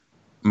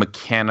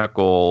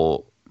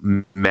mechanical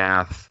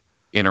math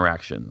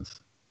interactions.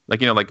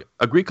 Like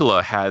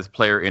Agricola has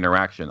player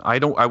interaction. I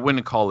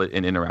wouldn't call it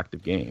an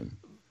interactive game.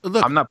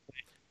 Look, I'm not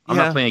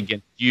playing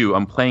against you.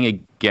 I'm playing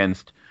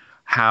against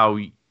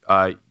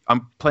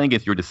I'm playing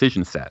against your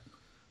decision set.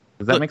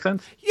 Does that make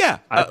sense? Yeah.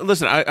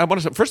 Listen, I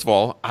want to say, first of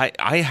all,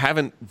 I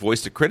haven't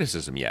voiced a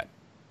criticism yet.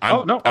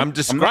 I'm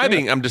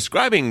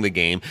describing the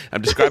game.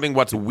 I'm describing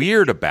what's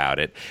weird about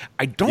it.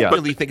 I don't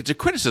really think it's a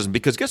criticism,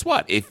 because guess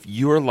what? If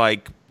you're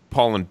like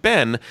Paul and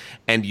Ben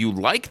and you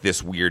like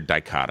this weird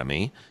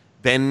dichotomy,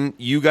 then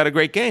you got a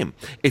great game.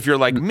 If you're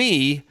like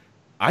me,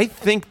 I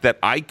think that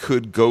I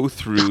could go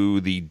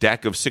through the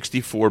deck of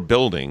 64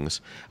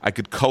 buildings. I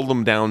could cull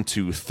them down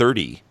to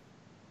 30,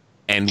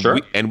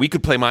 and we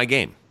could play my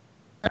game.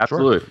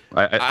 Absolutely.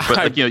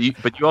 But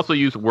you also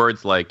use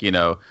words like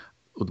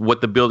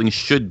what the building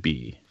should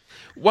be.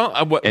 Well,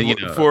 I would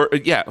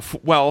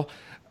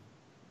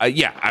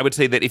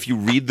say that if you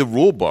read the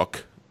rule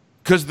book,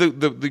 because the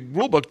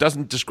rule book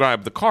doesn't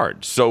describe the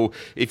cards. So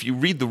if you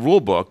read the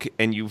rule book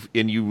and you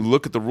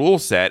look at the rule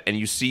set and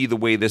you see the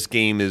way this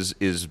game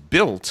is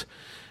built,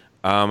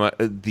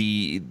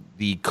 the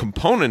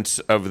components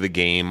of the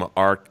game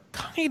are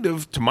kind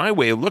of, to my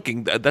way of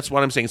looking, that's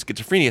what I'm saying,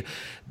 schizophrenia.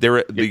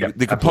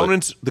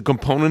 The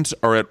components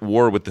are at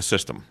war with the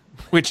system,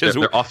 which is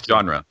they're off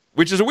genre,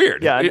 which is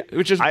weird. Yeah,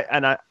 which is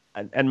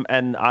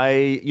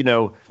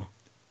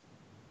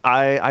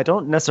I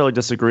don't necessarily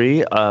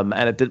disagree, and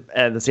it did.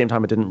 At the same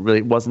time,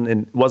 it wasn't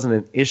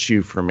an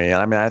issue for me.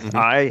 I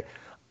mean,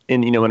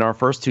 in our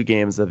first two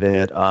games of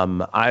it,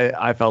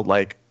 I felt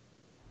like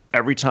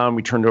every time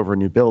we turned over a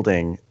new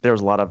building, there was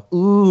a lot of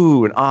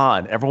ooh and ah,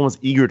 and everyone was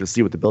eager to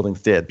see what the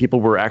buildings did.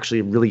 People were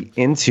actually really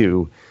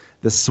into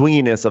the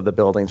swinginess of the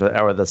buildings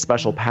or the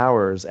special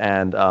powers,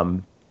 and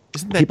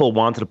people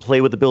wanted to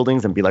play with the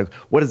buildings and be like,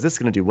 what is this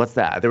going to do? What's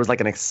that? There was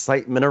like an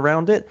excitement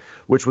around it,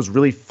 which was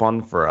really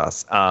fun for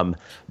us.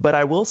 But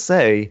I will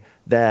say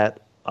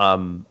that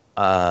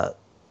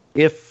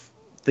if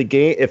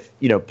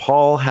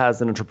Paul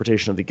has an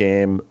interpretation of the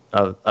game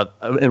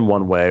in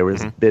one way, where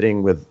he's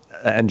bidding with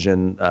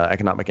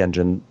economic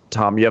engine,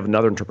 Tom, you have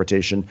another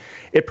interpretation.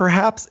 It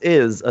perhaps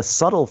is a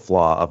subtle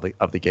flaw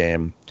of the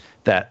game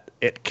that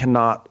it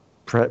cannot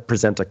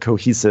present a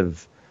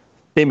cohesive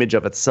image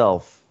of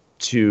itself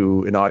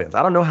to an audience.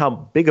 I don't know how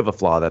big of a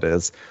flaw that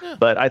is,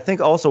 but I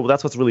think also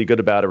that's what's really good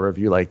about a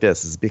review like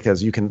this, is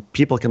because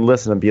people can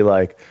listen and be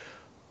like,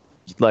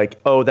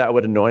 oh, that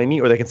would annoy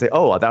me, or they can say,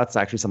 oh, that's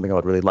actually something I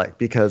would really like,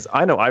 because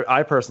I know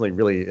I personally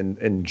really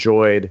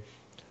enjoyed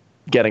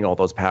getting all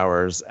those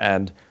powers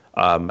and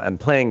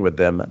playing with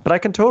them. But I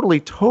can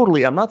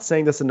totally, I'm not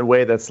saying this in a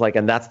way that's like,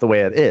 and that's the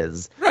way it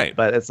is, right?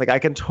 But it's like I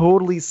can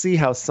totally see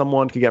how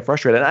someone could get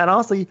frustrated, and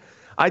honestly,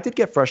 I did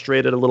get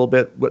frustrated a little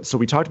bit. So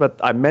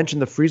I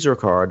mentioned the freezer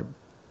card.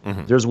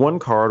 There's one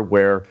card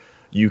where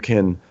you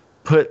can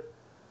put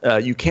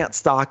you can't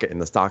stock it in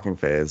the stocking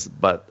phase,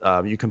 but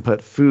you can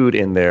put food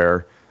in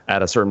there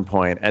at a certain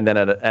point, and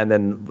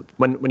then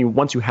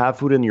once you have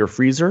food in your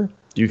freezer,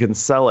 you can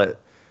sell it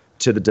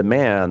to the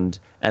demand,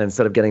 and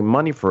instead of getting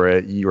money for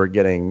it, you are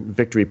getting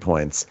victory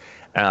points,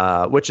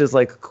 which is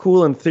like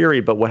cool in theory.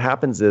 But what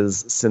happens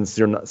is, since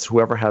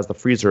whoever has the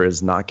freezer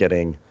is not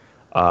getting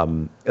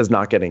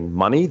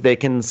money, they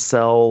can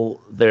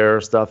sell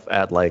their stuff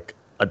at like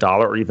 $1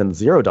 or even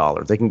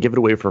 $0. They can give it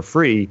away for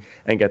free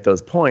and get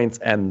those points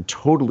and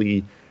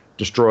totally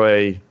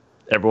destroy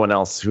everyone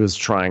else who is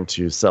trying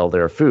to sell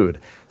their food.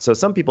 So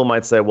some people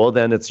might say, well,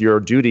 then it's your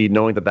duty,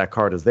 knowing that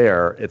card is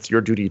there, it's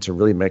your duty to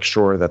really make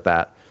sure that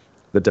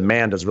the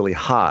demand is really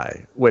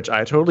high, which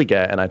I totally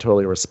get and I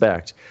totally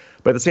respect.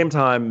 But at the same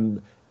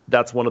time,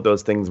 that's one of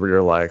those things where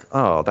you're like,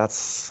 oh,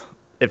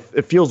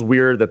 it feels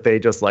weird that they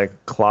just like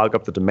clog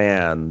up the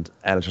demand,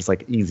 and it's just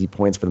like easy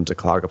points for them to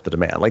clog up the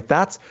demand. Like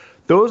those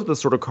are the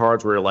sort of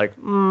cards where you're like,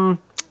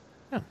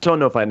 don't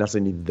know if I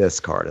necessarily need this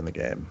card in the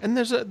game. And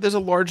there's a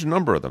large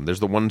number of them.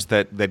 There's the ones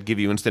that give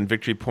you instant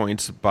victory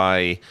points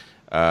by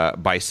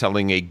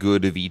selling a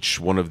good of each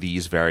one of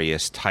these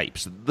various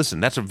types. Listen,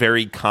 that's a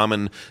very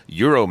common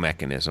Euro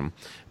mechanism,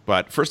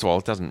 but first of all,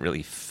 it doesn't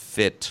really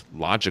fit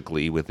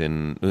logically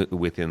within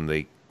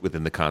the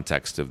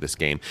context of this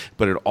game.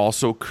 But it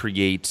also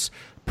creates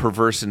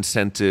perverse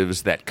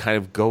incentives that kind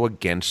of go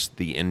against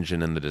the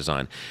engine and the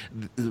design.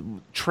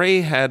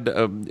 Trey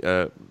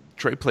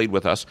played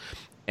with us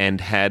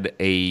and had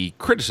a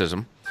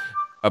criticism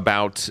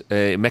about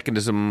a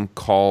mechanism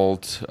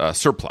called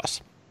surplus,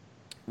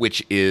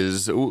 which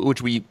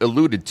we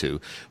alluded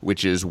to,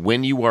 which is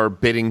when you are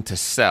bidding to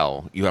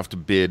sell, you have to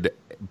bid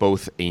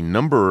both a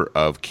number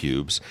of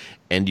cubes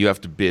and you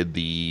have to bid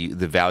the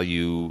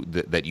value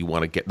that you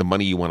want to get, the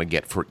money you want to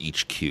get for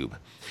each cube.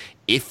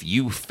 If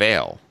you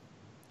fail,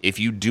 if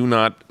you do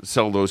not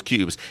sell those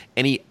cubes,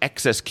 any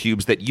excess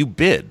cubes that you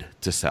bid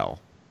to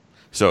sell,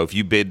 so if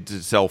you bid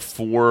to sell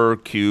 4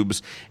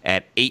 cubes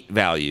at 8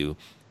 value,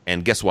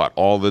 and guess what?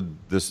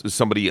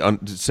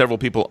 Several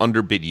people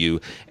underbid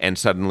you, and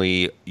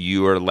suddenly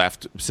you are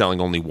left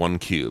selling only 1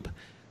 cube.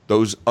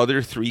 Those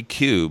other 3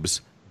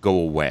 cubes go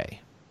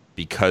away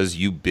because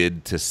you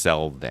bid to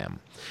sell them.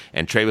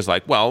 And Trey was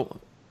like, well,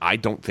 I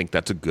don't think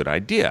that's a good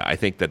idea. I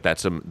think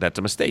that's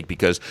a mistake,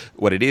 because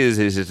what it is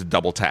it's a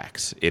double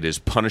tax. It is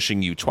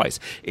punishing you twice.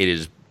 It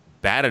is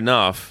bad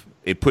enough.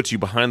 It puts you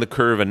behind the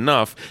curve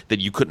enough that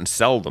you couldn't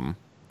sell them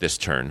this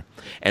turn.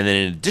 And then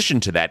in addition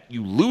to that,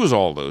 you lose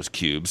all those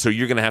cubes. So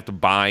you're going to have to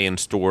buy and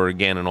store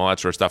again and all that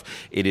sort of stuff.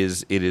 It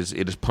is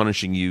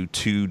punishing you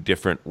 2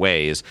 different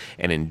ways.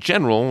 And in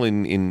general,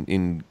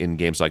 in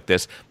games like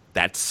this,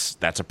 that's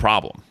a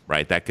problem,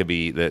 right? That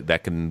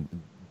can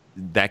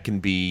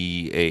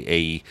be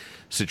a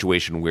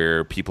situation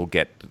where people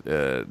get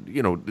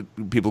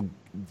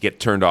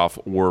turned off,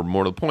 or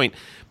more to the point,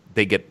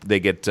 they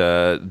get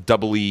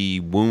doubly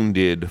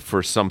wounded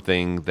for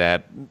something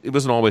that it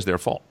wasn't always their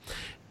fault.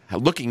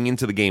 Looking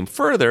into the game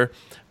further,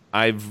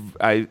 I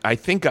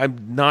think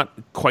I'm not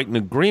quite in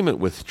agreement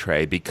with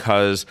Trey,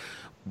 because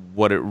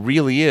what it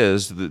really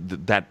is,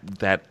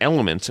 that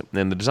element,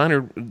 and the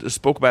designer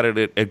spoke about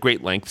it at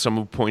great length. Some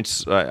of the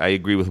points I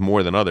agree with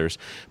more than others,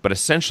 but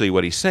essentially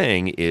what he's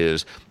saying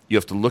is you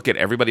have to look at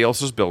everybody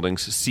else's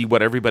buildings, see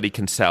what everybody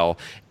can sell,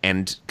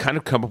 and kind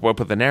of come up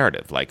with a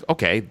narrative. Like,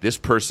 okay, this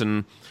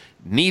person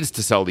needs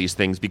to sell these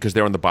things because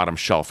they're on the bottom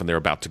shelf and they're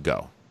about to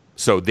go.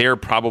 So they're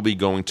probably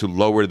going to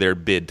lower their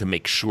bid to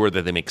make sure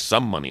that they make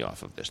some money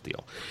off of this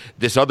deal.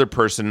 This other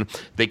person,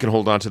 they can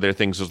hold on to their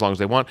things as long as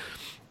they want.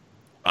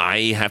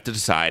 I have to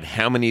decide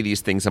how many of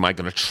these things am I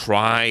going to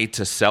try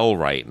to sell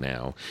right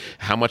now?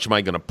 How much am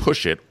I going to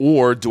push it?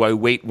 Or do I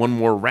wait one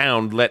more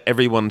round, let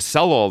everyone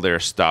sell all their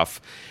stuff,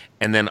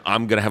 and then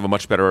I'm going to have a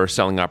much better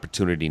selling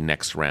opportunity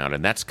next round?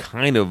 And that's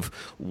kind of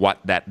what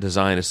that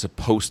design is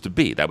supposed to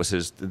be. That was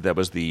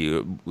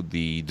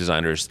the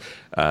designer's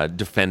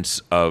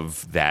defense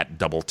of that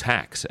double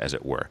tax, as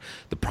it were.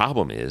 The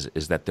problem is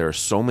that there are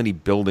so many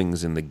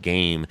buildings in the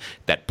game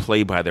that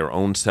play by their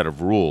own set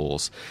of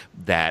rules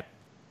that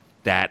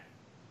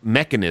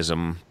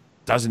mechanism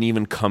doesn't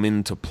even come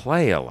into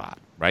play a lot,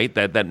 right?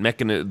 That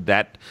mechanism,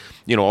 that,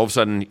 all of a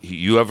sudden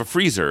you have a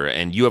freezer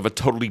and you have a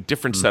totally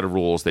different set of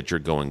rules that you're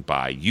going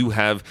by. You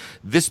have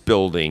this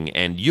building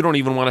and you don't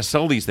even want to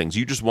sell these things.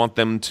 You just want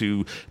them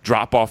to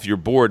drop off your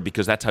board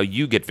because that's how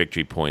you get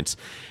victory points.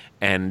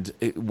 And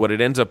what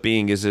it ends up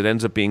being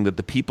that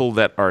the people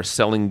that are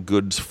selling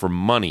goods for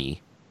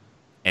money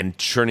and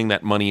churning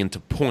that money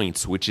into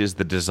points, which is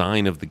the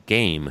design of the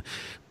game,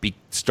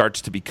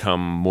 starts to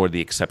become more the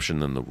exception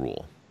than the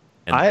rule.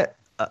 And I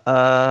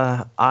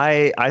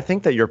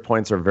think that your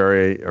points are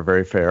very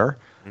fair.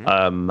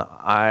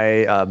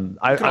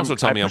 Mm-hmm. You can also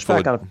tell me I'm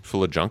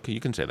full of junk. You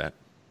can say that.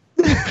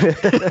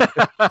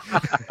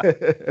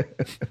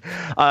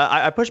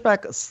 I push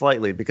back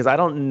slightly because I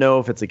don't know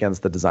if it's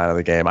against the design of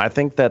the game. I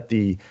think that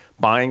the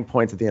buying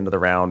points at the end of the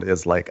round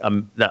is like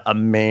a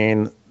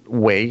main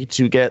way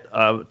to get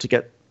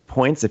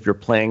points if you're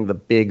playing the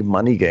big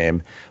money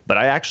game. But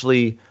I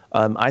actually,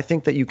 I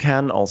think that you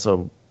can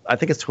also, I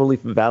think it's totally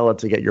valid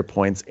to get your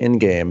points in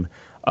game.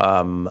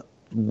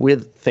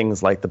 With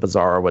things like the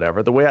bazaar or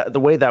whatever, the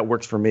way that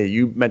works for me,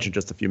 you mentioned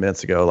just a few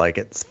minutes ago, like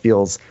it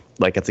feels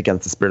like it's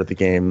against the spirit of the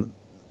game.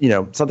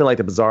 Something like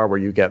the bazaar where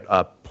you get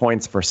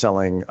points for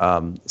selling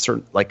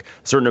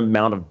certain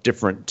amount of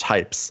different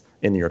types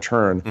in your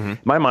turn. In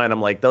my mind,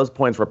 I'm like, those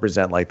points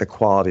represent like the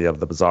quality of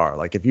the bazaar.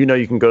 Like if you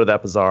can go to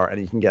that bazaar and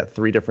you can get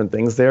 3 different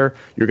things there,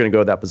 you're going to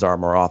go to that bazaar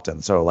more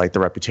often. So like the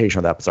reputation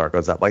of that bazaar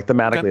goes up. Like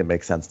thematically, It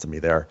makes sense to me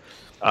there.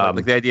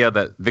 Like the idea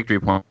that victory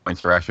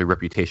points are actually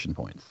reputation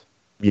points.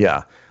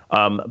 Yeah.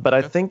 But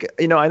I think,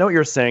 I know what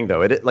you're saying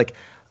though.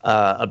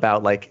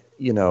 About like,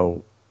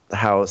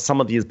 how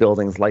some of these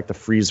buildings like the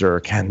freezer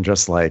can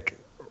just like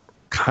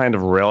kind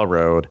of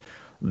railroad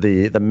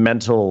the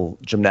mental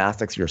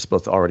gymnastics you're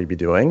supposed to already be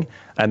doing.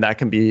 And that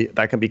can be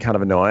kind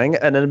of annoying.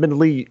 And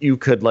admittedly, you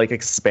could like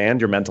expand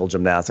your mental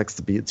gymnastics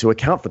to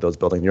account for those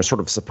buildings. You're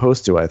sort of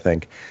supposed to, I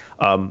think.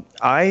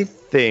 I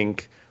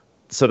think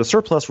so. The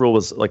surplus rule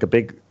was like a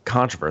big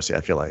controversy,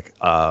 I feel like,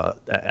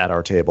 at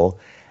our table.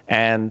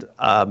 And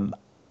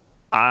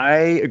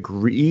I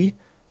agree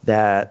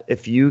that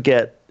if you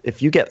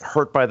get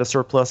hurt by the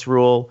surplus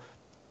rule,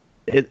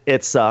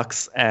 it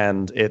sucks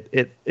and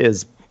it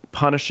is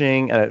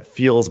punishing and it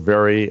feels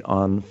very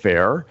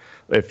unfair.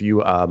 If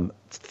you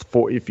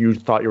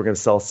thought you were going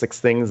to sell 6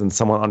 things and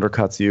someone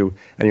undercuts you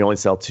and you only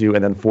sell 2,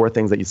 and then 4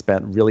 things that you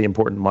spent really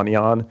important money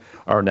on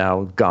are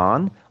now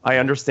gone. I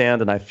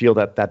understand and I feel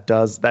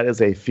that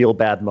is a feel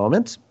bad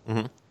moment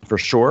for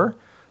sure,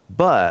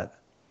 but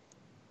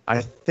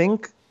I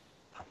think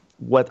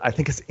what I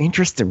think is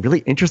really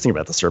interesting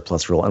about the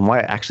surplus rule and why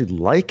I actually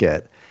like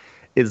it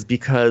is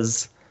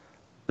because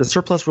the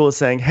surplus rule is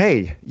saying,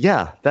 hey,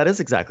 yeah, that is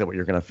exactly what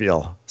you're going to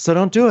feel. So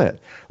don't do it.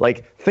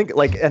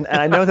 And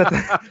I know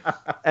that,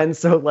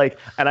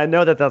 and I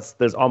know that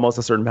there's almost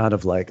a certain amount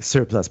of like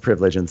surplus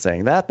privilege in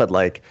saying that, but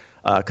like,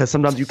 because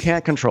sometimes you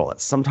can't control it.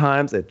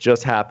 Sometimes it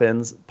just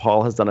happens.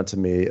 Paul has done it to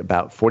me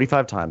about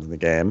 45 times in the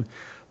game,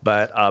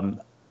 but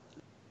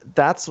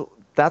that's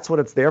what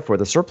it's there for.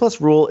 The surplus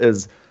rule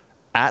is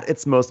at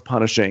its most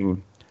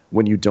punishing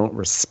when you don't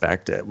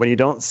respect it. When you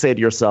don't say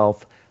to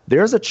yourself,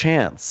 there's a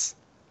chance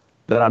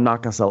that I'm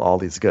not going to sell all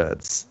these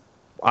goods.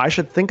 I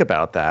should think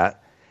about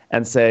that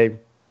and say,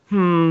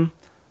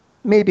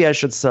 maybe I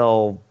should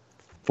sell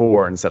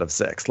 4 instead of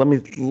 6. Let me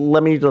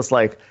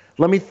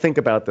think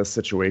about this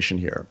situation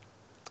here.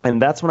 And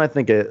that's when I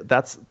think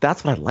that's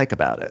what I like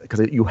about it,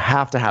 because you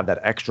have to have that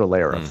extra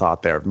layer of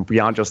thought there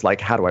beyond just like,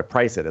 how do I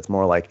price it? It's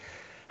more like,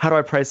 how do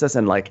I price this?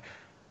 And like,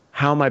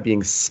 how am I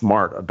being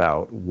smart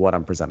about what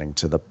I'm presenting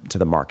to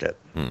the market?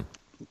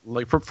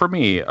 Like for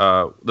me,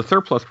 the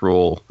surplus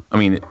rule, I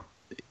mean,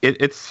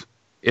 it's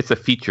a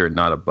feature,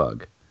 not a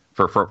bug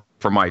for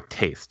my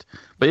taste,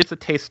 but it's a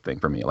taste thing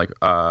for me. Like,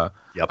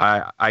 Yep.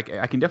 I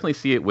can definitely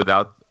see it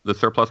without the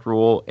surplus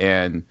rule,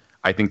 and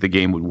I think the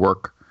game would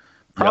work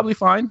probably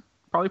fine.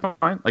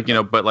 Like,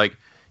 but like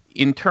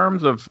in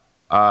terms of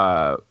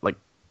like,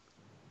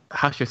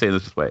 how should I say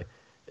this way?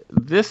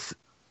 This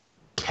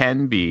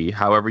can be,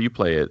 however you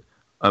play it,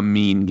 a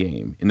mean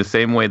game in the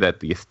same way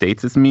that the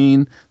Estates is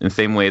mean, in the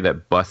same way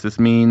that Bus is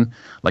mean.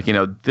 Like,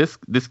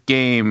 this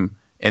game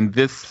and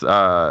this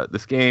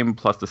game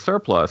plus the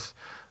surplus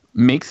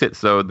makes it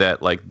so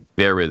that like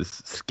there is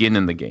skin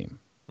in the game.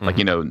 Like,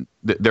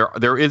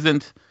 there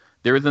isn't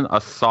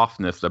a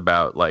softness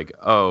about like,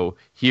 oh,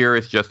 here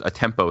is just a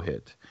tempo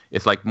hit.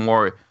 It's like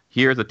more,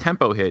 here's a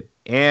tempo hit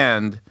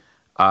and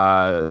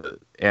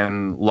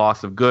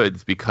loss of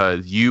goods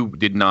because you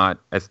did not,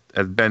 as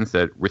Ben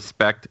said,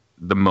 respect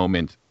the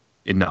moment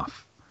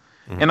enough.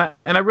 And I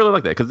really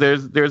like that, because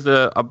there's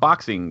a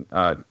boxing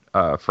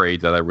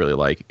phrase that I really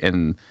like,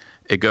 and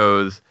it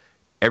goes,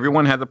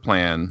 everyone has a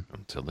plan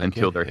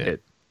until they're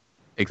hit.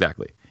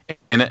 Exactly.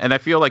 And I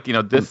feel like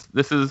this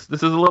is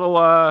a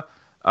little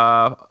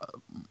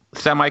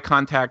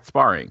semi-contact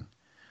sparring.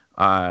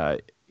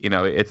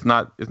 It's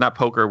not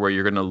poker where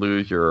you're going to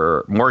lose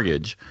your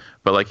mortgage,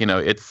 but like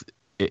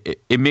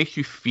it makes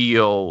you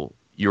feel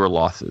your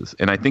losses,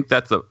 and I think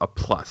that's a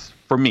plus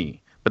for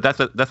me. But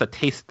that's a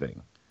taste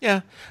thing.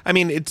 Yeah, I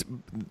mean, it's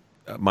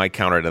my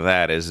counter to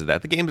that is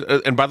that the game.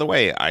 And by the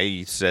way,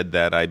 I said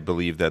that I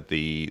believe that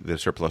the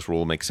surplus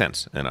rule makes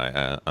sense, and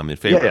I'm in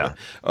favor of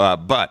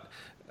it. But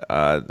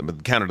the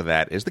counter to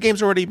that is the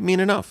game's already mean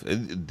enough.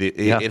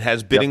 It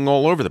has bidding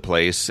all over the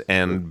place,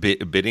 and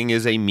bidding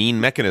is a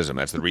mean mechanism.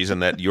 That's the reason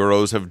that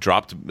Euros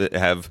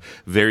have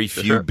very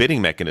few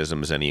bidding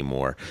mechanisms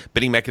anymore.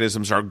 Bidding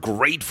mechanisms are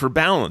great for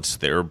balance.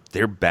 They're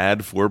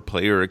bad for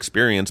player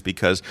experience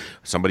because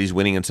somebody's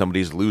winning and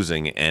somebody's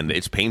losing, and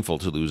it's painful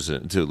to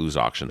lose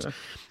auctions.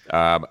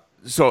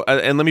 So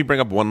let me bring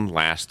up one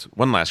last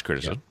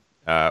criticism,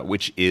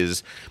 which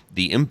is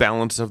the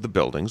imbalance of the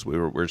buildings.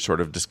 We're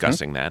sort of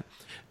discussing that.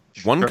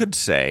 One could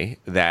say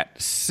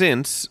that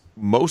since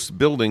most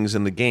buildings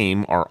in the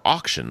game are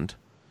auctioned,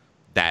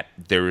 that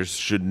there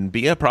shouldn't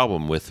be a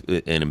problem with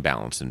an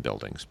imbalance in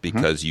buildings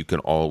because you can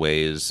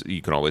always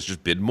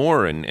just bid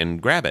more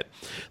and grab it.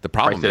 The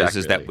problem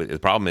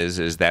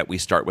is that we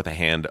start with a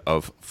hand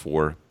of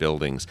 4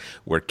 buildings.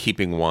 We're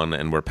keeping 1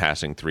 and we're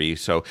passing 3.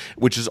 So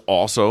which is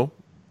also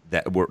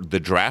the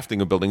drafting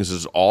of buildings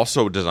is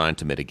also designed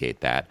to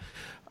mitigate that.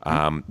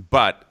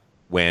 But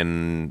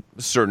when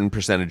a certain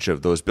percentage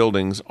of those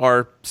buildings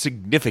are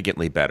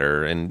significantly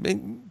better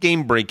and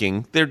game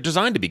breaking, they're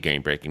designed to be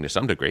game breaking to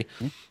some degree.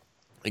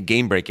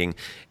 Game breaking,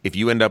 if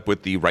you end up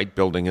with the right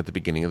building at the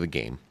beginning of the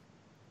game,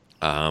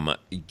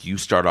 you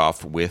start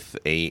off with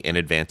an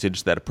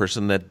advantage that a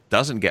person that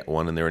doesn't get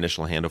one in their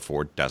initial hand of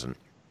 4 doesn't,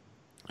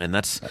 and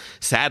that's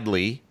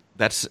sadly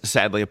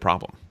a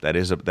problem. That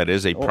is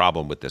a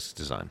problem with this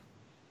design.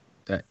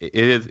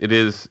 It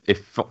is.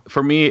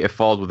 For me, it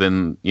falls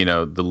within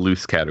the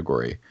loose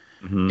category,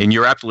 and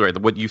you're absolutely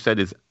right. What you said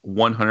is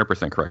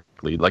 100%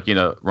 correctly. Like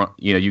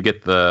you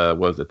get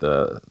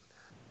the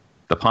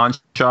pawn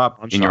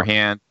shop in your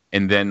hand,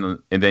 and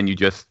then you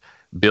just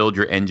build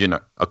your engine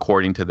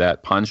according to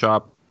that pawn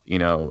shop.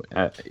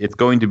 It's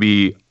going to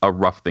be a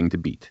rough thing to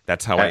beat.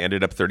 That's how I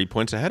ended up 30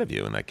 points ahead of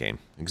you in that game.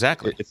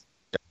 Exactly.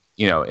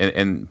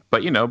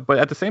 But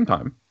at the same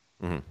time,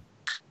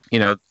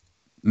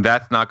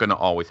 that's not going to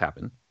always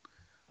happen.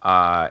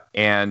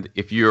 And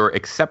if you're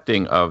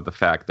accepting of the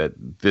fact that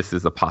this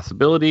is a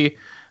possibility,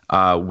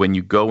 when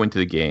you go into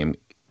the game,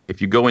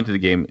 if you go into the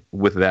game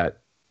with that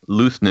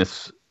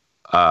looseness,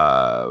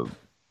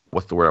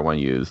 what's the word I want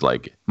to use?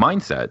 Like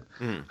mindset.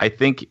 I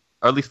think,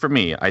 or at least for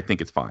me, I think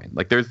it's fine.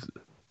 Like there's,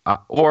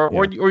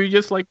 or you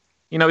just like,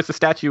 it's a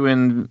statue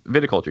in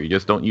viticulture. You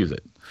just don't use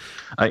it.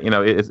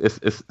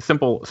 It's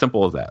simple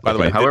as that. By the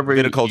way, however,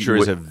 viticulture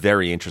is a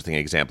very interesting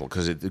example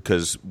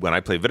because when I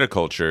play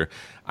viticulture,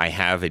 I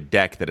have a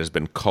deck that has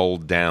been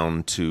culled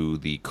down to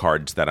the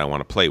cards that I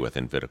want to play with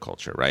in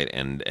viticulture, right?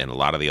 And a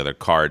lot of the other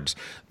cards,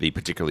 the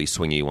particularly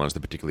swingy ones, the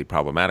particularly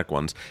problematic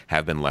ones,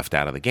 have been left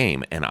out of the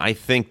game. And I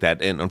think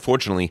that, and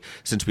unfortunately,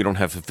 since we don't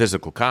have a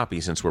physical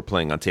copy, since we're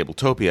playing on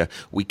Tabletopia,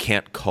 we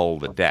can't cull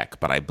the deck.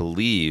 But I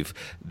believe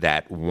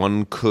that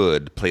one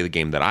could play the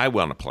game that I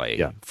want to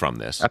play from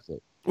this.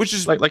 Absolutely. Which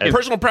is like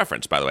personal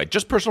preference, by the way,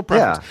 just personal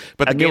preference. Yeah.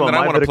 But the game that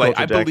I want to play,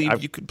 I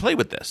believe you could play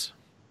with this.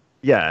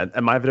 Yeah,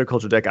 and my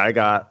viticulture deck, I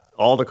got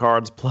all the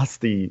cards plus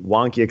the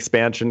wonky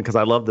expansion because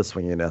I love the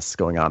swinginess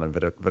going on in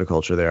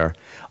viticulture there.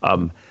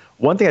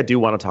 One thing I do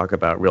want to talk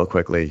about real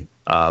quickly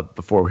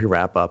before we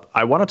wrap up,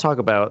 we've been talking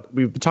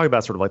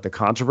about sort of like the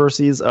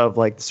controversies of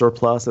like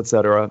surplus, et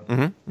cetera.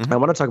 I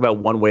want to talk about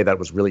one way that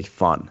was really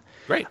fun.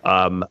 Great.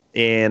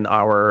 In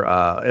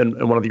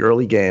one of the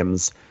early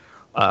games,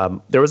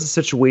 there was a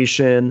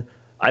situation,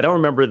 I don't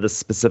remember the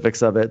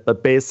specifics of it,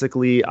 but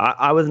basically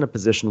I was in a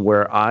position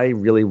where I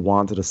really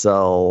wanted to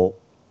sell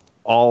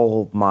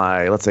all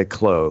my, let's say,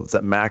 clothes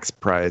at max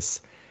price.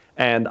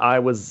 And I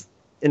was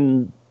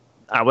in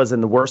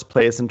the worst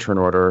place in turn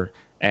order,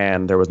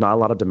 and there was not a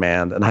lot of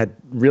demand, and I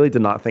really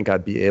did not think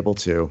I'd be able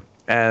to.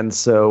 And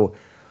so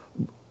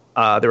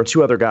there were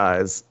 2 other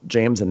guys,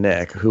 James and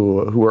Nick,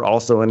 who were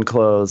also in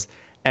clothes.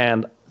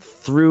 And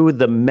through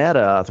the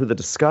meta, through the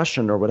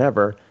discussion or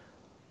whatever,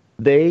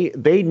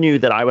 they knew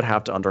that I would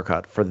have to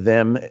undercut for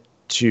them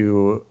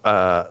to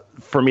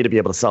for me to be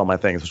able to sell my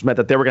things, which meant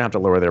that they were going to have to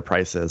lower their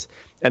prices.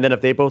 And then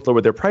if they both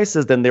lowered their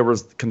prices, then there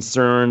was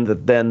concern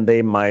that then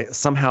they might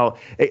somehow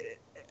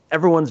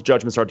everyone's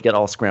judgment started to get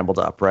all scrambled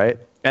up, right?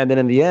 And then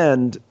in the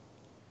end,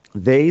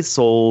 they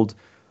sold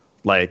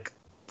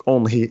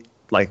only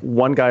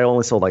one guy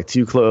only sold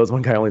 2 clothes,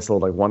 one guy only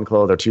sold 1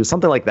 cloth or 2,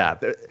 something like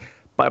that.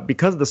 But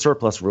because of the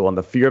surplus rule and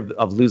the fear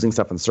of losing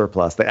stuff in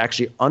surplus, they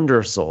actually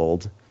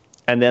undersold.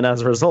 And then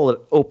as a result,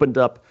 it opened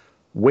up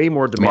way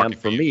more demand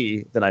for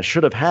me than I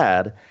should have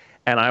had.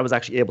 And I was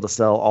actually able to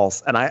sell all.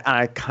 And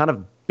I kind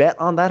of bet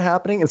on that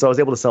happening. And so I was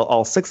able to sell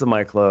all 6 of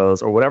my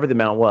clothes or whatever the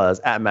amount was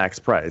at max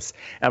price.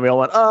 And we all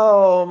went,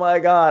 oh, my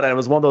God. And it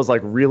was one of those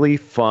really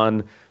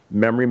fun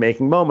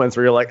memory-making moments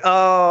where you're like,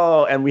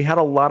 oh, and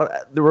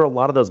there were a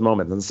lot of those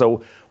moments. And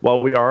so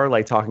while we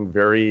are talking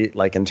very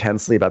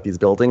intensely about these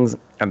buildings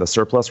and the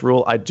surplus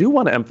rule, I do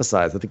want to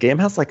emphasize that the game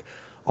has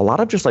a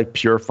lot of just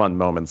pure fun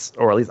moments,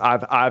 or at least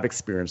I've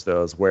experienced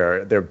those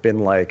where there've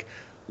been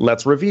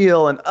let's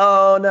reveal and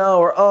oh no,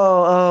 or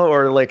oh,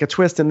 or a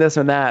twist in this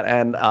and that.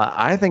 And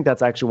I think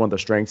that's actually one of the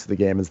strengths of the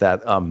game is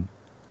that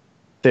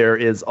there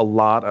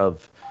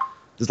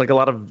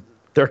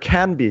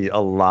can be a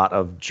lot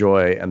of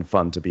joy and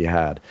fun to be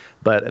had,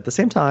 but at the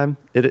same time,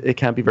 it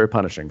can be very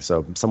punishing.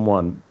 So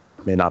someone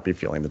may not be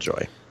feeling the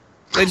joy.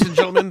 Ladies and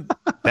gentlemen,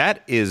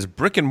 that is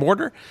Brick and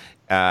Mortar.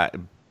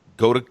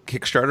 Go to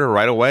Kickstarter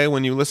right away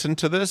when you listen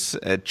to this.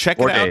 Check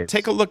it out.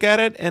 Take a look at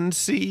it and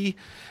see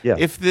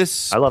if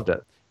this. I loved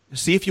it.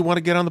 See if you want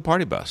to get on the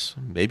party bus.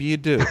 Maybe you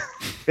do.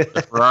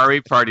 The Ferrari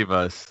party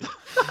bus.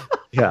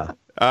 Yeah.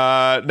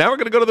 Now we're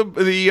going to go to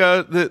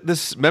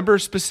this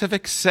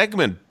member-specific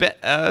segment.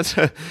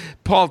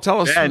 Paul, tell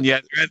us. Ben,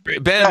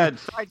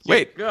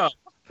 wait, go.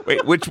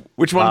 Wait, which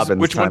one's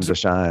Robin's time to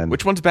shine.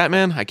 Which one's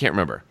Batman? I can't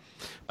remember.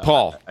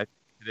 Paul.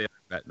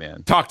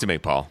 Batman. Talk to me,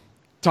 Paul.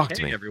 Talk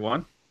to Hey, me.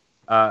 everyone.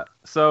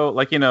 So,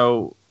 like,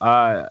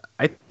 I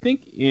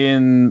think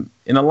in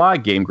a lot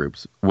of game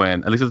groups,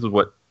 when at least this is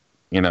what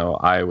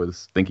I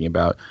was thinking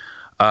about,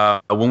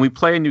 when we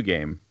play a new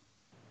game,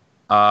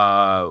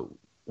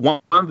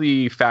 one of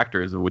the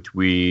factors of which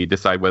we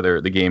decide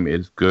whether the game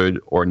is good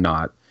or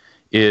not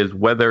is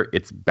whether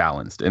it's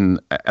balanced.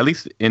 And at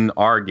least in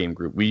our game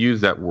group, we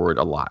use that word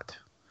a lot.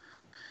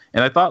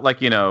 And I thought,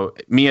 like,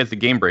 me as the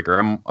game breaker,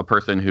 I'm a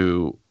person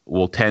who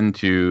will tend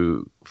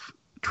to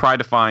try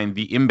to find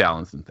the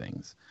imbalance in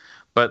things.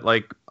 But,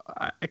 like,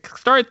 I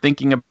started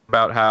thinking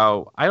about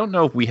how I don't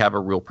know if we have a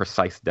real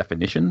precise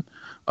definition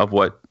of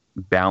what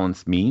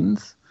balance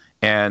means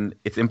and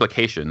its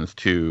implications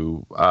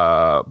to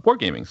board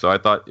gaming. So I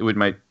thought it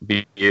might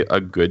be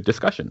a good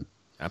discussion.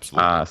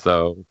 Absolutely.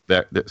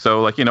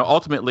 So like,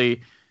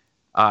 ultimately,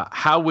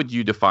 how would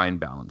you define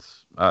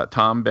balance?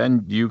 Tom, Ben,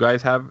 do you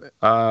guys have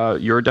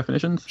your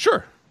definitions?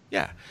 Sure.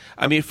 Yeah.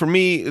 I mean, for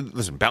me,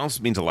 listen, balance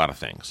means a lot of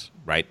things,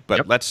 right? But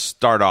Yep. let's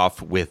start off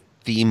with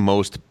the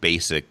most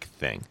basic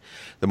thing.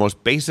 The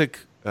most basic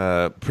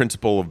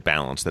principle of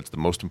balance that's the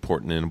most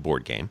important in a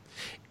board game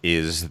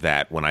is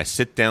that when I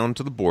sit down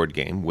to the board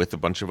game with a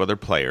bunch of other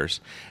players,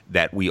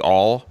 that we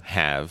all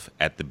have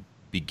at the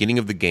beginning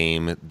of the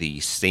game the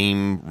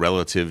same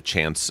relative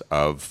chance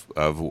of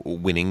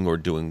winning or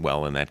doing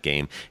well in that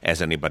game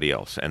as anybody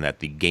else, and that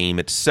the game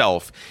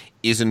itself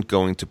isn't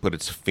going to put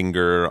its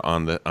finger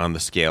on the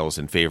scales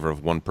in favor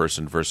of one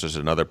person versus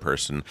another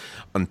person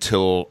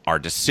until our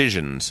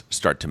decisions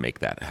start to make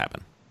that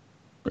happen.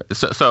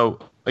 So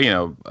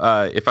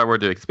if I were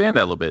to expand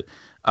that a little bit,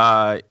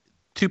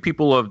 2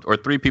 people or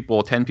 3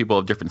 people, 10 people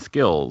of different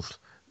skills,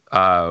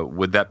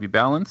 would that be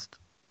balanced?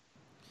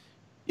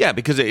 Yeah,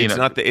 because it's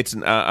not because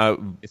not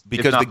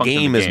the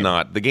game the is game.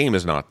 not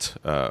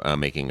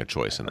making a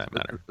choice in that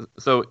matter.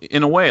 So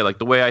in a way, like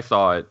the way I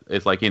saw it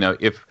is like,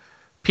 if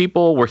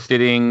people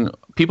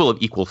of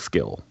equal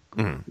skill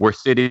were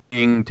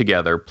sitting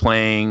together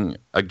playing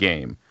a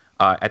game,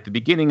 at the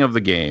beginning of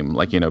the game,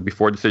 like,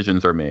 before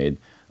decisions are made,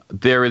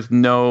 there is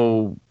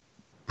no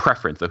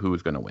preference of who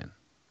is going to win.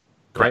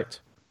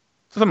 Correct.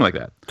 So something like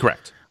that.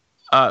 Correct.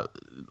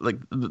 Like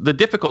the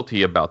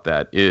difficulty about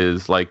that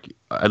is, like,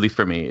 at least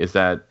for me, is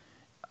that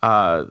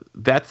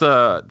that's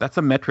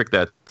a metric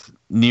that's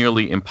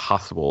nearly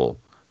impossible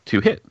to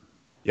hit.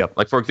 Yep.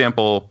 Like, for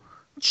example,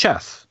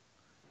 chess.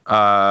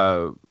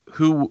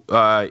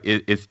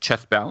 Is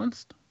chess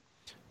balanced?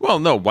 Well,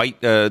 no.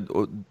 White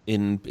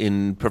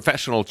in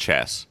professional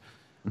chess,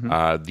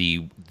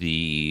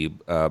 the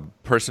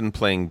person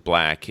playing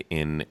black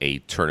in a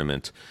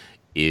tournament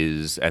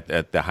is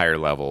at the higher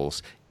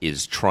levels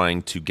is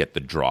trying to get the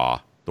draw.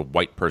 The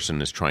white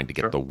person is trying to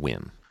get the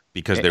win,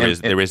 because there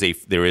is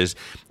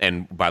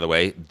and by the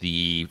way,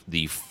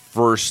 the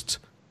first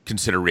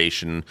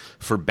consideration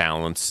for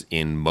balance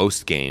in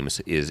most games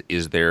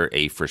is there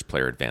a first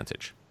player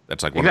advantage?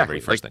 That's like one of the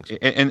very first things.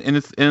 And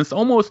it's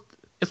almost,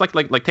 it's like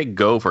take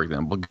Go, for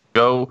example.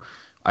 Go,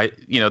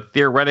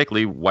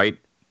 theoretically, white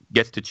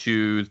gets to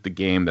choose the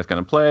game that's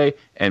going to play,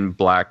 and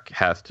black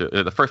has to,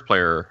 the first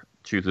player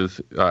chooses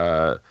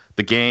the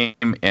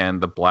game, and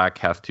the black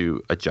has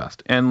to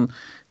adjust. And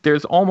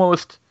there's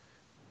almost,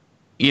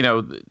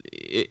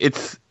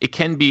 it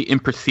can be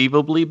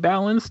imperceivably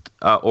balanced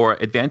or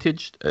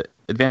advantaged,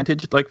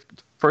 like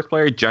first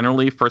player.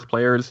 Generally, first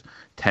players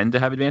tend to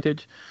have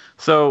advantage.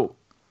 So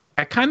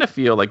I kind of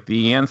feel like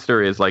the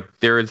answer is, like,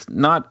 there's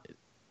not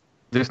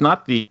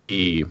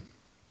the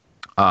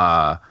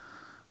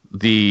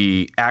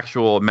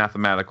actual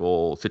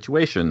mathematical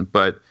situation,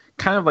 but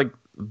kind of like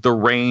the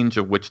range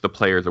of which the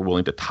players are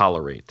willing to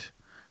tolerate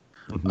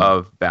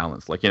of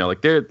balance. Like,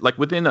 they're like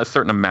within a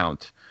certain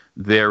amount,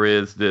 there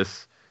is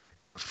this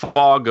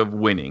fog of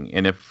winning.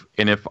 And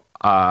if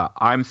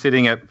I'm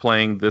sitting at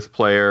playing this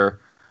player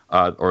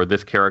or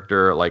this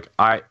character, like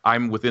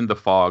I'm within the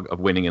fog of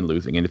winning and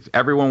losing. And if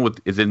everyone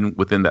is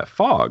within that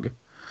fog,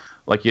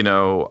 like,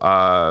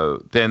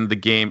 then the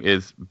game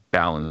is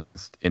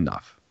balanced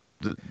enough.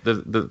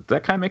 Does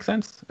that kind of make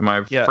sense? Am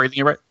I phrasing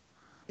it right?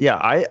 Yeah,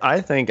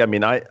 I think,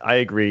 I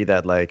agree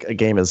that, like, a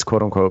game is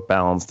quote unquote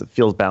balanced. It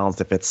feels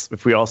balanced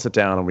if we all sit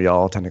down and we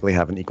all technically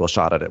have an equal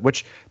shot at it,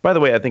 which, by the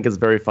way, I think is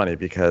very funny,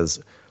 because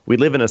we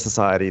live in a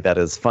society that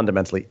is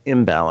fundamentally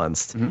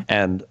imbalanced.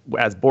 And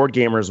as board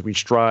gamers, we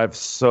strive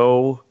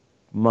so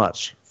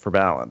much for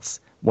balance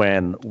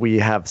when we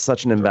have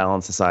such an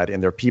imbalanced society,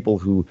 and there are people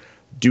who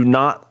do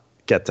not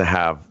get to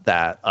have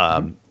that,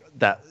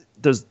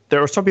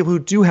 there are some people who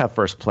do have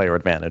first player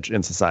advantage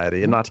in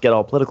society, and not to get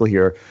all political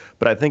here,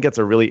 but I think it's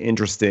a really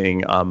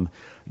interesting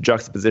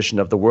juxtaposition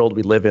of the world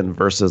we live in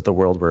versus the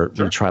world where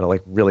we try to,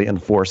 like, really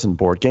enforce in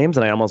board games.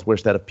 And I almost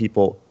wish that if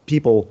people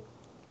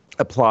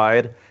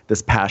applied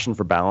this passion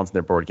for balance in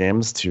their board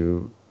games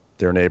to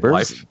their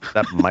neighbors,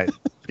 that might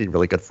be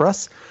really good for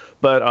us.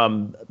 But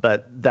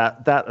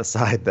that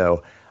aside,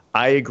 though,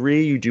 I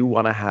agree. You do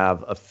want to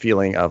have a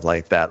feeling of,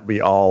 like, that we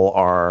all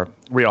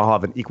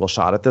have an equal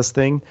shot at this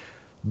thing.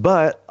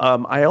 But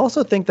I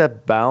also think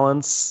that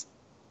balance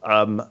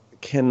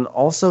can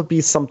also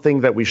be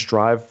something that we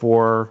strive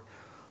for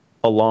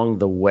along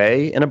the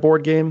way in a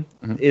board game.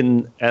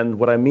 And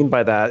what I mean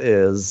by that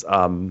is,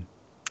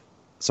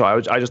 so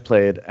I just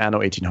played Anno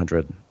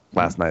 1800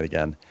 last night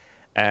again,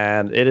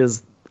 and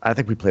I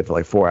think we played for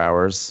like 4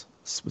 hours.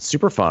 It was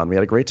super fun. We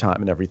had a great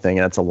time and everything,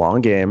 and it's a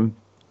long game.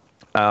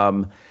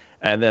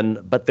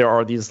 But there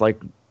are these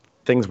like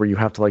things where you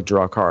have to like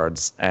draw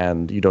cards,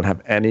 and you don't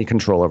have any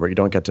control over it. You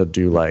don't get to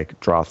do like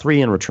draw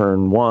 3 and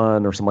return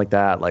 1 or something like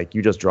that. Like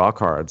you just draw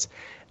cards,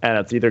 and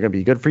it's either going to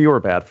be good for you or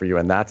bad for you,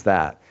 and that's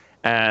that.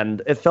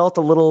 And it felt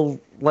a little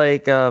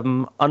like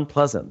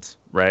unpleasant,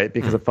 right?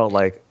 Because it felt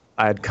like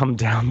I had come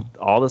down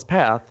all this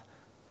path,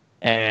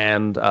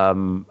 and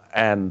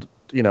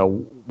you know,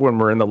 when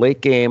we're in the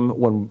late game,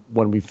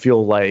 when we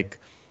feel like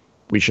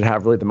we should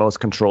have really the most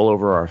control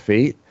over our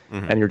fate,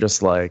 and you're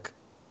just like,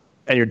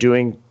 and you're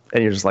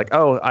just like,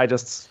 oh, I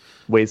just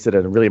wasted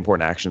a really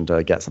important action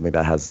to get something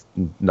that has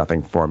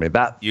nothing for me.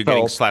 That you're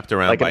getting slapped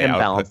around like by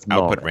output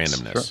moment.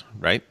 randomness,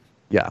 right?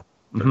 Yeah.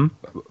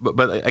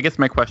 But I guess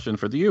my question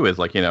for you is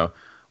like, you know,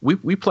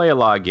 we play a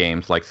lot of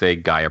games like, say,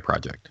 Gaia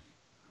Project.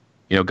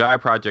 You know, Gaia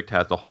Project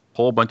has a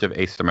whole bunch of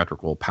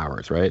asymmetrical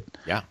powers, right?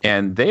 Yeah.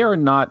 And they are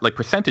not, like,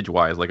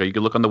 percentage-wise, like you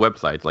can look on the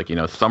websites, like, you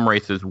know, some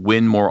races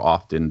win more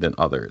often than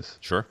others.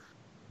 Sure.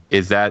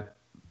 Is that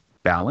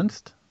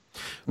balanced?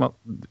 Well,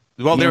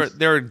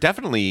 there are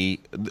definitely,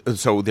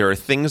 so there are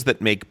things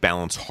that make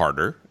balance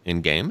harder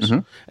in games,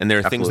 and there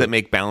are things that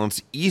make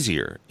balance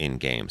easier in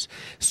games.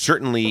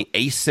 Certainly,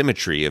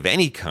 asymmetry of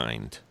any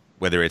kind,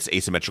 whether it's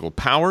asymmetrical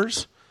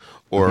powers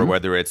or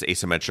whether it's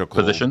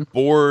asymmetrical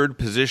board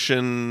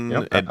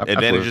position,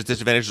 advantages,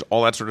 disadvantages,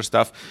 all that sort of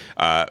stuff.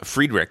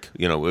 Friedrich,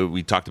 you know,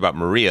 we talked about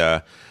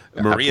Maria.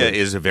 Maria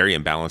is a very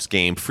imbalanced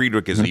game.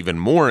 Friedrich is even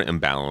more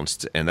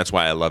imbalanced, and that's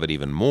why I love it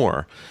even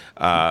more.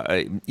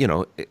 You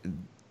know,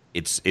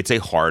 it's a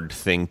hard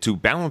thing to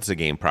balance a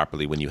game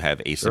properly when you have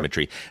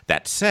asymmetry. Sure.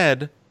 That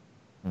said,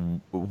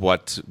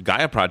 what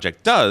Gaia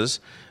Project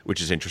does,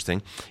 which is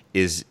interesting,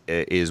 is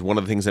one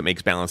of the things that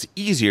makes balance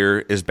easier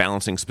is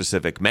balancing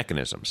specific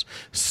mechanisms.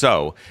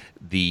 So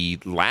the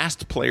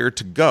last player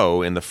to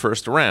go in the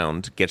first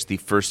round gets the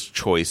first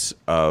choice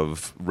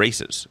of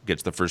races,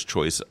 gets the first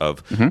choice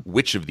of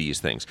which of these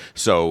things.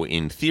 So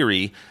in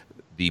theory,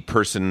 the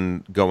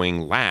person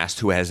going last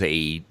who has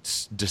a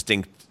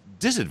distinct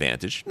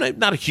disadvantage,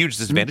 not a huge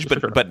disadvantage,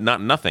 but not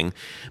nothing,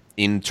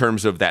 in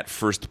terms of that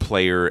first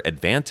player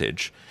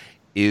advantage,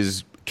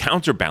 is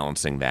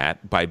counterbalancing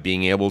that by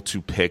being able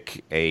to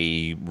pick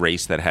a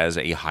race that has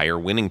a higher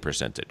winning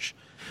percentage.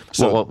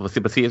 So,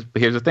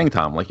 here's the thing,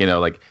 Tom. Like, you know,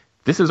 like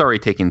this is already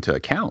taken into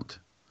account.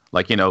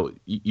 Like, you know,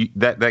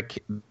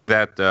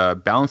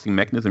 that balancing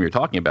mechanism you're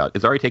talking about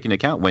is already taken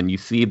into account when you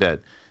see that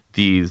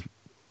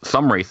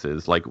some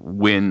races like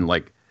win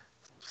like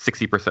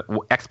 60%,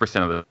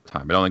 X% of the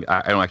time. I don't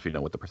actually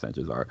know what the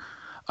percentages are.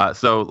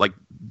 So, like,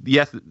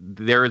 yes,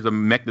 there is a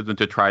mechanism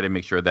to try to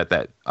make sure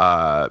that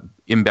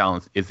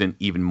imbalance isn't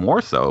even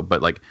more so.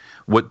 But like,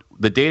 what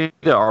the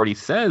data already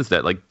says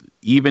that like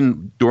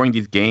even during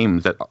these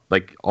games that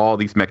like all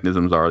these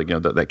mechanisms are, you know,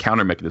 that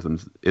counter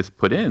mechanisms is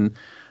put in,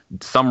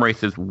 some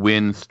races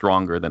win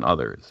stronger than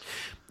others.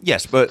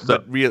 Yes, but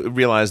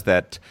realize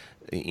that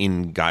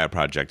in Gaia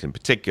Project in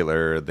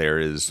particular, there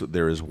is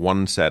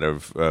one set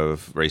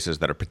of races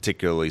that are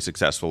particularly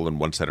successful and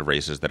one set of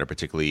races that are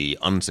particularly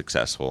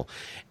unsuccessful,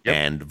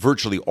 and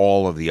virtually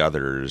all of the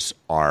others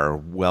are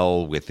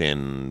well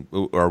within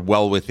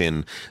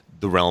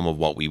the realm of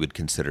what we would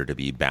consider to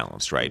be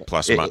balanced, right?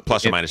 Plus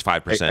or minus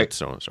 5%,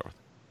 so on and so forth.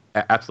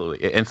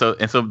 Absolutely, and so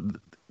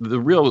the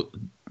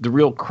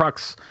real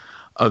crux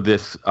of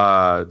this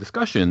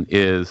discussion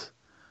is,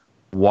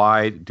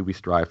 why do we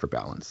strive for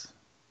balance?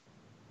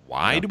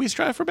 Why do we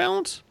strive for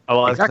balance? Oh,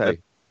 well, exactly.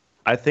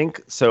 I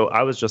think so.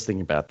 I was just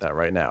thinking about that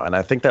right now, and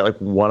I think that like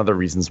one of the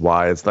reasons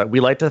why is that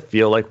we like to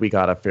feel like we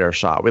got a fair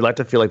shot. We like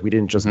to feel like we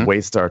didn't just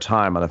waste our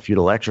time on a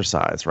futile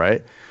exercise,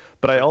 right?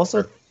 But I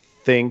also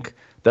think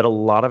that a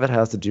lot of it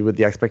has to do with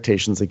the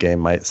expectations a game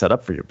might set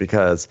up for you.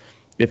 Because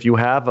if you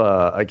have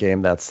a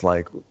game that's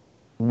like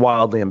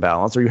wildly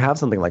imbalanced, or you have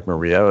something like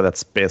Maria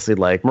that's basically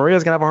like,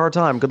 Maria's gonna have a hard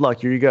time. Good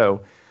luck. Here you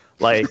go.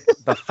 Like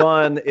the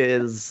fun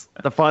is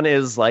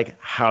like,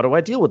 how do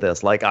I deal with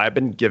this? Like I've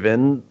been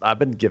given I've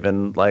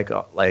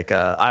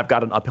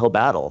got an uphill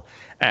battle,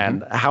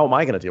 and how am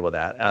I going to deal with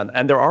that?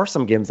 And there are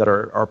some games that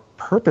are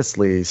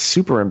purposely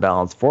super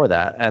imbalanced for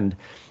that, and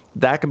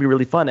that can be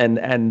really fun.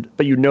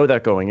 But you know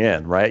that going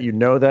in, right? You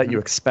know that you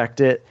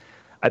expect it.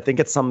 I think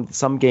it's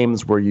some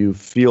games where you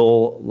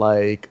feel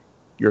like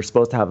you're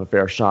supposed to have a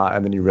fair shot,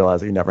 and then you realize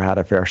that you never had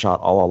a fair shot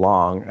all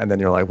along, and then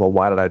you're like, well,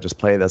 why did I just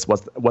play this?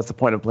 What's the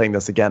point of playing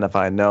this again if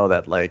I know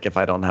that, like, if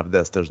I don't have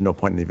this, there's no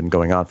point in even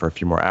going on for a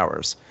few more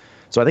hours.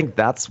 So I think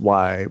that's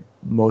why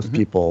most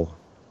people,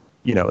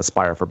 you know,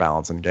 aspire for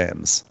balance in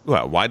games.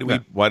 Well, why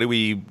do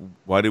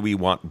we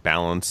want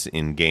balance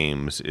in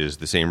games is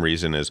the same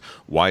reason as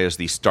why is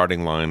the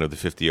starting line of the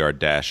 50-yard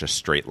dash a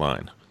straight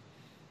line,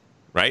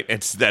 right?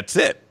 That's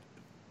it.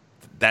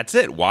 that's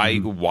it.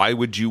 Why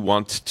would you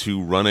want to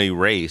run a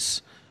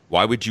race?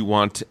 Why would you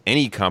want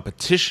any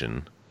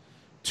competition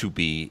to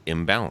be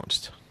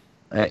imbalanced?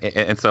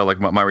 And so, like,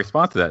 my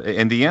response to that,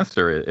 and the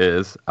answer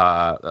is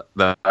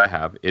that I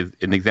have is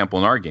an example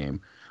in our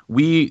game.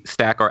 We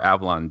stack our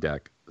Avalon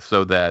deck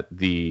so that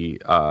the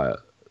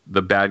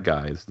bad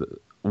guys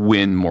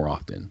win more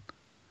often.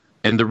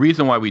 And the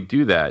reason why we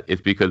do that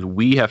is because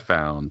we have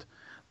found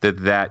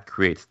that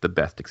creates the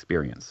best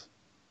experience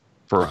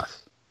for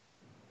us.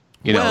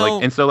 You know,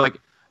 like,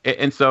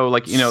 and so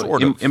you know,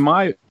 sort of. in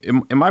my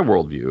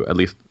worldview, at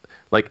least,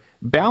 like,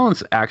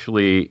 balance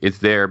actually is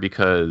there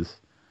because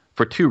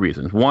for two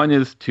reasons. One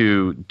is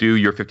to do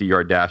your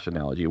 50-yard dash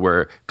analogy,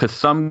 because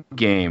some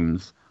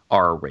games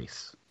are a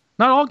race.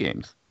 Not all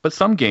games, but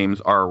some games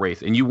are a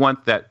race, and you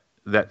want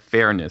that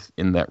fairness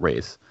in that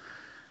race.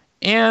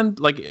 And,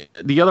 like,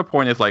 the other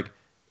point is, like,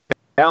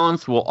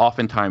 balance will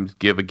oftentimes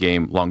give a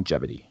game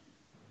longevity.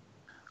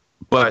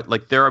 But,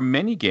 like, there are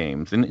many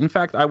games, and in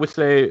fact, I would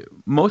say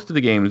most of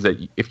the games that,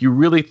 if you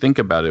really think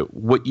about it,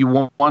 what you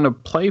want to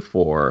play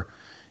for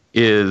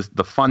is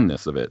the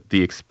funness of it,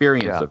 the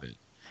experience of it.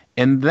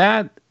 And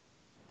that,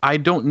 I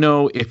don't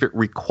know if it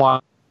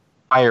requires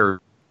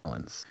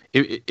balance.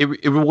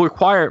 It will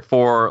require it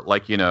for,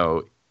 like, you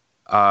know,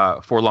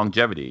 for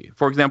longevity.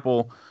 For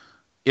example,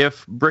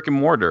 if brick and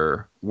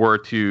mortar were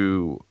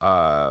to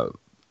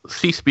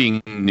cease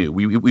being new,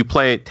 we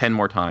play it 10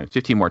 more times,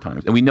 15 more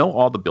times, and we know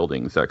all the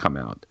buildings that come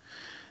out.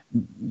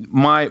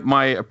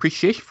 My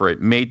appreciation for it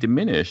may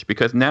diminish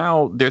because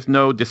now there's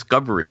no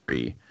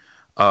discovery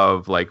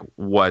of, like,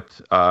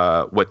 what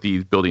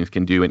these buildings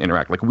can do and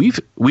interact. Like, we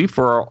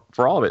for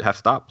all of it have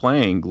stopped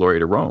playing Glory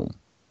to Rome.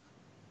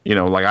 You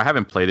know, like, I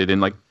haven't played it in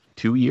like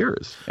 2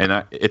 years,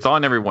 and it's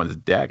on everyone's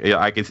deck.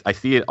 I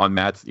see it on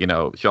Matt's, you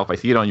know, shelf. I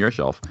see it on your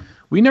shelf.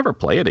 We never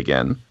play it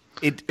again.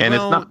 It's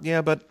not.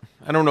 Yeah, but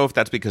I don't know if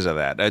that's because of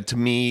that. To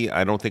me,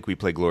 I don't think we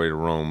play Glory to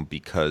Rome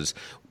because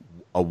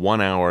a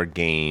 1 hour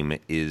game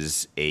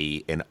is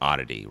an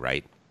oddity,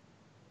 right?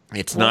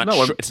 It's not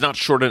short.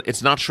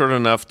 It's not short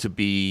enough to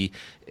be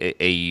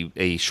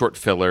a short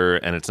filler,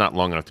 and it's not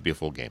long enough to be a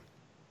full game.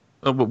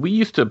 But we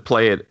used to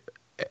play it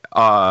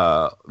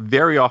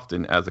very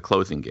often as a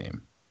closing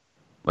game.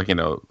 Like, you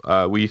know,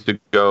 we used to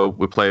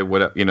we play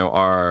whatever, you know,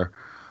 our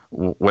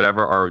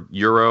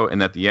Euro,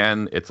 and at the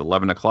end it's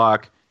 11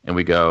 o'clock, and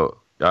we go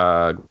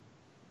Glory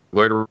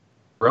to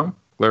Rome.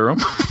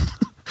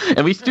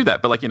 And we used to do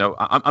that, but, like, you know,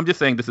 I'm just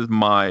saying this is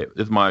my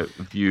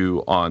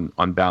view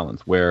on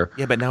balance. Where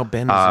but now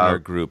Ben's in our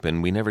group,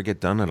 and we never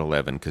get done at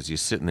 11 because you're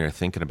sitting there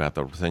thinking about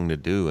the thing to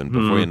do, and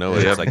before you know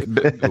it, it's like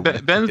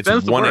Ben's it's the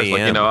 1 worst.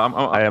 a.m.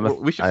 Like, you know,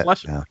 we should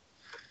flush. Yeah.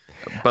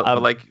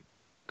 But like,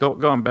 go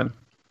on, Ben.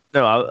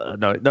 No.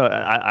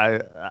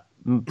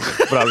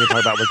 What I was going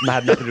to talk about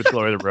had nothing to do with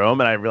Glory to Rome,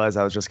 and I realized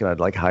I was just going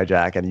to, like,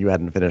 hijack, and you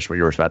hadn't finished what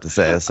you were about to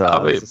say, so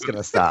I was just going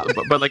to stop.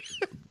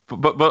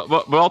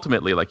 But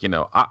ultimately, like, you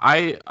know,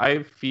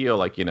 I feel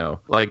like, you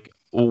know, like,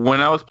 when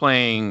I was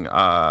playing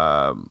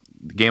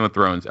Game of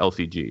Thrones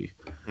LCG,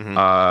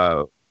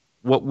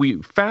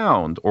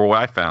 what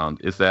I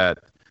found is that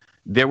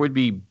there would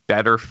be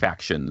better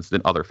factions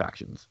than other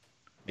factions,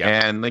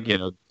 and, like, you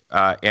know,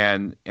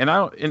 and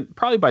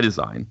probably by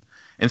design.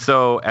 And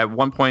so at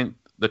one point,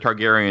 the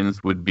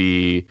Targaryens would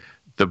be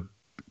the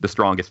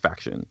strongest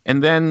faction,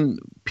 and then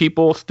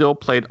people still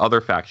played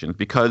other factions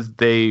because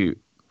they,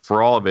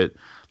 for all of it,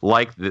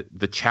 liked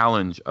the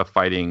challenge of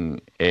fighting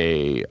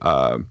a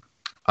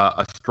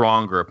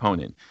stronger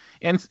opponent.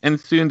 And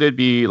soon there'd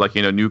be, like,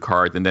 you know, new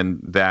cards, and then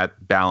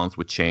that balance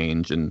would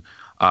change and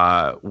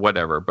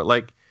whatever. But,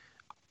 like,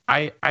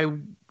 I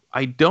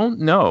don't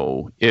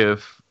know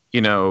if, you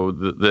know,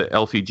 the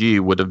LCG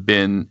would have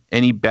been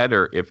any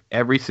better if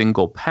every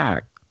single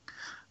pack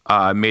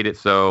made it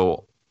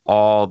so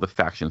all the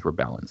factions were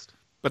balanced.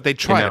 But they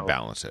try to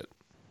balance it.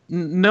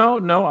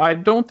 No, I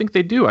don't think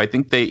they do. I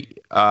think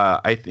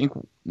I think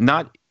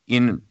not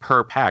in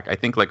per pack. I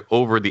think, like,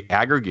 over the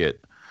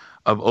aggregate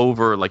of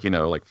over, like, you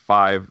know, like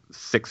 5,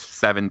 6,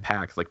 7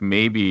 packs, like,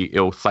 maybe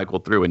it'll cycle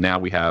through, and now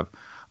we have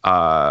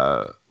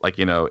like,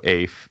 you know,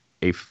 a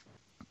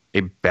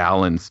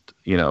balanced,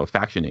 you know,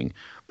 factioning.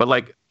 But,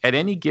 like, at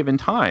any given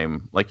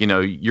time, like, you know,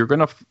 you're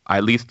gonna,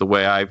 at least the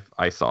way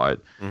I saw it,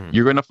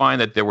 you're gonna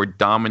find that there were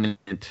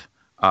dominant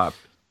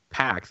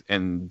packs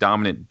and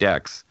dominant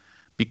decks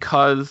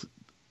because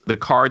the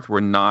cards were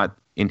not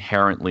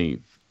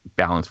inherently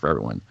balanced for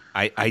everyone.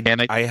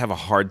 I have a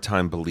hard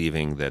time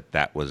believing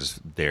that was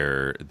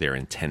their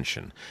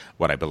intention.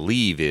 What I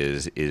believe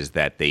is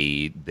that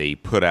they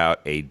put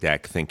out a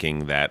deck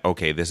thinking that,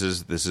 okay, this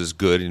is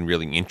good and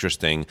really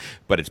interesting,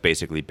 but it's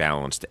basically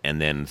balanced,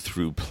 and then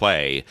through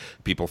play,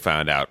 people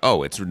found out,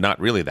 oh, it's not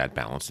really that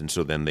balanced, and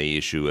so then they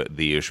issue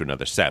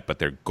another set. But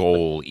their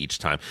goal each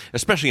time,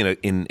 especially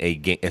in a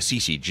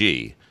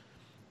CCG,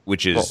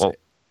 which is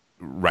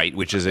right,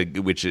 which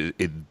is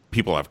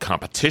people have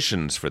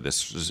competitions for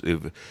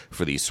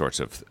these sorts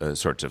of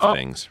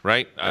things,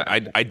 right?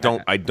 I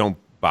don't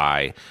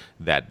buy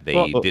that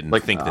they didn't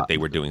think that they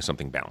were doing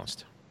something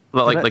balanced.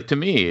 Like to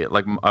me,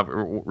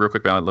 real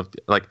quick, I love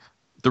like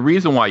the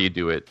reason why you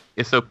do it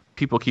is so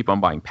people keep on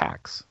buying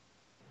packs.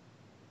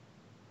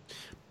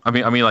 I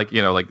mean, like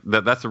like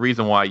that's the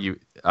reason why you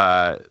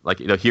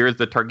here's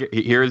the target,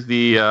 here's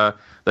the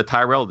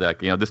Tyrell deck.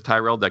 This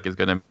Tyrell deck is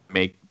going to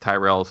make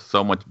Tyrell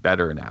so much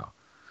better now.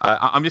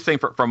 I'm just saying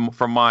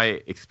from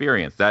my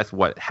experience, that's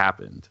what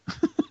happened.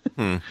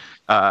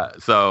 I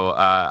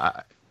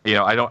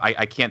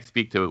can't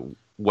speak to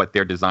what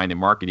their design and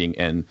marketing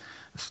and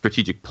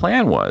strategic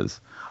plan was.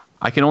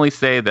 I can only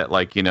say that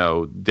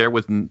there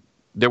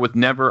was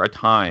never a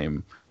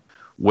time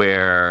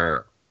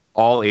where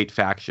all 8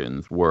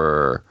 factions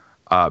were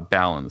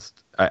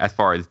balanced as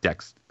far as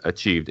decks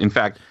achieved. In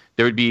fact,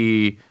 there would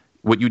be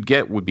what you'd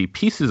get would be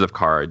pieces of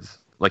cards.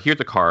 Like here's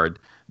a card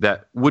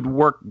that would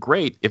work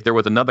great if there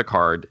was another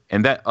card,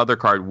 and that other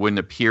card wouldn't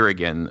appear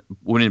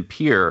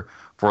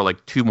for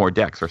like 2 more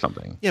decks or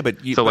something. Yeah, but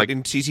in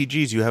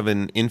CCGs, you have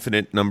an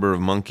infinite number of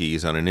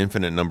monkeys on an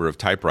infinite number of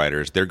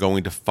typewriters. They're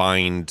going to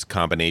find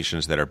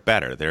combinations that are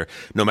better.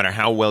 No matter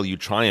how well you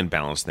try and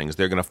balance things,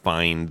 they're going to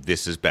find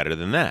this is better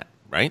than that,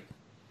 right?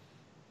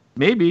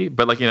 Maybe,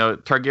 but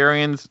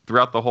Targaryens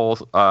throughout the whole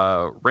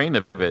reign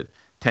of it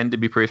tend to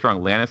be pretty strong.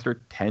 Lannister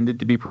tended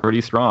to be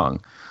pretty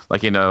strong.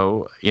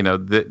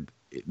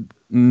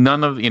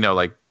 None of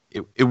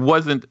it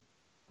wasn't.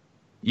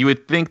 You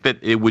would think that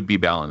it would be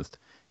balanced.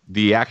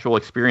 The actual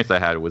experience I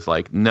had was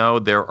no,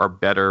 there are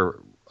better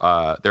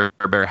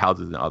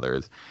houses than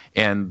others,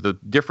 and the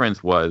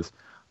difference was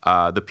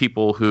the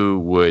people who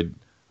would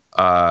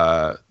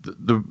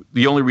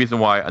the only reason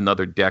why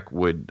another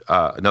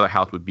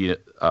house would be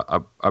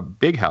a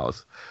big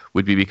house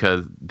would be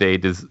because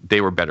they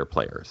were better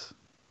players,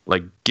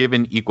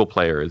 given equal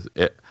players.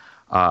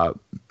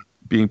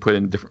 Being put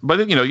in different, but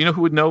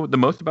who would know the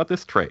most about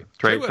this? Trey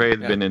has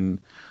been in,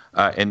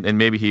 and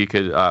maybe he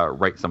could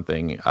write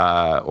something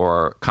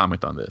or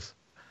comment on this.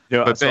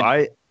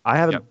 I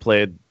haven't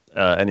played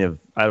I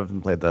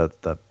haven't played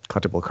the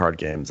collectible card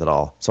games at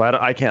all, so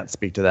I can't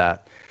speak to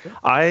that.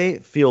 I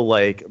feel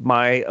like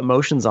my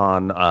emotions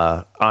on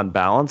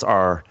balance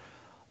are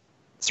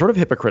sort of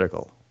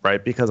hypocritical,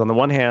 right? Because on the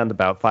one hand,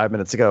 about 5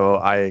 minutes ago,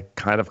 I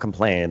kind of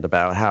complained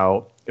about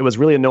how it was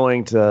really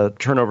annoying to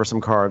turn over some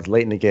cards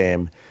late in the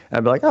game and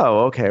I'd be like,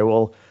 oh, okay,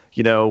 well,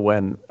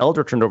 when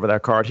Elder turned over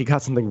that card, he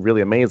got something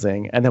really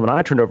amazing. And then when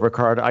I turned over a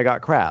card, I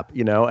got crap,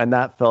 and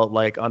that felt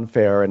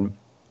unfair. And,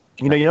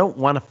 you don't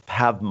want to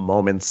have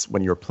moments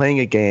when you're playing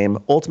a game.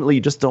 Ultimately,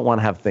 you just don't want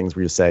to have things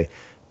where you say,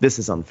 this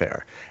is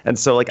unfair. And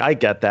so I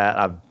get that.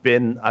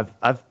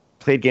 I've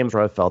played games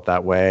where I've felt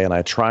that way, and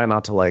I try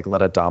not to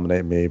let it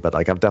dominate me, but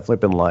I've definitely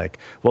been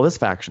well, this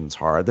faction's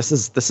hard.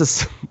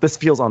 This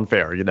feels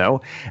unfair,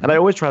 And I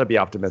always try to be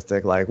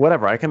optimistic,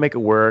 whatever, I can make it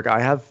work. I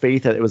have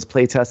faith that it was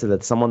play tested,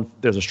 that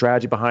there's a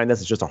strategy behind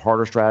this. It's just a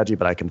harder strategy,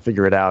 but I can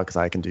figure it out because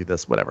I can do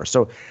this, whatever.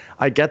 So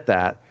I get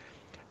that.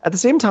 At the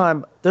same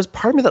time, there's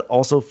part of me that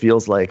also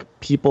feels like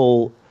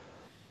people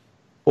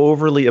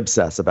overly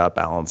obsess about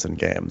balance in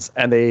games,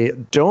 and they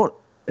don't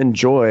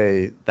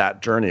enjoy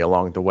that journey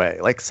along the way.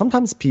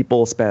 Sometimes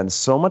people spend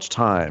so much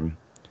time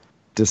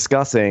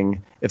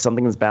discussing if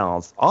something is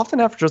balanced, often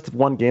after just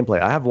one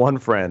gameplay. I have one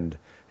friend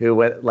who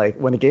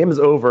when a game is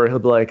over, he'll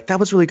be like, that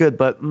was really good,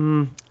 but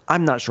I'm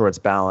not sure it's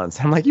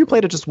balanced. I'm like, you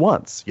played it just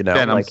once,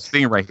 Ben, I'm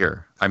sitting right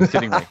here.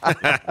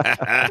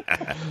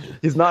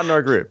 He's not in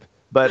our group.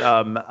 But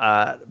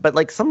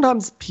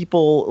sometimes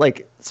people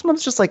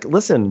sometimes just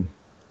listen,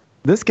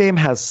 this game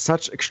has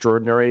such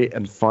extraordinary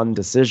and fun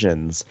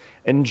decisions.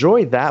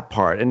 Enjoy that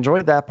part, and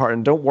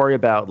don't worry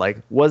about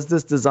was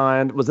this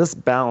designed, was this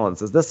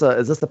balanced, is this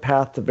the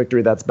path to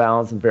victory that's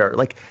balanced and fair?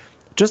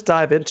 Just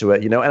dive into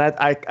it, And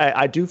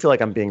I do feel like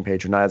I'm being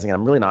patronizing, and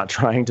I'm really not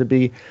trying to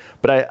be,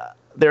 but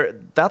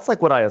that's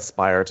what I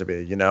aspire to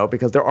be,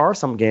 Because there are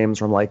some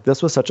games where I'm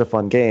this was such a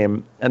fun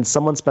game, and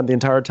someone spent the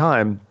entire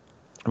time,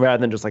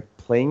 rather than just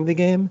playing the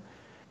game,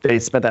 they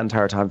spent that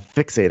entire time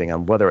fixating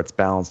on whether it's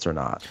balanced or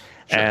not.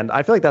 Sure. And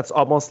I feel like that's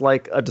almost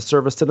like a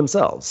disservice to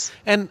themselves.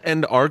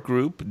 And our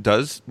group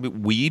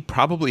we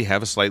probably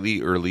have a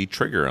slightly early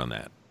trigger on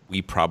that.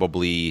 We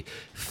probably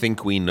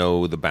think we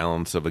know the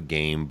balance of a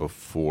game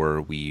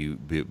before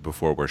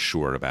we're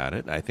sure about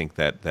it. I think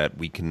that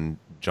we can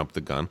jump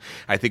the gun.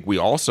 I think we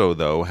also,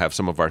 though, have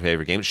some of our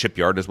favorite games.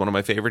 Shipyard is one of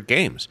my favorite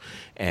games,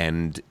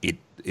 and it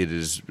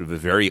is a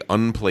very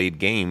unplayed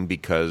game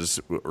because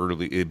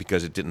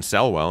it didn't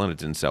sell well, and it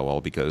didn't sell well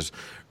because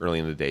early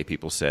in the day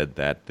people said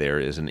that there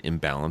is an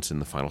imbalance in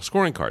the final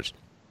scoring cards,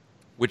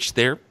 which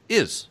there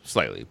is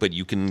slightly, but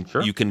you can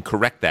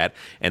correct that,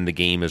 and the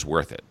game is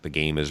worth it. The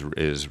game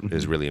is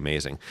really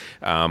amazing.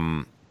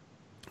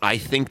 I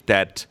think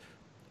that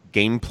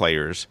game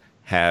players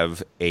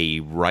have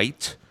a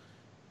right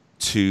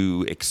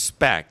to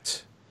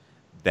expect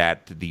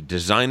that the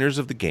designers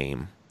of the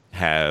game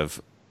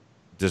have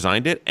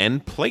designed it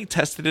and play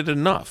tested it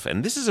enough,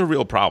 and this is a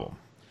real problem.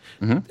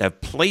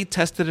 Have play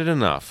tested it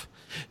enough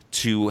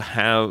to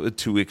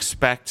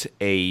expect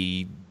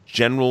a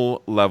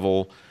general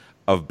level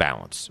of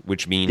balance,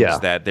 which means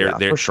that there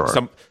for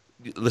sure.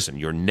 listen,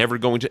 you're never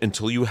going to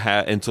until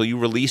you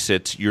release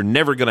it. You're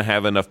never going to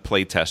have enough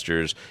play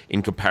testers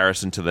in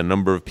comparison to the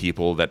number of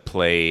people that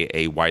play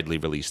a widely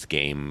released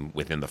game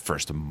within the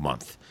first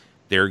month.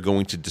 They're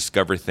going to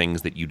discover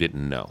things that you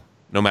didn't know,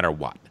 no matter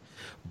what.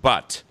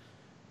 But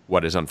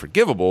what is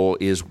unforgivable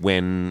is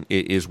when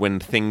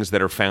things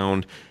that are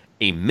found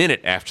a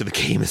minute after the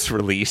game is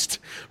released,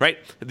 right?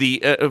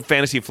 The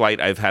Fantasy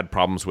Flight I've had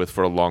problems with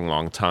for a long,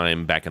 long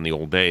time back in the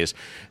old days.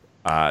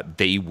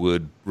 They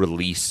would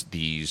release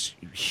these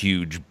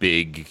huge,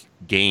 big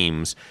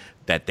games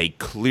that they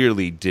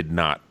clearly did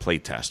not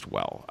playtest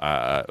well.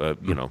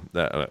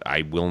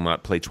 I will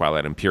not play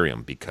Twilight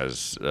Imperium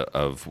because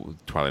of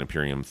Twilight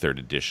Imperium 3rd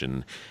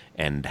Edition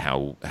and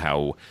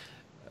how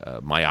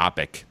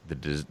myopic the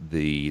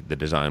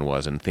design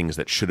was, and things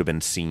that should have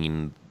been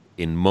seen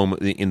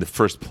in the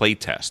first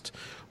playtest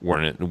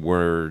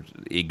were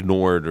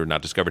ignored or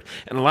not discovered.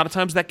 And a lot of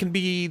times that could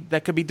be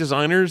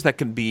designers, that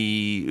could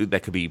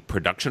be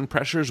production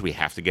pressures. We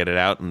have to get it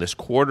out in this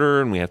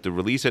quarter and we have to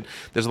release it.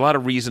 There's a lot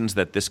of reasons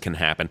that this can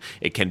happen.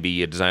 It can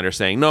be a designer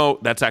saying, no,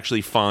 that's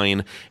actually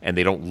fine, and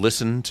they don't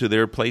listen to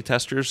their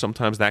playtesters.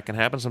 Sometimes that can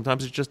happen.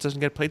 Sometimes it just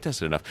doesn't get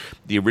playtested enough.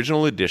 The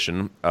original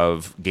edition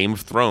of Game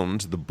of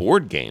Thrones, the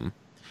board game,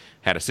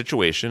 had a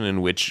situation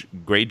in which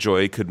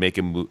Greyjoy could make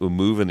a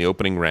move in the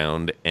opening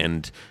round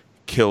and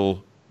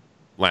kill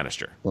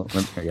Lannister. Well,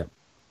 yeah.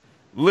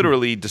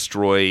 Literally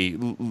destroy,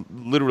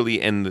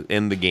 literally end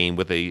the game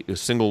with a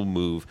single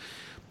move.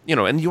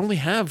 And you only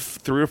have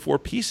 3 or 4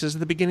 pieces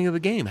at the beginning of the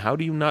game. How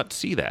do you not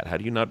see that? How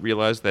do you not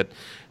realize that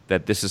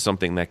this is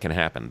something that can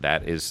happen?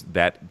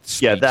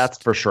 Speaks, that's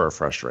for sure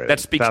frustrating. That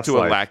speaks to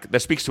a lack of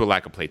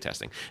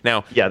playtesting.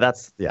 Now, yeah.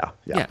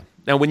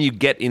 Now, when you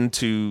get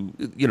into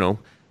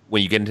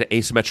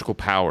asymmetrical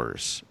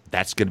powers,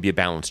 that's going to be a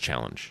balance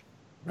challenge,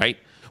 right?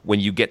 When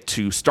you get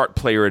to start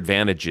player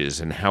advantages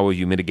and how have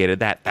you mitigated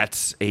that,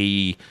 that's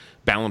a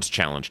balance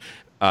challenge.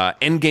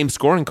 Endgame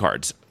scoring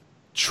cards,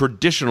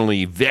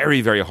 traditionally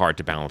very, very hard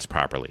to balance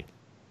properly.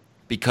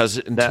 Because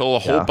until a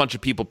whole bunch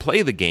of people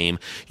play the game,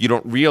 you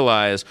don't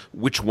realize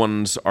which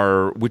ones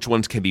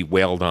can be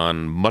wailed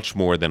on much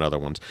more than other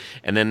ones.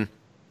 And then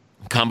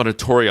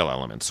combinatorial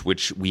elements,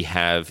 which we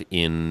have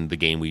in the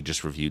game we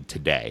just reviewed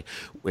today,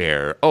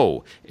 where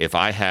if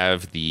I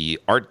have the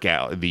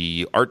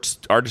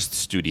artist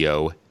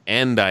studio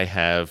and I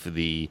have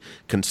the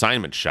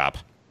consignment shop,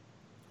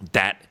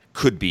 that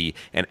could be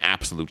an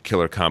absolute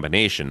killer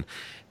combination.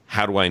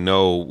 How do I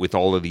know with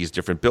all of these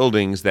different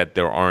buildings that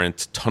there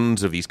aren't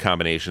tons of these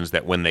combinations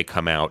that when they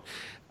come out,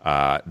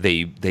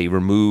 they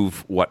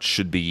remove what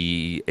should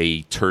be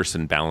a terse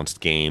and balanced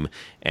game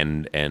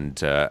and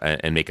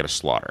make it a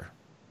slaughter,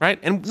 right?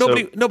 And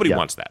nobody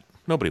wants that.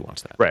 Nobody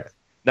wants that. Right.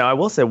 Now, I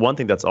will say one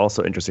thing that's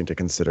also interesting to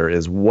consider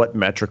is what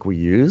metric we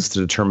use to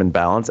determine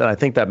balance. And I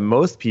think that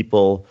most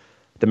people,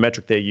 the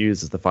metric they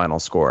use is the final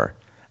score.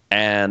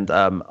 And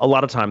a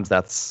lot of times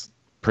that's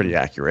pretty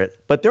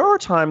accurate. But there are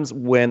times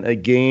when a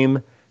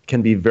game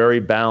can be very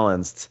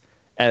balanced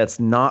and it's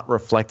not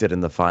reflected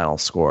in the final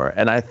score.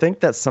 And I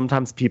think that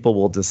sometimes people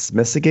will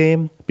dismiss a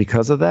game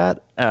because of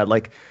that.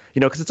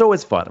 Because it's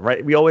always fun,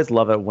 right? We always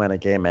love it when a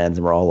game ends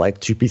and we're all like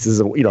 2 pieces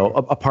of,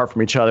 apart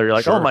from each other. You're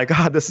like, sure. Oh my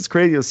God, this is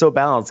crazy. It was so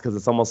balanced, because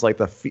it's almost like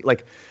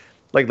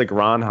like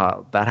Ron,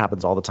 that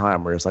happens all the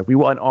time, where it's like we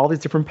won all these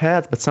different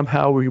paths, but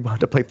somehow we wanted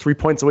to play 3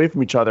 points away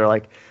from each other.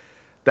 Like,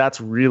 that's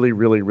really,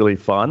 really, really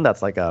fun.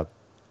 That's like a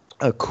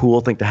cool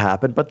thing to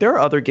happen. But there are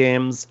other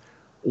games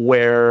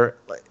where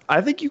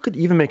I think you could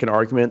even make an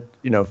argument,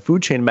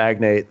 Food Chain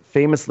Magnate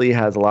famously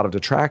has a lot of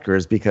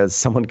detractors because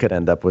someone could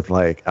end up with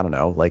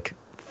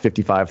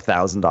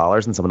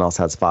 $55,000 and someone else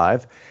has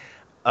 5.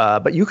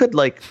 But you could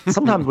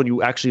sometimes when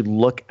you actually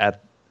look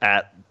at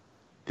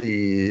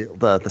the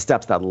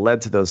steps that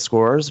led to those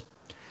scores,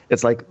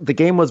 it's like the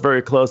game was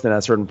very close, and at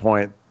a certain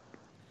point,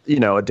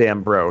 a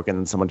dam broke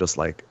and someone just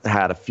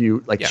had a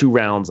few 2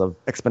 rounds of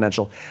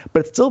exponential,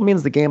 but it still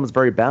means the game was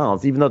very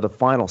balanced, even though the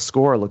final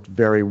score looked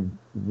very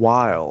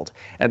wild.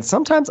 And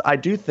sometimes I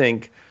do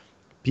think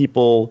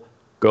people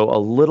go a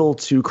little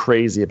too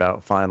crazy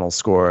about final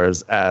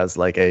scores as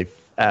a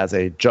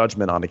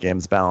judgment on a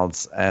game's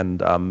balance.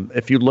 And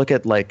if you look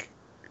at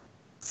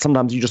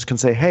sometimes you just can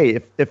say, hey,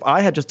 if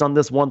I had just done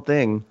this one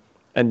thing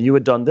and you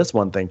had done this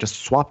one thing,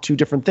 just swap 2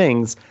 different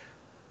things,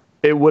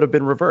 it would have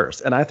been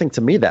reversed. And I think,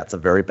 to me, that's a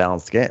very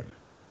balanced game.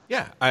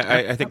 Yeah,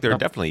 I think there are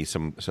definitely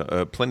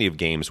plenty of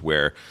games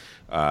where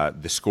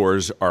the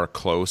scores are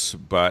close,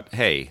 but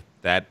hey,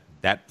 that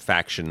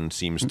faction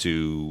seems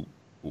to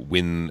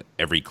win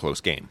every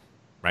close game,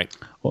 right?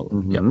 Well,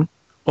 yeah.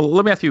 Well,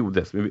 let me ask you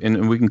this,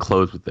 and we can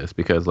close with this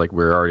because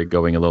we're already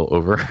going a little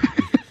over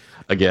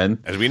again,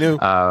 as we knew.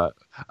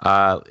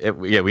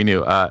 We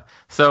knew.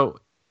 So,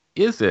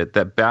 is it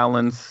that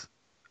balance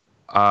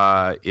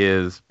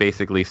is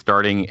basically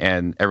starting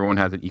and everyone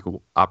has an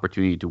equal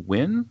opportunity to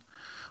win,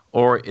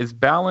 or is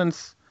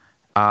balance,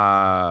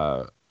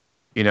 starting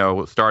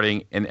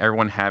and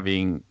everyone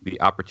having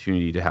the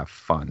opportunity to have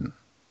fun?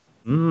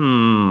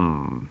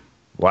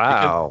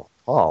 Wow,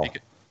 Paul.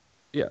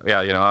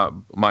 yeah,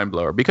 mind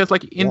blower. Because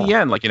like in the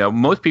end, like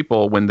most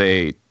people when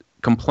they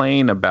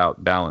complain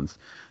about balance,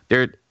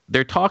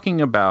 they're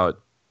talking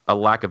about a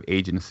lack of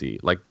agency.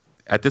 Like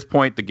at this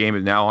point, the game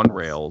is now on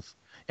rails,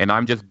 and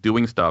I'm just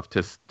doing stuff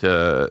to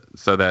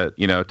so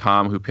that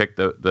Tom, who picked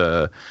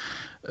the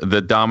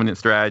dominant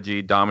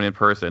strategy, dominant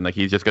person, like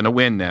he's just going to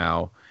win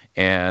now,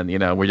 and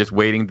we're just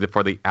waiting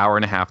for the hour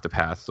and a half to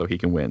pass so he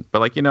can win. But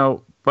like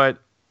but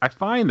I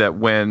find that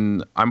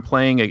when I'm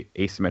playing a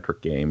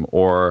asymmetric game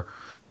or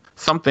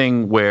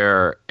something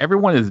where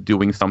everyone is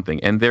doing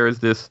something and there is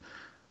this,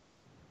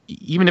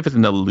 even if it's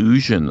an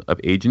illusion of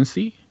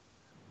agency,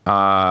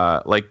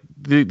 like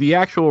the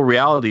actual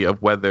reality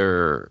of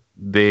whether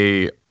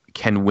they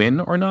can win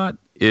or not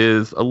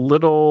is a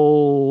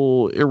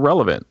little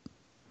irrelevant.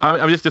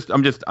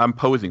 I'm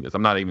posing this.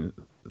 I'm not even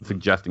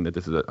suggesting that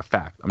this is a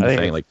fact. I'm just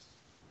saying, like,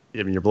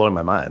 I mean, you're blowing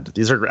my mind.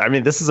 This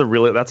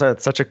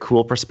is such a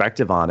cool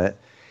perspective on it.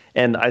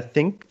 And I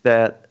think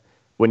that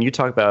when you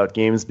talk about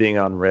games being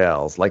on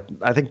rails, like,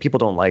 I think people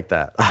don't like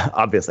that.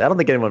 Obviously, I don't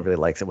think anyone really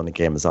likes it when the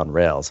game is on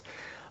rails.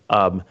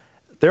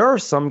 There are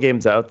some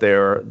games out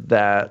there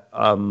that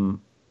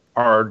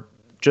are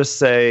just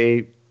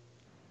say,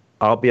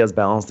 I'll be as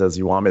balanced as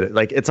you want me to.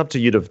 Like, it's up to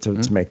you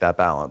to make that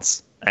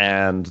balance.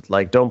 And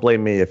like, don't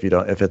blame me if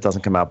it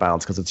doesn't come out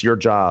balanced, because it's your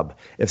job.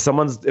 If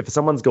someone's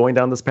going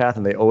down this path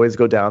and they always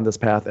go down this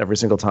path every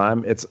single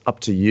time, it's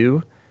up to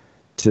you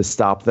to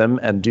stop them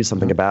and do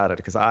something about it.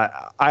 Because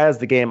I as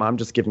the game, I'm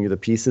just giving you the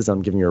pieces.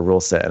 I'm giving you a rule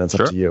set, and it's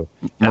up to you.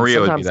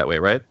 Maria would be that way,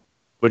 right?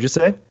 What'd you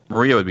say?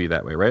 Maria would be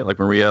that way, right? Like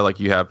Maria, like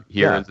you have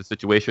here is a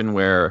situation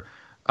where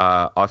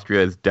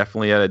Austria is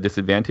definitely at a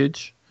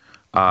disadvantage.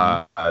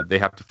 They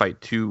have to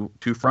fight two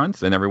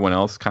fronts, and everyone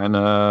else kind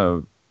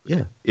of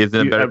is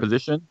in a better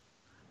position.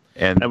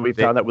 And we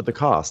found that with the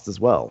cost as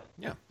well.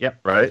 Yeah,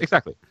 right,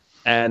 exactly.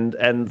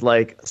 And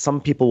like,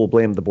 some people will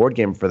blame the board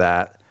game for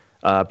that.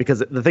 Because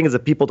the thing is,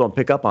 if people don't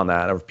pick up on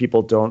that, or if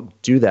people don't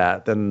do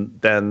that, then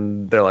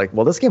they're like,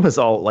 well, this game is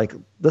all like,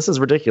 this is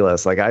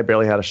ridiculous. Like, I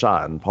barely had a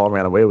shot and Paul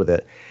ran away with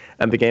it.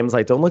 And the game's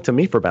like, don't look to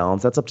me for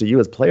balance. That's up to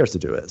you as players to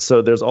do it.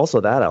 So there's also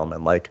that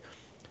element. Like,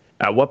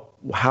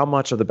 how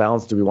much of the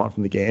balance do we want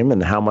from the game,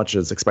 and how much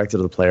is expected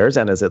of the players?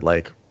 And is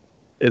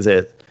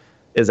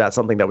that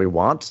something that we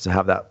want, to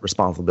have that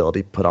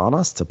responsibility put on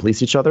us to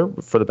police each other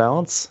for the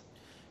balance?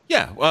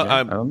 Yeah,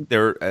 well,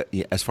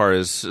 as far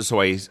as,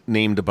 so I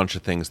named a bunch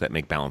of things that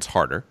make balance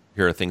harder.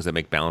 Here are things that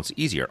make balance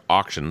easier.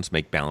 Auctions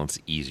make balance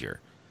easier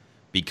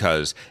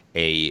because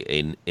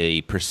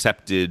a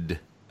percepted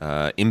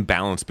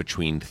imbalance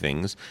between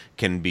things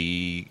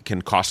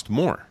can cost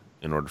more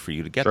in order for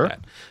you to get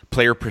that.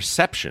 Player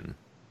perception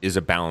is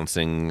a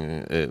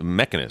balancing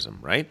mechanism,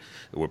 right?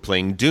 We're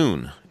playing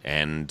Dune,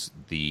 and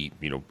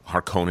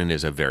Harkonnen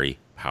is a very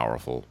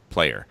powerful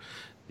player.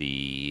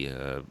 The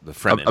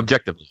Fremen,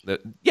 objectively,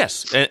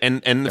 yes,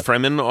 and the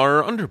Fremen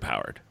are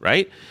underpowered,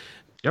 right?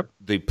 Yep.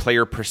 The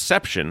player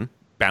perception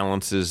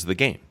balances the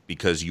game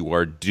because you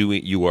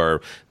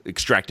are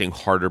extracting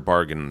harder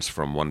bargains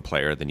from one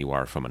player than you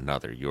are from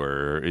another.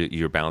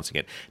 You're balancing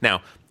it.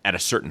 Now, at a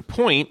certain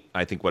point,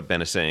 I think what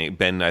Ben is saying,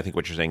 I think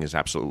what you're saying is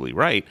absolutely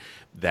right.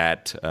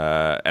 That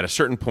at a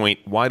certain point,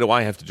 why do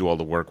I have to do all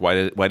the work? Why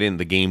didn't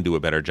the game do a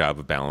better job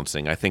of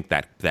balancing? I think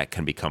that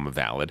can become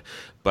valid,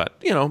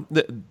 but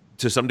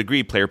to some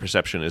degree, player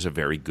perception is a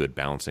very good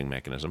balancing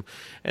mechanism,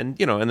 and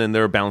then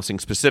there are balancing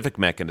specific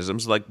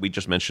mechanisms, like we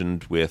just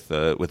mentioned with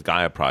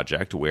Gaia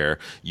Project, where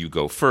you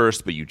go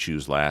first but you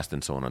choose last,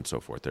 and so on and so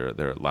forth. There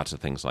are lots of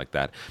things like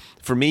that.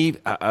 For me,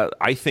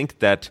 I think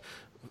that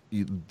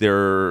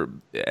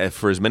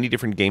for as many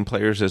different game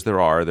players as there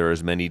are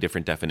as many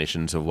different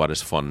definitions of what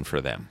is fun for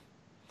them.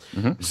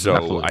 Mm-hmm.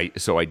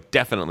 So I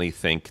definitely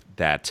think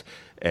that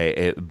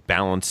a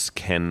balance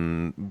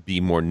can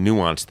be more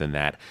nuanced than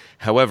that.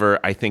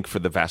 However, I think for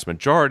the vast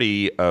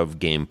majority of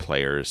game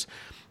players,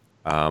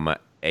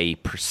 a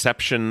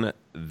perception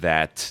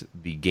that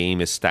the game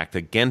is stacked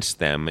against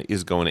them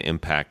is going to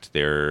impact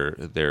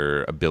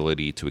their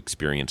ability to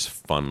experience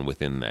fun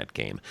within that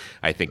game.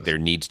 I think there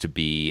needs to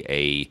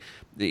be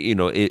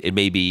it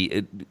may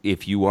be,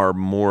 if you are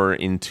more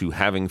into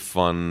having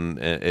fun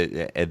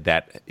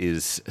that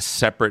is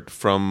separate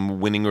from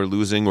winning or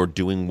losing or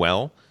doing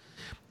well.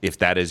 If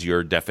that is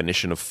your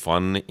definition of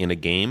fun in a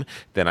game,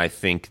 then I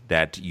think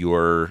that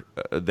your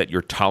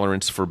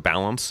tolerance for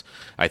balance,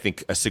 I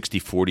think a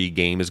 60-40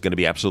 game is going to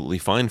be absolutely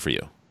fine for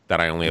you. That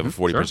I only have a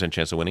 40%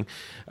 chance of winning,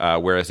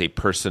 whereas a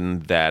person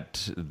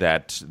that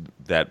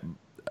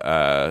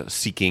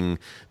seeking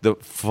the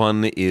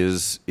fun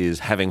is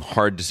having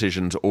hard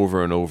decisions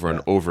over and over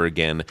and over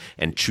again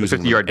and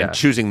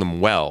choosing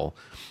them well.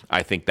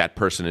 I think that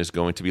person is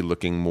going to be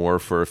looking more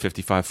for a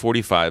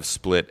 55-45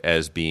 split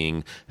as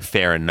being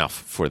fair enough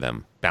for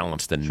them,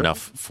 balanced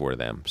enough for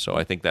them. So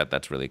I think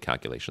that's really a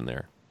calculation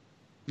there.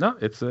 No,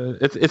 it's an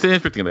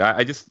interesting thing.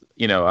 I just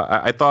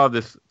I thought of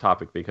this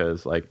topic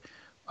because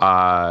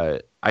I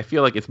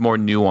feel like it's more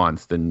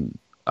nuanced than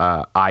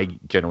I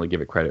generally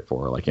give it credit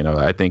for.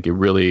 I think it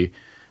really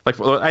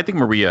I think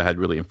Maria had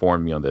really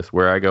informed me on this,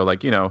 where I go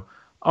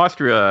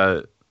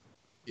Austria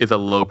is a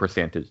low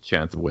percentage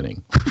chance of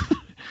winning.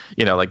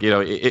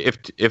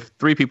 If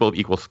three people of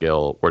equal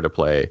skill were to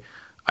play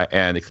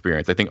and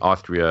experience, I think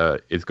Austria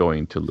is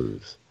going to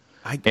lose.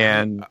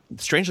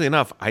 Strangely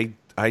enough,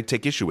 I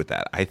take issue with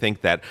that. I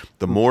think that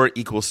the more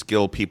equal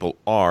skill people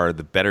are,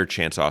 the better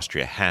chance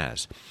Austria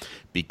has,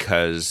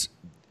 because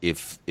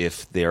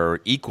if they're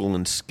equal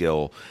in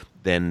skill,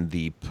 then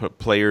the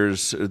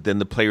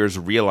players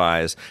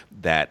realize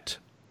that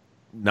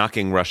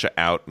knocking Russia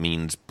out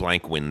means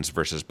blank wins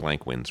versus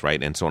blank wins,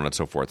 right, and so on and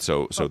so forth.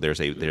 So there's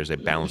a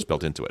balance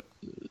built into it.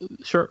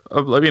 Sure,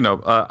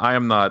 I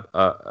am not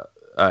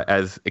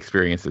as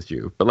experienced as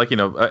you, but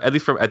at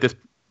least at this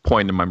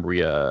point in my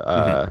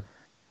Maria,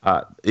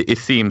 it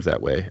seems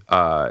that way,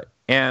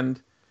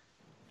 and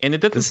it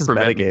doesn't. This is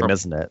metagame,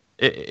 isn't it?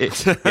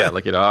 This is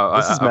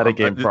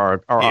metagame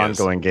for our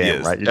ongoing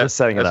game, right? You're just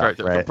setting it up,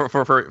 right?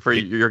 For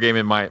your game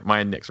and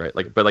my Knicks, right?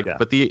 But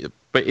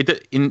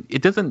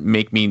it doesn't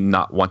make me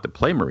not want to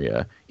play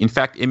Maria. In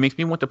fact, it makes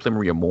me want to play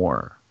Maria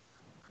more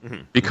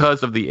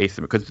because of the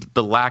asymmetry, because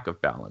the lack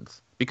of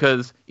balance.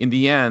 Because in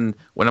the end,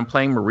 when I'm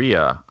playing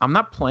Maria, I'm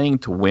not playing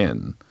to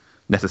win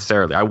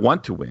necessarily. I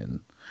want to win,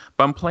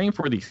 but I'm playing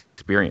for the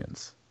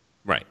experience,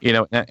 right?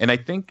 And I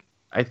think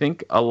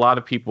a lot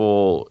of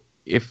people,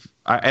 if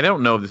I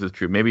don't know if this is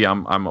true, maybe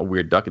I'm a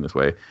weird duck in this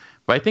way,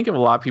 but I think if a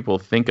lot of people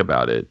think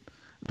about it,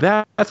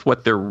 that's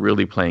what they're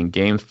really playing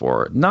games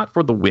for, not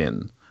for the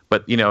win,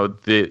 but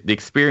the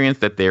experience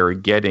that they're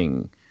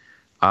getting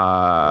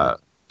to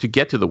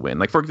get to the win.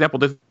 Like, for example,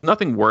 there's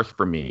nothing worse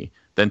for me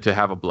than to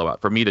have a blowout,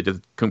 for me to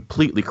just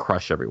completely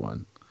crush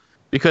everyone,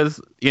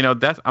 because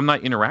I'm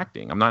not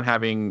interacting, I'm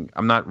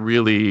not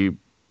really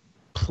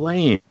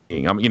playing.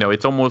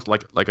 It's almost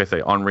like I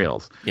say, on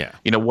rails. Yeah.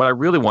 What I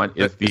really want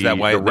is Is that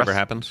why it never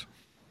happens?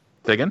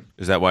 Say again?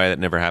 Is that why it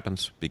never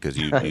happens? Because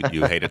you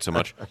hate it so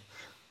much?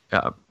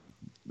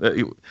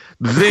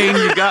 Zing!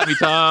 You got me,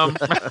 Tom.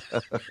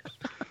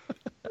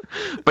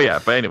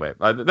 But anyway,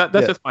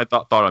 that's just my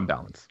thought on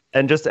balance.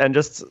 And just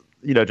just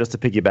to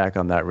piggyback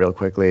on that real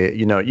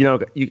quickly,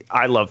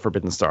 I love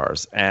Forbidden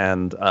Stars,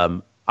 and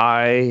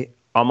I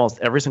almost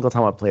every single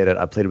time I played it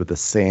with the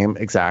same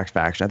exact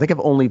faction. I think I've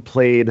only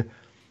played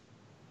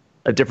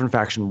a different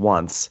faction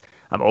once.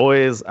 I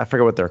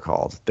forget what they're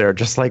called. They're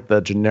just like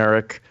the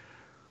generic.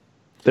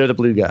 They're the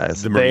blue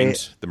guys. The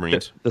Marines.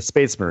 The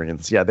Space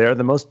Marines. Yeah, they're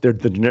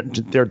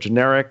they're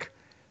generic.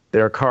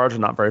 Their cards are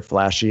not very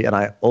flashy, and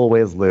I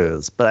always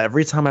lose. But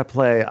every time I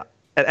play,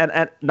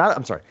 not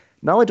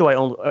only do I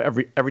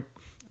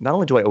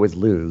always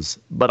lose,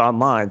 but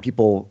online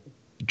people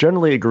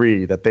generally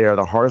agree that they are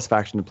the hardest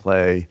faction to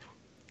play.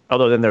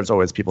 Although then there's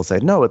always people say,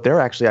 no,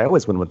 I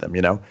always win with them,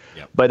 Yep.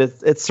 But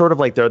it's sort of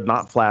like they're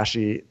not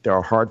flashy. They're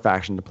a hard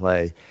faction to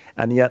play.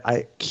 And yet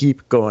I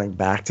keep going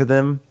back to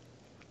them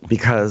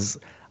because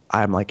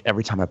I'm like,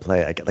 every time I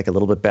play, I get like a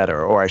little bit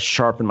better, or I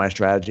sharpen my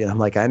strategy. And I'm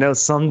like, I know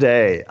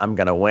someday I'm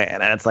going to win.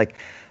 And it's like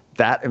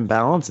that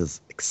imbalance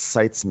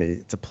excites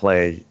me to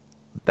play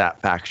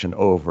that faction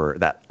over,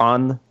 that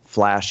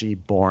unflashy,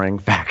 boring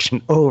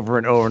faction over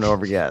and over and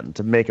over again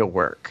to make it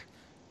work.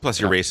 Plus,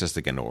 you're racist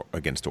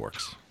against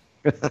orcs.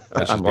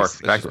 Let's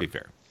just be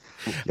fair.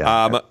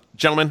 Yeah.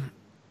 Gentlemen,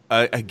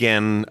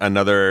 again,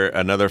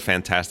 another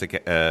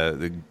fantastic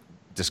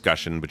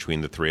discussion between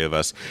the three of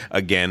us.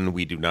 Again,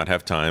 we do not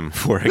have time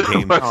for a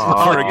game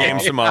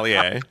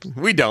sommelier.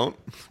 We don't.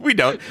 We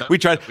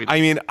tried.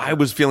 I mean, I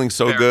was feeling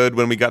so good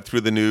when we got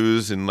through the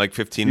news in like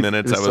 15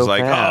 minutes. I was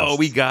like, fast.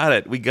 We got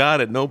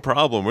it. No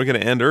problem. We're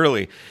going to end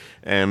early.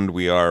 And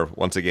we are,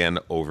 once again,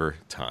 over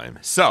time.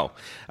 So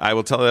I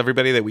will tell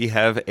everybody that we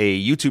have a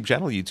YouTube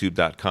channel,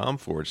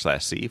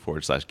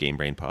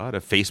 youtube.com/c/GameBrainPod, a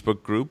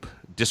Facebook group,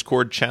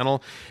 Discord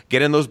channel.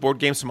 Get in those Board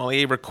Game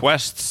Sommelier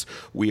requests.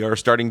 We are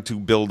starting to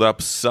build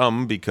up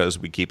some because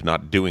we keep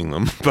not doing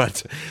them,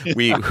 but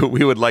we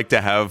would like to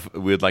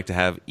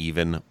have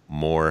even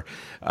more.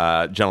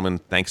 Gentlemen,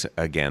 thanks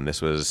again.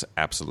 This was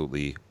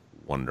absolutely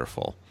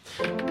wonderful.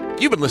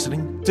 You've been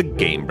listening to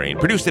Game Brain,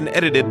 produced and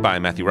edited by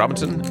Matthew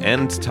Robinson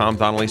and Tom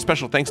Donnelly.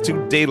 Special thanks to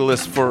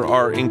Daedalus for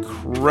our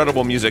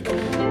incredible music.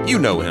 You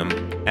know him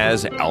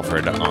as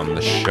Alfred on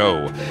the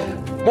show.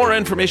 More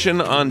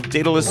information on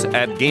Daedalus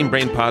at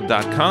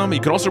GameBrainPod.com.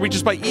 You can also reach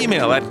us by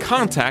email at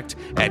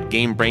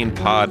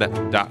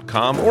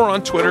contact@GameBrainPod.com or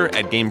on Twitter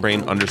at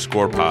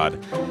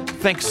GameBrain_pod.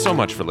 Thanks so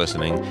much for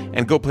listening,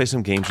 and go play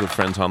some games with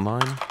friends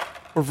online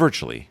or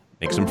virtually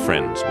make some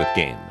friends with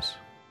games.